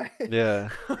die. yeah.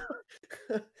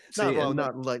 See, not well, and,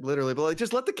 not like literally, but like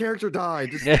just let the character die.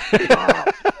 Just Yeah.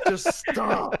 stop. Just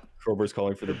stop Krober's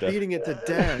calling for the death. beating it to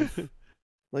death.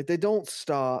 Like they don't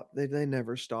stop. They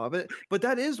never stop it. But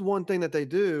that is one thing that they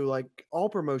do. Like all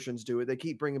promotions do it. They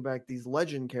keep bringing back these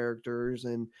legend characters,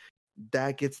 and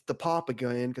that gets the pop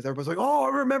again because everybody's like, "Oh, I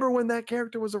remember when that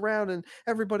character was around and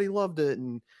everybody loved it."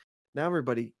 And now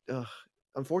everybody,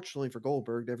 unfortunately for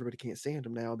Goldberg, everybody can't stand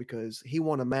him now because he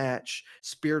won a match,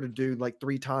 speared a dude like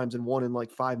 3 times and won in like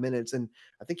 5 minutes, and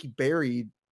I think he buried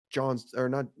John's or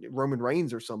not Roman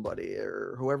Reigns or somebody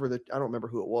or whoever that I don't remember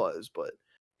who it was, but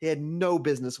he had no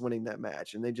business winning that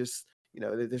match, and they just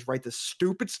they just write this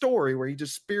stupid story where he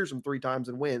just spears him 3 times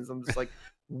and wins. I'm just like,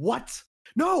 what?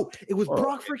 No, it was Oh,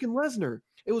 Brock freaking Lesnar.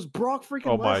 It was Brock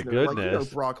freaking Oh, my Lesnar. Like,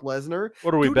 goodness. Brock Lesnar.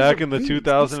 What are we Dude is back a in the beast. He's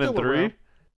still 2003? around.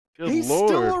 Good He's Lord.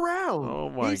 still around. Oh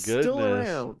my He's still goodness.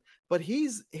 around. But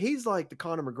he's like the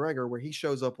Conor McGregor where he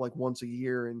shows up like once a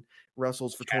year and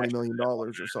wrestles for $20 million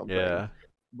or something. Yeah.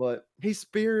 But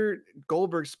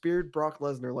Goldberg speared Brock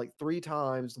Lesnar like 3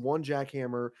 times, one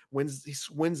jackhammer, he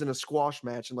wins in a squash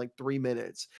match in like 3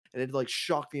 minutes, and it like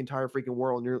shocked the entire freaking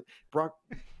world. And Brock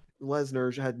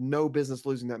Lesnar had no business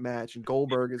losing that match, and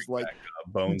Goldberg is like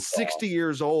Bone 60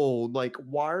 years old. Like,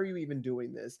 why are you even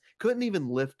doing this? Couldn't even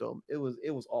lift him. It was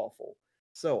awful,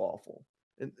 so awful,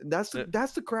 and that's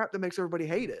the crap that makes everybody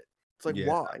hate it. It's like, Yeah.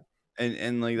 why?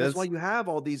 and like That's why you have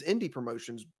all these indie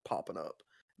promotions popping up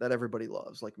that everybody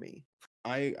loves, like me.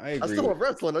 I I agree. still love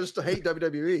wrestling. I just hate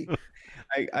WWE.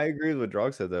 I agree with what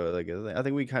Drog said though. Like I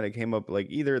think we kind of came up like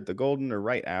either at the Golden or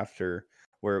right after,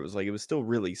 where it was like it was still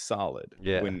really solid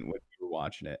Yeah. when we were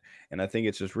watching it, and I think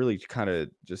it's just really kind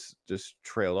of just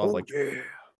trailed off. Oh,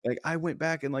 Like I went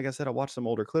back and like I said, I watched some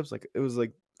older clips. Like it was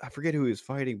like I forget who he was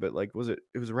fighting, but like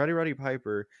it was Roddy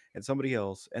Piper and somebody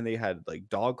else, and they had like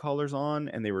dog collars on,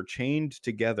 and they were chained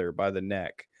together by the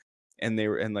neck. And they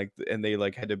were and they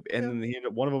like had to and then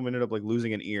one of them ended up like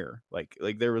losing an ear. Like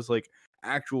there was like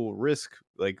actual risk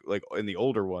like in the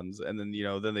older ones, and then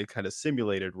then they kind of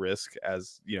simulated risk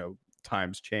as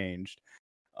times changed.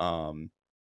 And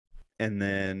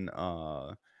then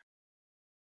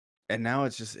and now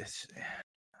it's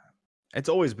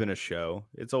always been a show.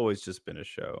 It's always just been a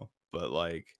show. But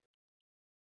like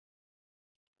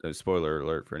spoiler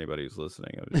alert for anybody who's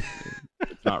listening,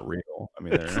 it's not real. I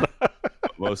mean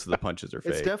most of the punches are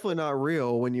fake. It's definitely not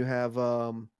real when you have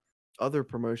other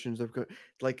promotions that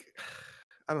like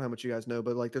I don't know how much you guys know,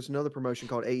 but like there's another promotion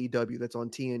called AEW that's on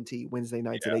TNT Wednesday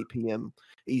nights at 8 p.m.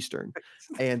 Eastern,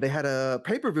 and they had a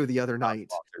pay-per-view the other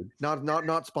night.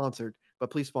 Not sponsored,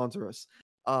 but please sponsor us.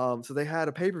 So they had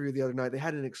a pay-per-view the other night. They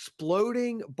had an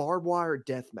exploding barbed wire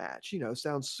death match.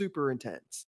 Sounds super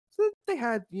intense. So they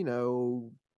had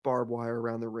barbed wire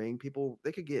around the ring. People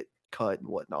they could get cut and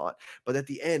whatnot, but at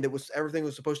the end everything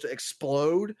was supposed to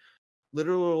explode.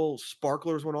 Literal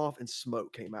sparklers went off and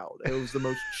smoke came out. It was the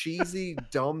most cheesy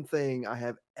dumb thing I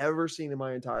have ever seen in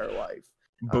my entire life.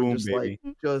 Boom, baby.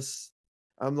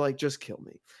 I'm like just kill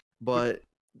me.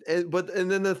 And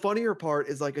then the funnier part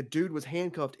is like a dude was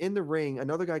handcuffed in the ring,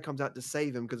 another guy comes out to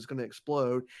save him because it's going to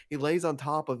explode. He lays on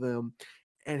top of him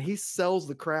and he sells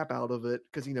the crap out of it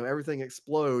because everything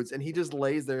explodes, and he just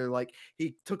lays there like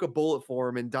he took a bullet for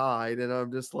him and died. And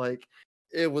I'm just like,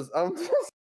 I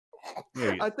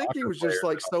think he was just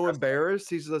like so embarrassed.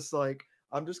 He's just like,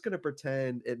 I'm just gonna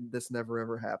pretend this never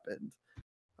ever happened.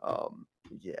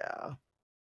 Yeah,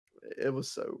 it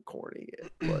was so corny,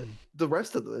 but the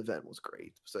rest of the event was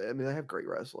great. So I mean, they have great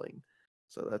wrestling.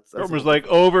 So that's Romer's like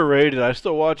overrated. I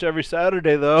still watch every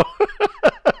Saturday though.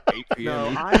 8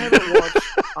 p.m. No, I haven't watched.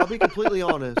 I'll be completely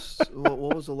honest. What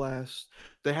was the last?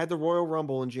 They had the Royal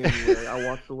Rumble in January. I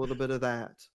watched a little bit of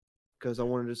that because I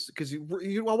wanted to. Because I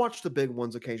watch the big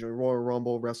ones occasionally, Royal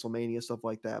Rumble, WrestleMania, stuff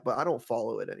like that. But I don't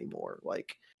follow it anymore.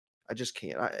 Like, I just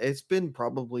can't. It's been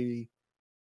probably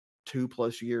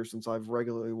 2+ years since I've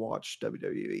regularly watched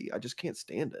WWE. I just can't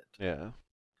stand it. Yeah.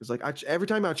 It's like every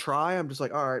time I try, I'm just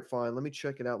like, all right, fine, let me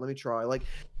check it out. Let me try. Like,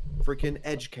 freaking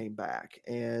Edge came back,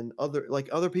 and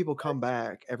other people come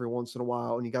back every once in a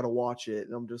while, and you got to watch it.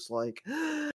 And I'm just like,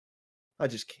 I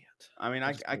just can't. I mean,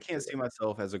 I just I can't can't do see it.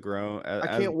 myself as a grown I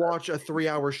as can't watch a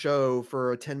 3-hour show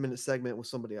for a 10-minute segment with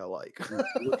somebody I like.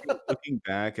 looking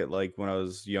back at like when I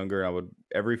was younger. I would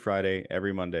every Friday,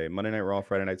 every Monday Night Raw,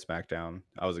 Friday Night SmackDown.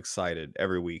 I was excited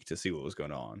every week to see what was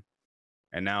going on.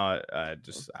 And now I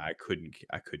couldn't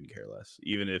care less.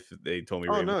 Even if they told me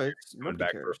Oh Rey no, Mysterio it's was coming nobody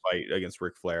back for cares. a fight against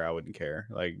Ric Flair, I wouldn't care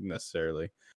like necessarily.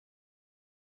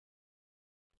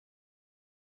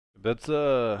 That's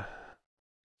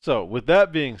So with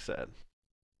that being said,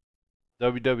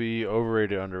 WWE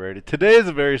overrated, underrated. Today is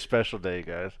a very special day,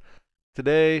 guys.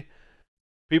 Today,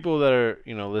 people that are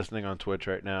listening on Twitch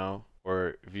right now,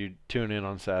 or if you tune in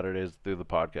on Saturdays through the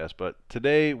podcast, but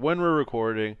today when we're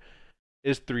recording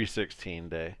is 316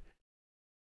 Day.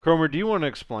 Cromer, do you want to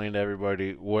explain to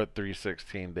everybody what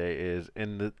 316 Day is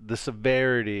and the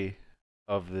severity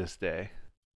of this day?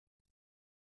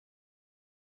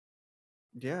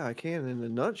 Yeah, I can in a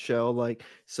nutshell. Like,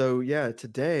 so yeah,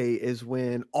 today is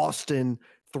when Austin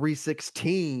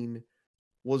 316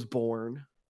 was born,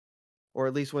 or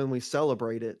at least when we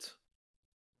celebrate it.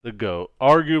 The GOAT.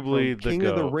 Arguably From the King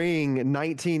of the GOAT. Ring in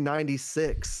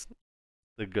 1996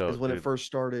 The GOAT. is when dude. it first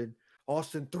started.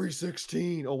 Austin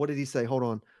 316. Oh, what did he say? Hold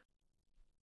on.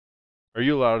 Are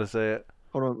you allowed to say it?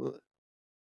 Hold on.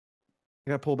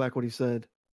 I gotta pull back what he said.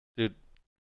 Dude,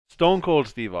 Stone Cold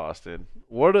Steve Austin.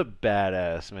 What a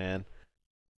badass, man.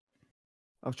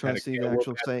 I was trying Had to a see can the of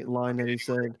whoop actual ass line that he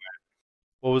said.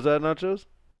 What was that, Nachos?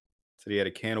 Said he had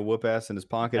a can of whoop ass in his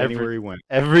pocket Every- anywhere he went.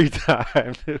 Every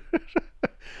time.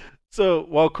 So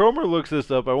while Cromer looks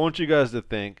this up, I want you guys to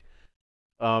think.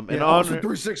 In Austin honor,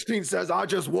 316 says, "I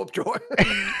just whooped you."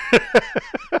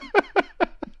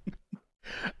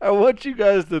 I want you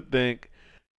guys to think.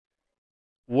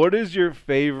 What is your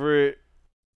favorite?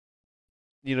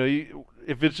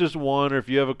 If it's just one or if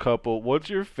you have a couple, what's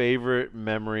your favorite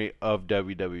memory of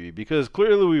WWE? Because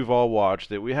clearly we've all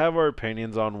watched it. We have our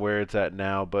opinions on where it's at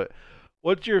now, but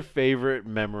what's your favorite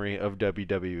memory of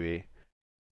WWE?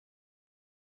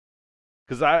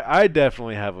 Because I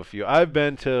definitely have a few. I've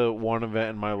been to one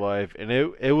event in my life, and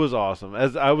it was awesome.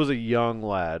 As I was a young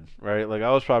lad, right? Like,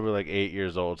 I was probably like 8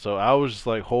 years old. So I was just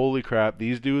like, holy crap,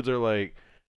 these dudes are like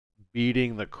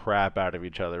beating the crap out of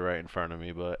each other right in front of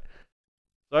me. But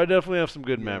so I definitely have some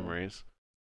good Yeah. memories.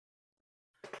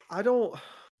 I don't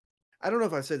know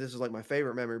if I say this is like my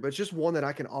favorite memory, but it's just one that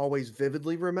I can always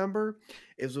vividly remember.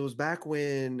 It was back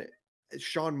when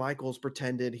Shawn Michaels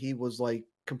pretended he was like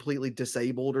completely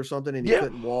disabled or something and he Yeah.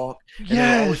 couldn't walk. And they were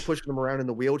always Yes. pushing him around in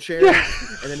the wheelchair.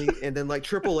 Yes. And then like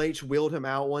Triple H wheeled him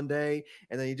out one day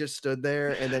and then he just stood there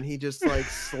and then he just like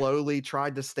slowly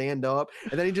tried to stand up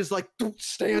and then he just like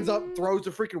stands up, throws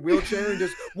the freaking wheelchair and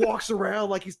just walks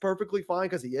around like he's perfectly fine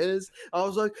because he is. I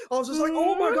was just like,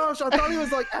 oh my gosh, I thought he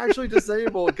was like actually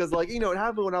disabled because like, it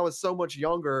happened when I was so much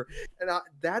younger. And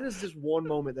that is just one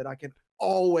moment that I can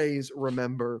always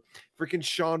remember. Freaking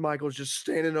Shawn Michaels just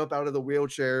standing up out of the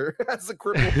wheelchair as a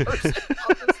crippled person.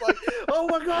 I'm just like, oh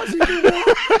my gosh, he can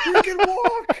walk! He can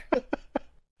walk!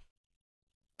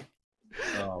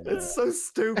 Oh, It's so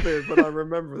stupid, but I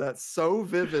remember that so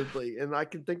vividly, and I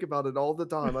can think about it all the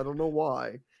time. I don't know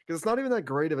why, because it's not even that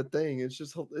great of a thing. It's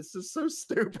just so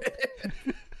stupid.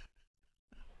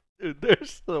 Dude,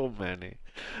 there's so many.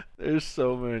 There's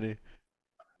so many.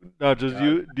 Not just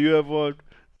you. Do you have one?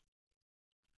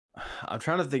 I'm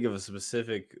trying to think of a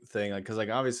specific thing, like because like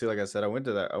obviously, like I said, I went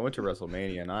to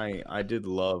WrestleMania, and I did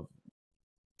love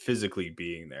physically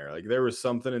being there. Like there was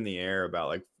something in the air about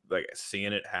like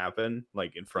seeing it happen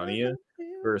like in front of you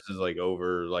versus like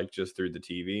over like just through the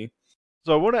TV.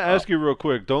 So I want to ask you real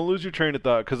quick. Don't lose your train of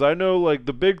thought, because I know like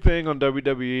the big thing on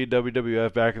WWE,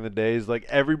 WWF back in the days, like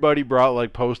everybody brought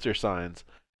like poster signs.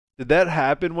 Did that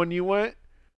happen when you went?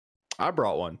 I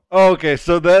brought one. Oh, okay.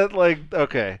 So that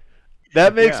okay,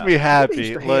 that makes Yeah. me Somebody used happy.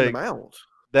 to hand them Like out.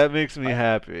 that makes me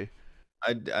happy.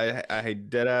 I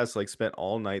dead ass like spent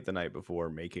all night the night before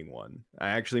making one. I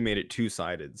actually made it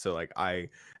two-sided. So like I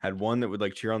had one that would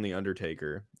like cheer on the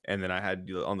Undertaker, and then I had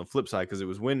on the flip side because it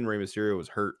was when Rey Mysterio was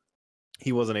hurt,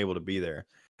 he wasn't able to be there,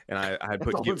 and I had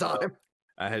put all the time.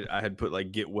 I had put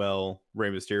like Get Well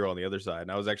Rey Mysterio on the other side,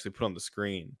 and I was actually put on the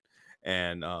screen,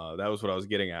 and that was what I was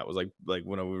getting at. Was like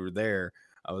when we were there,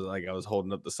 I was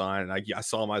holding up the sign, and I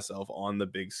saw myself on the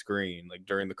big screen, like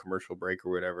during the commercial break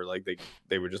or whatever. Like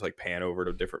they would just like pan over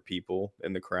to different people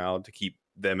in the crowd to keep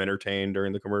them entertained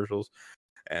during the commercials,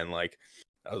 and like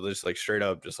I was just like straight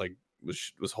up just like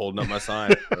was holding up my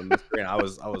sign on the screen. I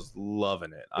was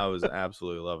loving it. I was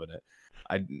absolutely loving it.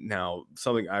 Now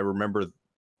something I remember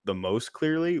the most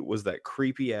clearly was that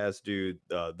creepy ass dude,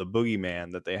 the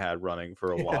boogeyman that they had running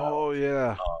for a while. Oh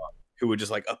yeah. who would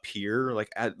just like appear like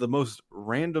at the most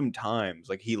random times.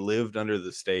 Like he lived under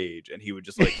the stage and he would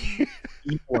just like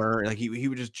eat worm. Like he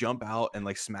would just jump out and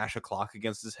like smash a clock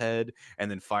against his head, and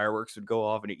then fireworks would go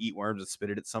off and he'd eat worms and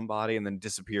spit it at somebody and then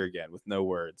disappear again with no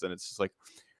words. And it's just like,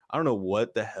 I don't know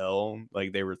what the hell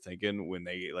like they were thinking when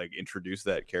they like introduced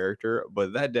that character,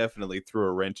 but that definitely threw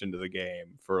a wrench into the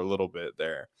game for a little bit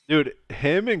there. Dude,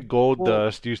 him and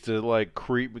Goldust used to like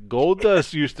creep.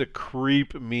 Goldust used to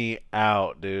creep me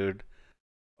out, dude.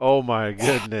 Oh my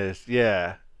goodness,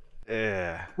 yeah,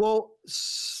 yeah. Well,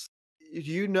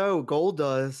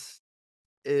 Goldust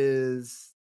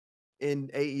is in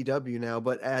AEW now,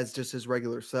 but as just his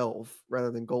regular self rather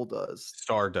than Goldust.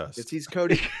 Stardust. Because he's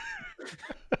Cody.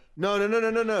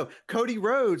 No. Cody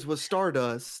Rhodes was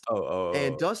Stardust.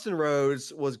 And Dustin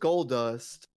Rhodes was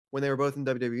Goldust when they were both in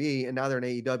WWE, and now they're in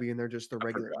AEW and they're just the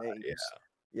regular names.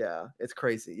 Yeah, it's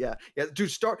crazy. Yeah, dude.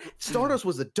 Stardust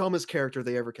was the dumbest character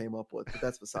they ever came up with, but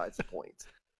that's besides the point.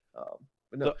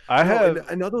 But no, So I have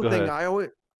another thing. ahead.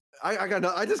 I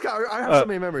have so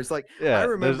many memories. Like yeah, I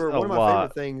remember there's a one of my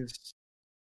lot. favorite things.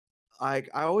 I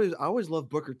always loved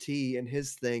Booker T and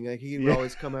his thing. Like he would Yeah.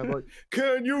 always come out like,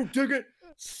 "Can you dig it,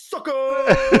 sucker?"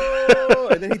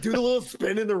 And then he'd do the little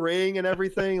spin in the ring and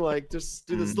everything. Like just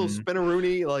do this little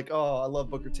spin-a-rooney. Like, oh, I love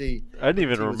Booker T. I didn't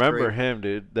even He was remember great. him,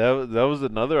 dude. That was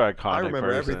another iconic I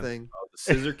remember person. everything. The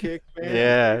scissor kick, man.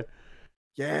 Yeah.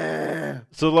 Yeah.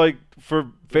 So like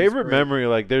for favorite great. memory,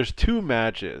 like there's two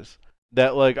matches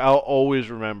that like I'll always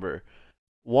remember.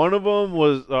 One of them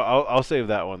was I'll save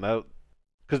that one.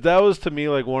 Because that was to me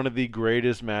like one of the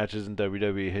greatest matches in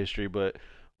WWE history. But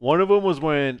one of them was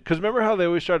because remember how they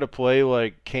always try to play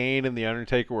like Kane and the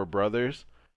Undertaker were brothers.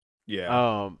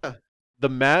 Yeah. The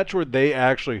match where they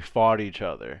actually fought each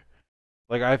other.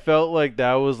 Like I felt like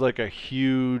that was like a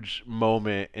huge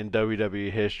moment in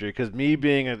WWE history. Because me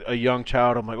being a young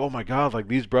child, I'm like, oh my god, like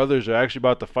these brothers are actually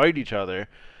about to fight each other.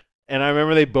 And I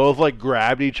remember they both like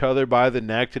grabbed each other by the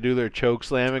neck to do their choke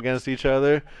slam against each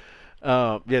other.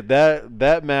 Yeah,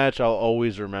 that match I'll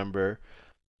always remember.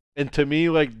 And to me,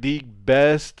 like the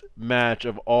best match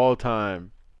of all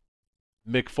time,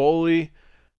 Mick Foley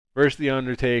versus The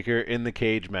Undertaker in the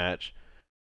cage match,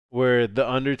 where The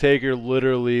Undertaker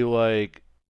literally like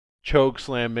choke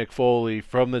slam Mick Foley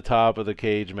from the top of the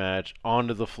cage match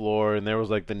onto the floor, and there was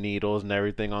like the needles and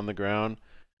everything on the ground.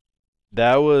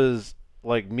 That was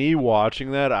like me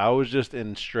watching that, I was just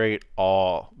in straight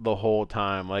awe the whole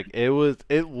time. Like it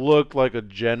looked like a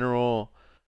genuine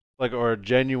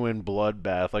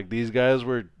bloodbath. Like these guys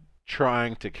were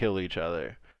trying to kill each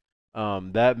other.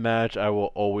 That match I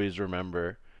will always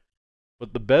remember.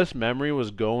 But the best memory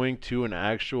was going to an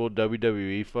actual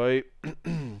WWE fight,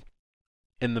 and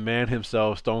the man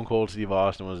himself, Stone Cold Steve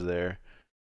Austin, was there.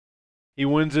 He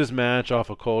wins this match off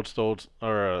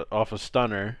a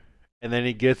stunner. And then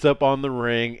he gets up on the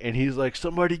ring and he's like,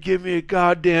 somebody give me a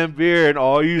goddamn beer. And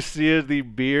all you see is the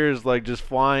beers like just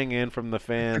flying in from the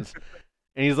fans.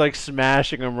 And he's like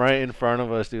smashing them right in front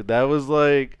of us, dude. That was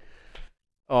like,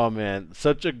 oh man,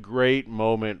 such a great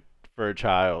moment for a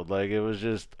child. Like it was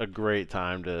just a great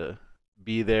time to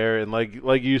be there. And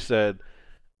like you said,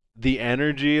 the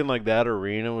energy in like that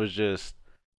arena was just,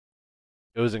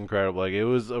 it was incredible. Like it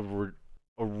was a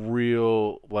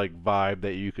real like vibe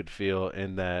that you could feel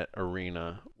in that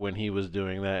arena when he was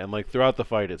doing that, and like throughout the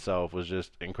fight itself was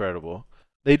just incredible.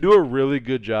 They do a really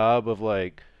good job of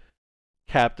like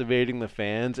captivating the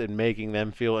fans and making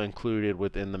them feel included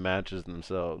within the matches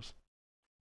themselves.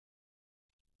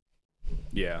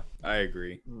 Yeah, I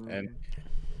agree. And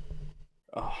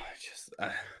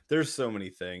there's so many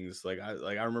things. Like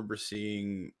I remember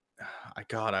seeing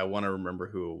I want to remember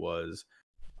who it was.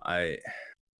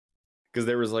 Because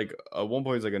there was like at one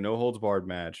point it was like a no holds barred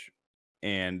match,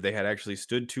 and they had actually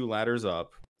stood 2 ladders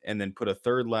up and then put a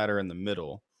 3rd ladder in the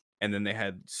middle, and then they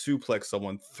had suplexed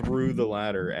someone through the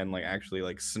ladder and like actually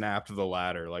like snapped the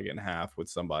ladder like in half with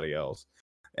somebody else.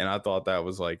 And I thought that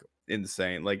was like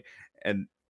insane. Like, and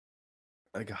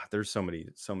God, there's so many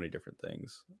different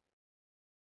things.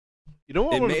 You know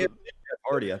what? It may have been Jeff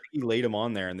Hardy. I think he laid him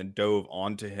on there and then dove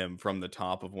onto him from the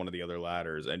top of one of the other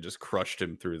ladders and just crushed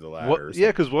him through the ladder. Yeah,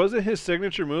 because wasn't his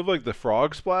signature move like the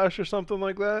frog splash or something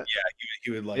like that? Yeah,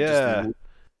 he would like just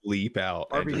leap out.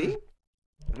 RVD?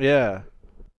 Yeah.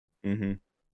 Mm-hmm.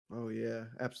 Oh yeah,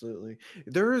 absolutely.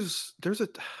 There's a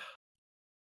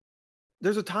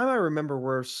time I remember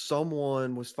where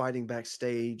someone was fighting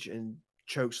backstage and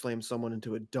choke slam someone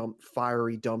into a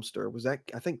fiery dumpster. Was that?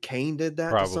 I think Kane did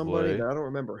that to somebody. Probably. But I don't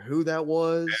remember who that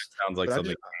was. Sounds like But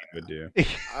something Kane would do.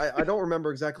 I don't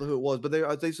remember exactly who it was, but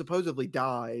they supposedly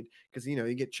died because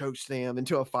you get choke slammed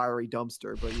into a fiery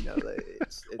dumpster. But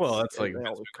Well, that's like they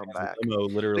always come back.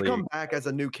 Literally, They come back as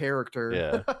a new character.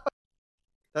 Yeah.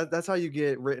 That's how you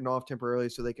get written off temporarily,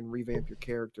 so they can revamp your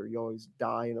character. You always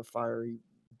die in a fiery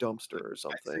dumpster or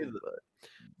something.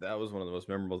 that was one of the most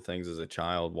memorable things as a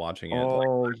child watching it. Oh, I thought it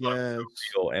was yes.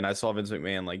 so real. And I saw Vince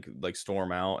McMahon like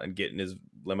storm out and get in his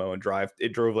limo and drive.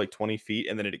 It drove like 20 feet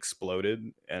and then it exploded,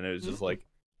 and it was just like,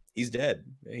 he's dead.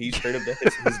 He's straight up dead.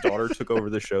 His daughter took over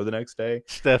the show the next day.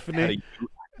 Stephanie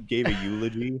Gave a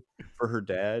eulogy for her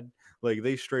dad. Like,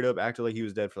 they straight up acted like he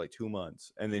was dead for like 2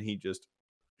 months, and then he just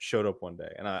showed up one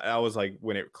day. And I was like,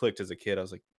 when it clicked as a kid, I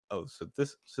was like, oh, so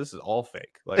this is all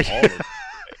fake. Like, all of it,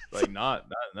 like not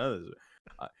none of this.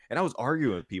 And I was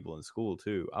arguing with people in school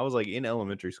too. I was like in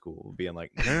elementary school, being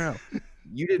like, no,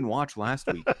 you didn't watch last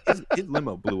week. His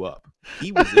limo blew up.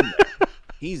 He was in there.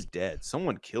 He's dead.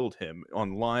 Someone killed him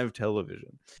on live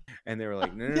television. And they were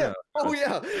like, no. Oh,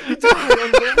 yeah. He died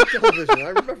on live television. I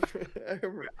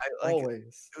remember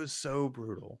always. It was so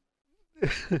brutal.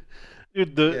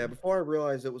 Dude, Yeah, before I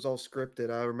realized it was all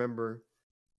scripted, I remember,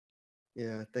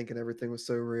 thinking everything was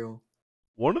so real.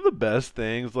 one of the best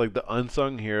things, like the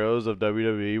unsung heroes of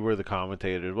WWE, were the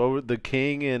commentators. What were the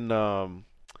King and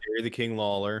Jerry the King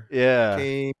Lawler. Yeah.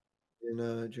 King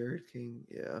and Jared King,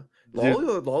 yeah.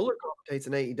 Lawler commentates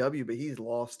in AEW, but he's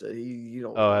lost it. You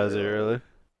don't. Oh, has it really?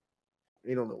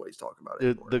 You don't know what he's talking about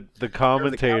Dude, anymore. the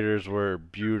commentators were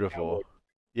beautiful.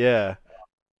 Yeah.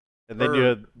 And then you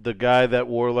had the guy that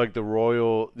wore like the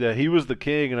royal. Yeah, he was the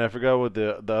king, and I forgot what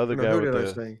the other guy who with did I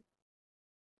the. say?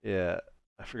 Yeah,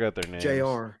 I forgot their names.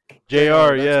 JR.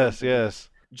 JR, that's yes.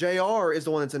 JR is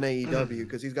the one that's in AEW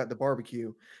because he's got the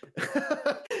barbecue,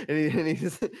 and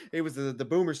he was the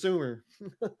boomer sooner.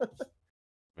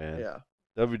 Man, Yeah,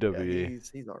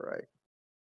 WWE. he's all right.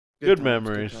 Good times,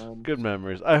 memories. times. Good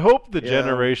memories. I hope the Yeah.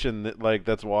 generation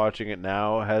that's watching it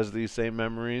now has these same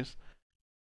memories.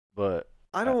 But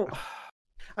I don't.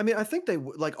 I mean, I think they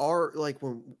like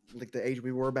when the age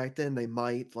we were back then. They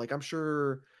might I'm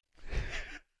sure.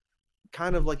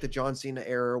 Kind of like the John Cena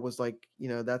era was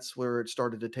that's where it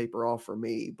started to taper off for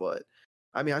me. But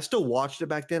I mean, I still watched it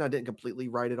back then. I didn't completely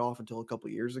write it off until a couple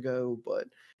years ago. But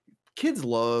kids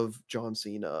love John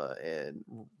Cena and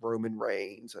Roman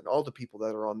Reigns and all the people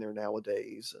that are on there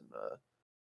nowadays.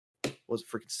 And was it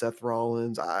freaking Seth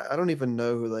Rollins? I don't even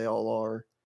know who they all are.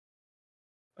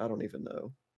 I don't even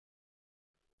know.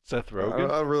 Seth Rogen?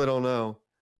 I really don't know.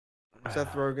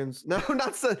 Seth Rogen's no,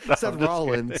 not Seth. Seth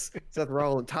Rollins. Seth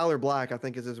Rollins. Tyler Black, I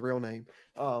think, is his real name.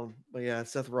 But yeah,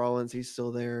 Seth Rollins. He's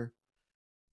still there.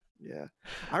 Yeah,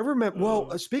 I remember.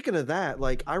 Well, speaking of that,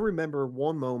 I remember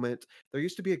one moment. There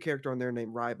used to be a character on there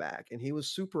named Ryback, and he was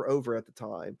super over at the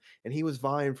time, and he was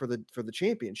vying for the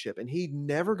championship, and he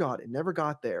never got it. Never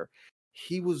got there.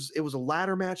 It was a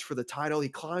ladder match for the title. He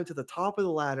climbed to the top of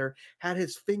the ladder, had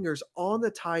his fingers on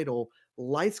the title.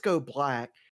 Lights go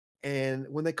black. And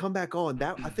when they come back on,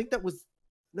 I think that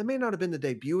may not have been the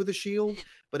debut of the Shield,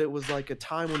 but it was like a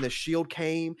time when the Shield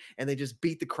came and they just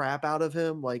beat the crap out of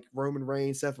him, like Roman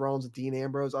Reigns, Seth Rollins, and Dean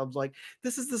Ambrose. I was like,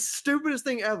 this is the stupidest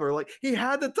thing ever. Like, he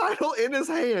had the title in his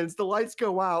hands, the lights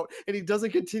go out, and he doesn't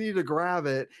continue to grab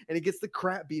it, and he gets the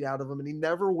crap beat out of him, and he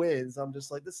never wins. I'm just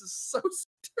like, this is so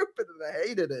stupid, and I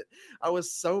hated it. I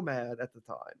was so mad at the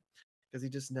time. Because he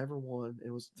just never won. It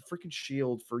was the freaking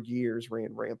Shield for years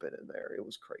ran rampant in there. It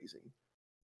was crazy.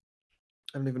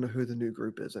 I don't even know who the new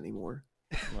group is anymore.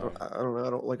 I don't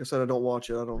know. Like I said, I don't watch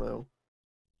it. I don't know.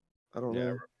 I don't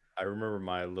know. I remember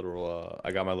my little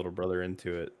I got my little brother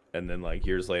into it, and then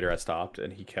years later I stopped,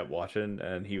 and he kept watching,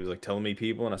 and he was telling me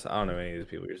people, and I said, I don't know any of these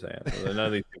people you're saying. None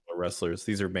of these people are wrestlers.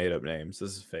 These are made up names.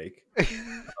 This is fake. I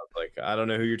was I don't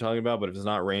know who you're talking about, but if it's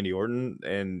not Randy Orton,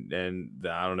 and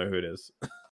I don't know who it is.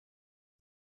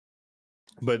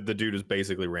 But the dude is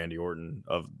basically Randy Orton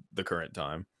of the current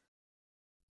time.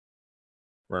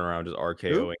 Running around just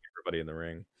RKOing everybody in the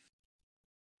ring.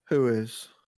 Who is?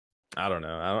 I don't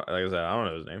know. Like I said, I don't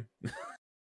know his name.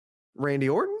 Randy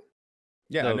Orton?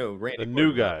 Yeah, No, I know Randy. The new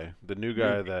Orton, guy. The new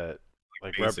guy that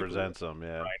basically represents him,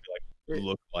 yeah. trying to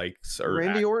look like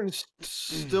Randy Orton's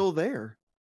still there.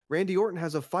 Randy Orton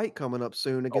has a fight coming up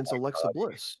soon against Alexa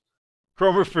Bliss.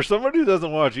 Cromer, for somebody who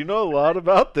doesn't watch, you know a lot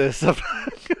about this.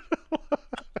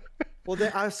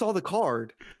 Well, I saw the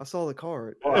card.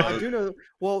 I do know.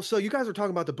 Well, so you guys are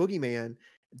talking about the Boogeyman,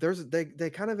 they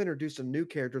kind of introduced a new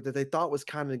character that they thought was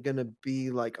kind of gonna be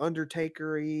like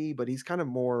Undertaker-y, but he's kind of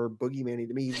more boogeyman-y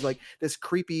to me. He's like this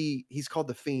creepy. He's called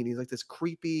the Fiend. He's like this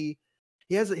creepy.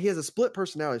 He has a split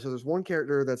personality. So there's one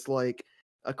character that's like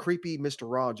a creepy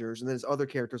Mr. Rogers, and then his other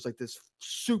character's like this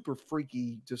super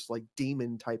freaky, just like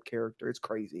demon type character. It's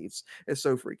crazy. It's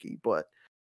so freaky. But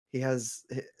he has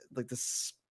like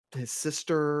this his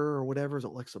sister or whatever is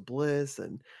Alexa Bliss,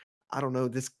 and I don't know,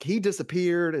 he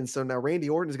disappeared, and so now Randy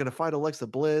Orton is going to fight Alexa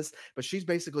Bliss, but she's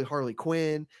basically Harley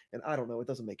Quinn, and I don't know, it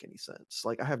doesn't make any sense.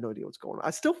 Like I have no idea what's going on. I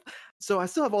still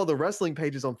have all the wrestling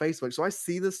pages on Facebook, so I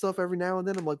see this stuff every now and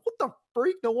then. I'm like, what the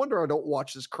freak? No wonder I don't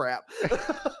watch this crap.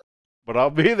 But I'll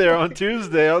be there on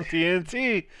Tuesday on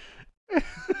TNT.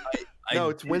 No,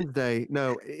 it's Wednesday.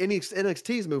 No,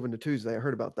 NXT is moving to Tuesday. I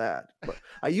heard about that. But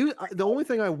the only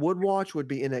thing I would watch would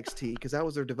be NXT because that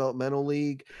was their developmental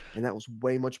league, and that was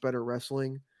way much better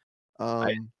wrestling.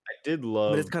 I did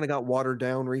love, but it's kind of got watered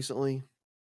down recently.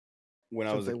 When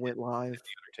I was they went live, the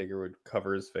Undertaker would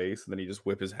cover his face and then he'd just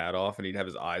whip his hat off and he'd have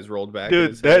his eyes rolled back.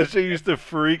 Dude, that shit used to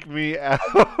freak me out.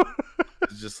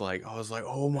 It's just like I was like,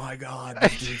 oh my god,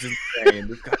 this dude's insane.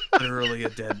 This guy's literally a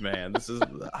dead man.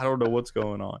 I don't know what's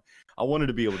going on. I wanted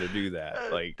to be able to do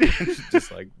that. Like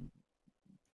just like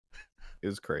it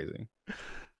was crazy.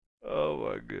 Oh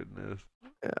my goodness.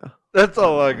 Yeah. That's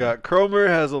all I got. Cromer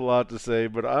has a lot to say,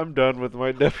 but I'm done with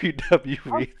my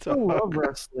WWE talk. I love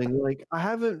wrestling. Like I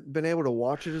haven't been able to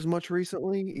watch it as much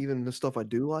recently, even the stuff I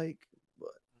do like, but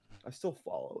I still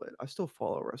follow it. I still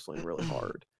follow wrestling really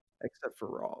hard, except for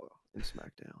Raw and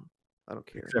SmackDown. I don't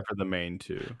care. Except for the main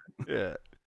two. Yeah.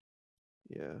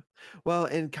 Yeah. Well,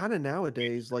 and kind of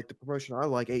nowadays, like the promotion I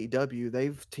like, AEW,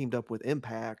 they've teamed up with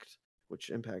Impact, which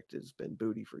Impact has been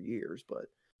booty for years, but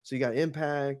so you got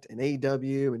Impact and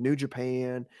AEW and New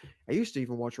Japan. I used to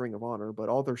even watch Ring of Honor, but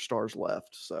all their stars left.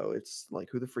 So it's like,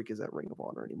 who the freak is that Ring of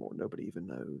Honor anymore? Nobody even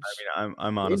knows. I mean,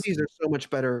 I'm honestly, indies are so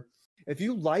much better. If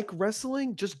you like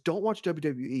wrestling, just don't watch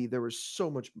WWE. There was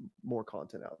so much more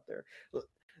content out there.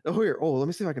 Let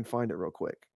me see if I can find it real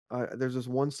quick. There's this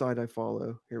one site I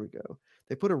follow. Here we go.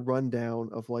 They put a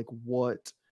rundown of like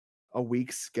what a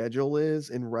week's schedule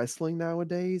is in wrestling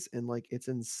nowadays, and like it's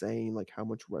insane like how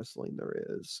much wrestling there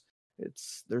is. It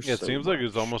seems like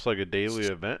it's almost like a daily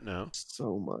event now.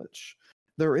 So much.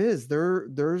 There's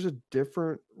a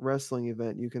different wrestling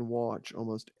event you can watch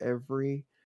almost every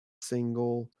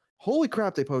single. Holy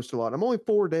crap, they post a lot. I'm only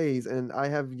 4 days and I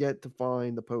have yet to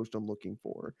find the post I'm looking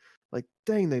for. Like,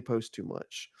 dang, they post too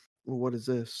much. Well, what is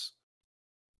this?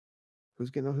 Who's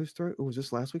getting on whose throat? Oh, was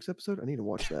this last week's episode? I need to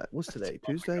watch that. What's today?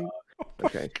 Tuesday?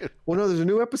 Okay. Well, no, there's a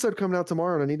new episode coming out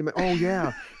tomorrow, and I need to. Oh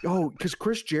yeah. Oh, because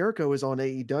Chris Jericho is on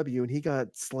AEW, and he got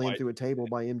slammed through a table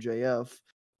by MJF,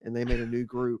 and they made a new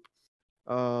group.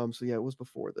 So yeah, it was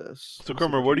before this. So,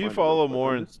 Cromer, what do you follow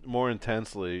more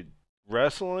intensely,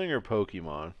 wrestling or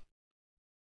Pokemon?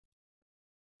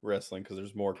 Wrestling, because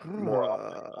there's more content.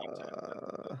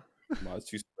 It's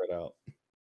too spread out.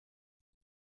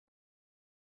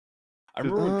 I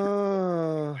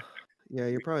remember. Yeah,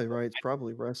 you're probably right. It's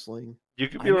probably wrestling. You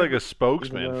could be like a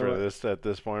spokesman for this at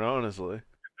this point, honestly.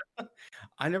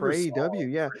 I never for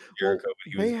AEW, yeah. Jericho,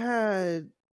 well,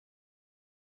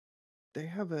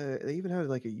 they even had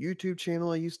like a YouTube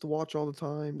channel I used to watch all the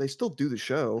time. They still do the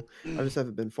show. I just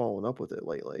haven't been following up with it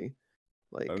lately.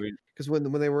 Like, because when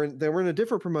they were in a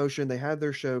different promotion, they had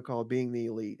their show called Being the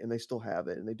Elite, and they still have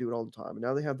it, and they do it all the time. And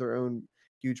now they have their own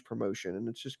huge promotion, and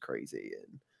it's just crazy.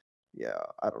 And yeah,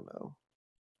 I don't know.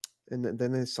 And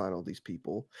then they sign all these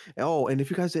people. Oh, and if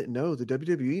you guys didn't know, the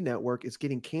WWE Network is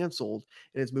getting canceled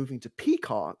and it's moving to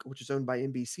Peacock, which is owned by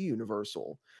NBC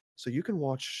Universal. So you can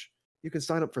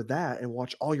sign up for that and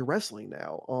watch all your wrestling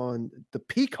now on the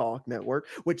Peacock Network,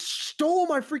 which stole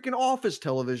my freaking Office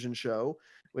television show,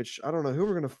 which I don't know who we're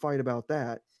going to fight about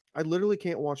that. I literally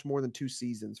can't watch more than 2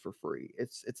 seasons for free.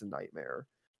 It's a nightmare.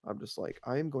 I'm just like,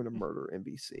 I am going to murder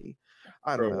NBC.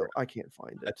 I don't know. I can't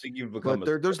find it. I think you've become.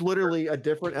 But there's literally a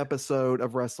different episode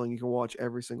of wrestling you can watch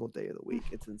every single day of the week.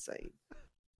 It's insane.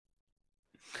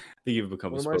 I think you've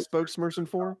become. What am I spokesperson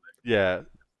for? Yeah.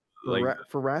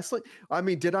 For wrestling? I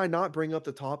mean, did I not bring up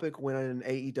the topic when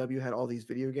AEW had all these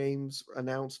video games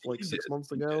announced like 6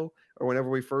 months ago, or whenever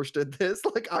we first did this?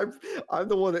 Like, I'm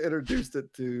the one that introduced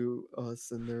it to us,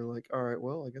 and they're like, "All right,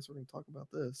 well, I guess we're going to talk about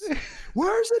this."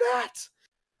 Where's it at?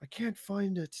 I can't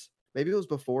find it. Maybe it was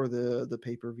before the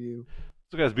pay-per-view.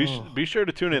 So guys, be sure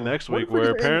to tune in next week, where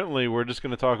apparently we're just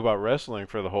going to talk about wrestling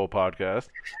for the whole podcast.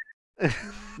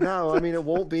 No, I mean it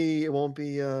won't be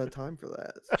time for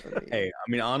that. I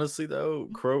mean honestly though,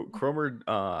 Cromer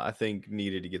I think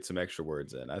needed to get some extra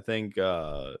words in. I think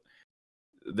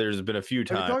there's been a few If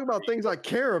you times. talk about things I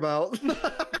care about,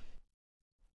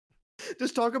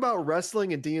 just talk about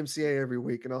wrestling and DMCA every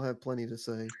week, and I'll have plenty to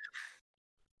say.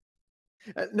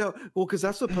 No, well, because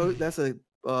that's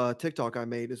a TikTok I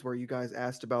made is where you guys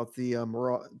asked about the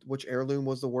Mirage, which heirloom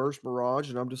was the worst, Mirage,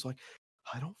 and I'm just like,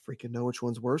 I don't freaking know which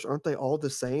one's worse. Aren't they all the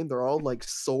same? They're all like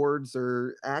swords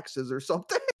or axes or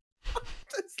something.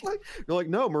 It's like you're like,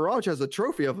 no, Mirage has a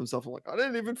trophy of himself. I'm like, I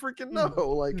didn't even freaking know.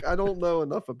 Like, I don't know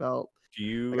enough about. Do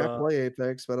you Like, I play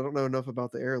Apex, but I don't know enough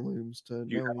about the heirlooms to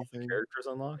do you know have all the anything. characters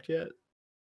unlocked yet?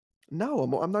 No,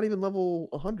 I'm not even level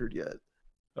 100 yet.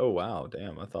 Oh wow,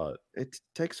 damn! I thought It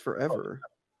takes forever.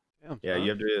 Damn, yeah, son. you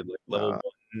have to be at, like, level Nah.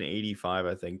 185,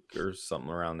 I think, or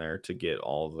something around there to get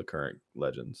all of the current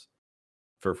legends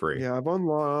for free. Yeah, I've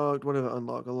unlocked. What have I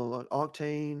unlocked? I unlocked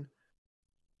Octane,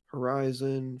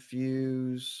 Horizon,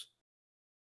 Fuse,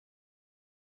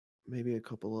 maybe a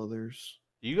couple others.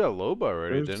 You got Loba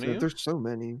already, didn't you? There's so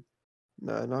many.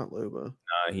 No, not Loba.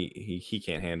 He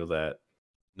can't handle that.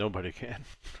 Nobody can.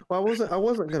 Well, I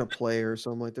wasn't gonna play her,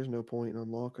 so I'm like, there's no point in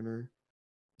unlocking her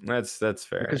That's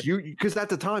fair. because at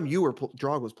the time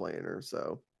Drog was playing her,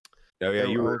 so Oh yeah, I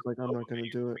you were was like, I'm not gonna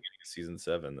do it. season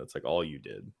 7. That's like all you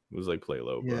did was like play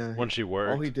Loba. Yeah, When she all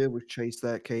worked. he did was chase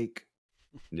that cake.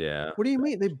 Yeah. What do you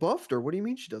mean they buffed her? What do you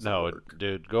mean she doesn't No, work?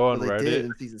 dude, go Well, on they did Reddit.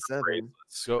 in season 7. Bracelet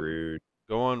screwed.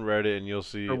 Go on Reddit and you'll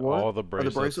see Or what? all the Oh,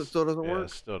 bracelets. the bracelet still doesn't Yeah, work?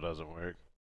 it still doesn't work.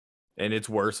 And it's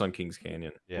worse on Kings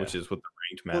Canyon, Yeah. which is what the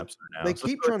ranked Well, maps are now. They So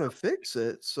keep trying to fix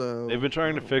it, so They've been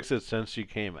trying to I don't fix it since she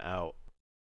came out.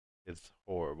 It's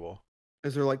horrible. know.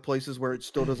 Is there like places where it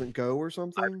still doesn't go or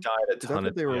something? I've died a 'Cause that's ton what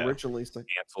of they were yeah. originally saying.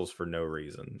 cancels for no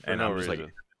reason. For and no I'm just reason.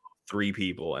 like 3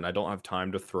 people and I don't have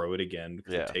time to throw it again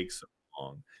because Yeah. it takes so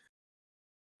long.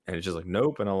 And it's just like,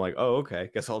 nope. And I'm like, oh, okay,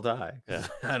 guess I'll die. Yeah.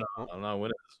 I'm not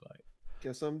winning this fight.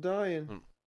 Guess I'm dying.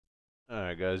 All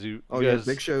right, guys. You Oh guys...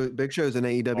 yeah, Big Show's in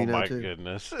AEW Oh now my too.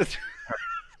 goodness.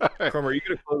 All right. Cromer, are you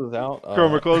gonna close this out?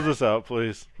 Cromer, close this out,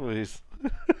 please. Please.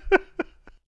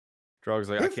 Drog's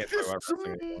like, I If can't talk this about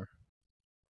wrestling anymore.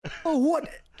 Oh, what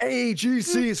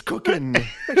AGC is cooking?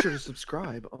 Make sure to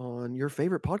subscribe on your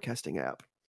favorite podcasting app.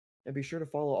 And be sure to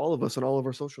follow all of us on all of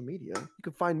our social media. You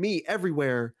can find me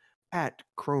everywhere at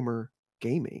Cromer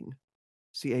Gaming.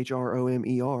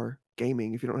 CHROMER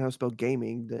Gaming. If you don't know how to spell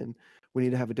gaming, then we need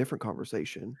to have a different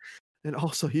conversation. And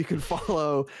also, you can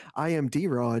follow I am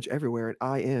D-Rog everywhere at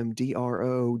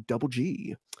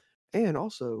IMDROGG. And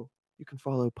also, you can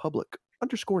follow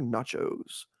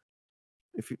public_nachos.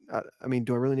 If you, I mean,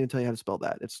 do I really need to tell you how to spell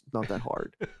that? It's not that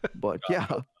hard. But yeah,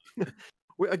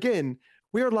 we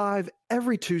are live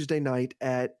every Tuesday night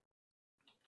at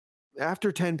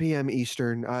after 10 p.m.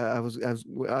 Eastern. I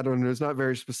don't know. It's not a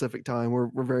very specific time. We're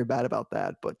very bad about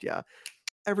that. But yeah,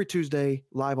 every Tuesday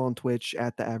live on Twitch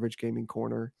at the Average Gaming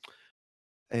Corner.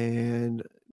 And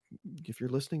if you're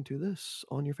listening to this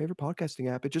on your favorite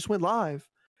podcasting app, it just went live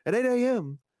at 8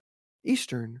 a.m.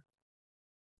 Eastern.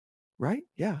 Right?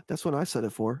 Yeah, that's what I set it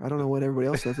for. I don't know what everybody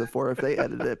else sets it for if they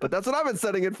edit it, but that's what I've been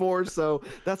setting it for. So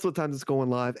that's what time it's going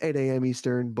live, 8 a.m.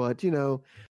 Eastern. But, you know,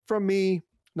 from me,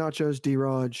 Nachos,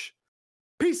 D-Rog,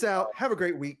 peace out. Have a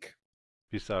great week.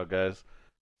 Peace out, guys.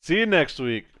 See you next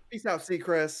week. Peace out,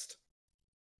 Seacrest.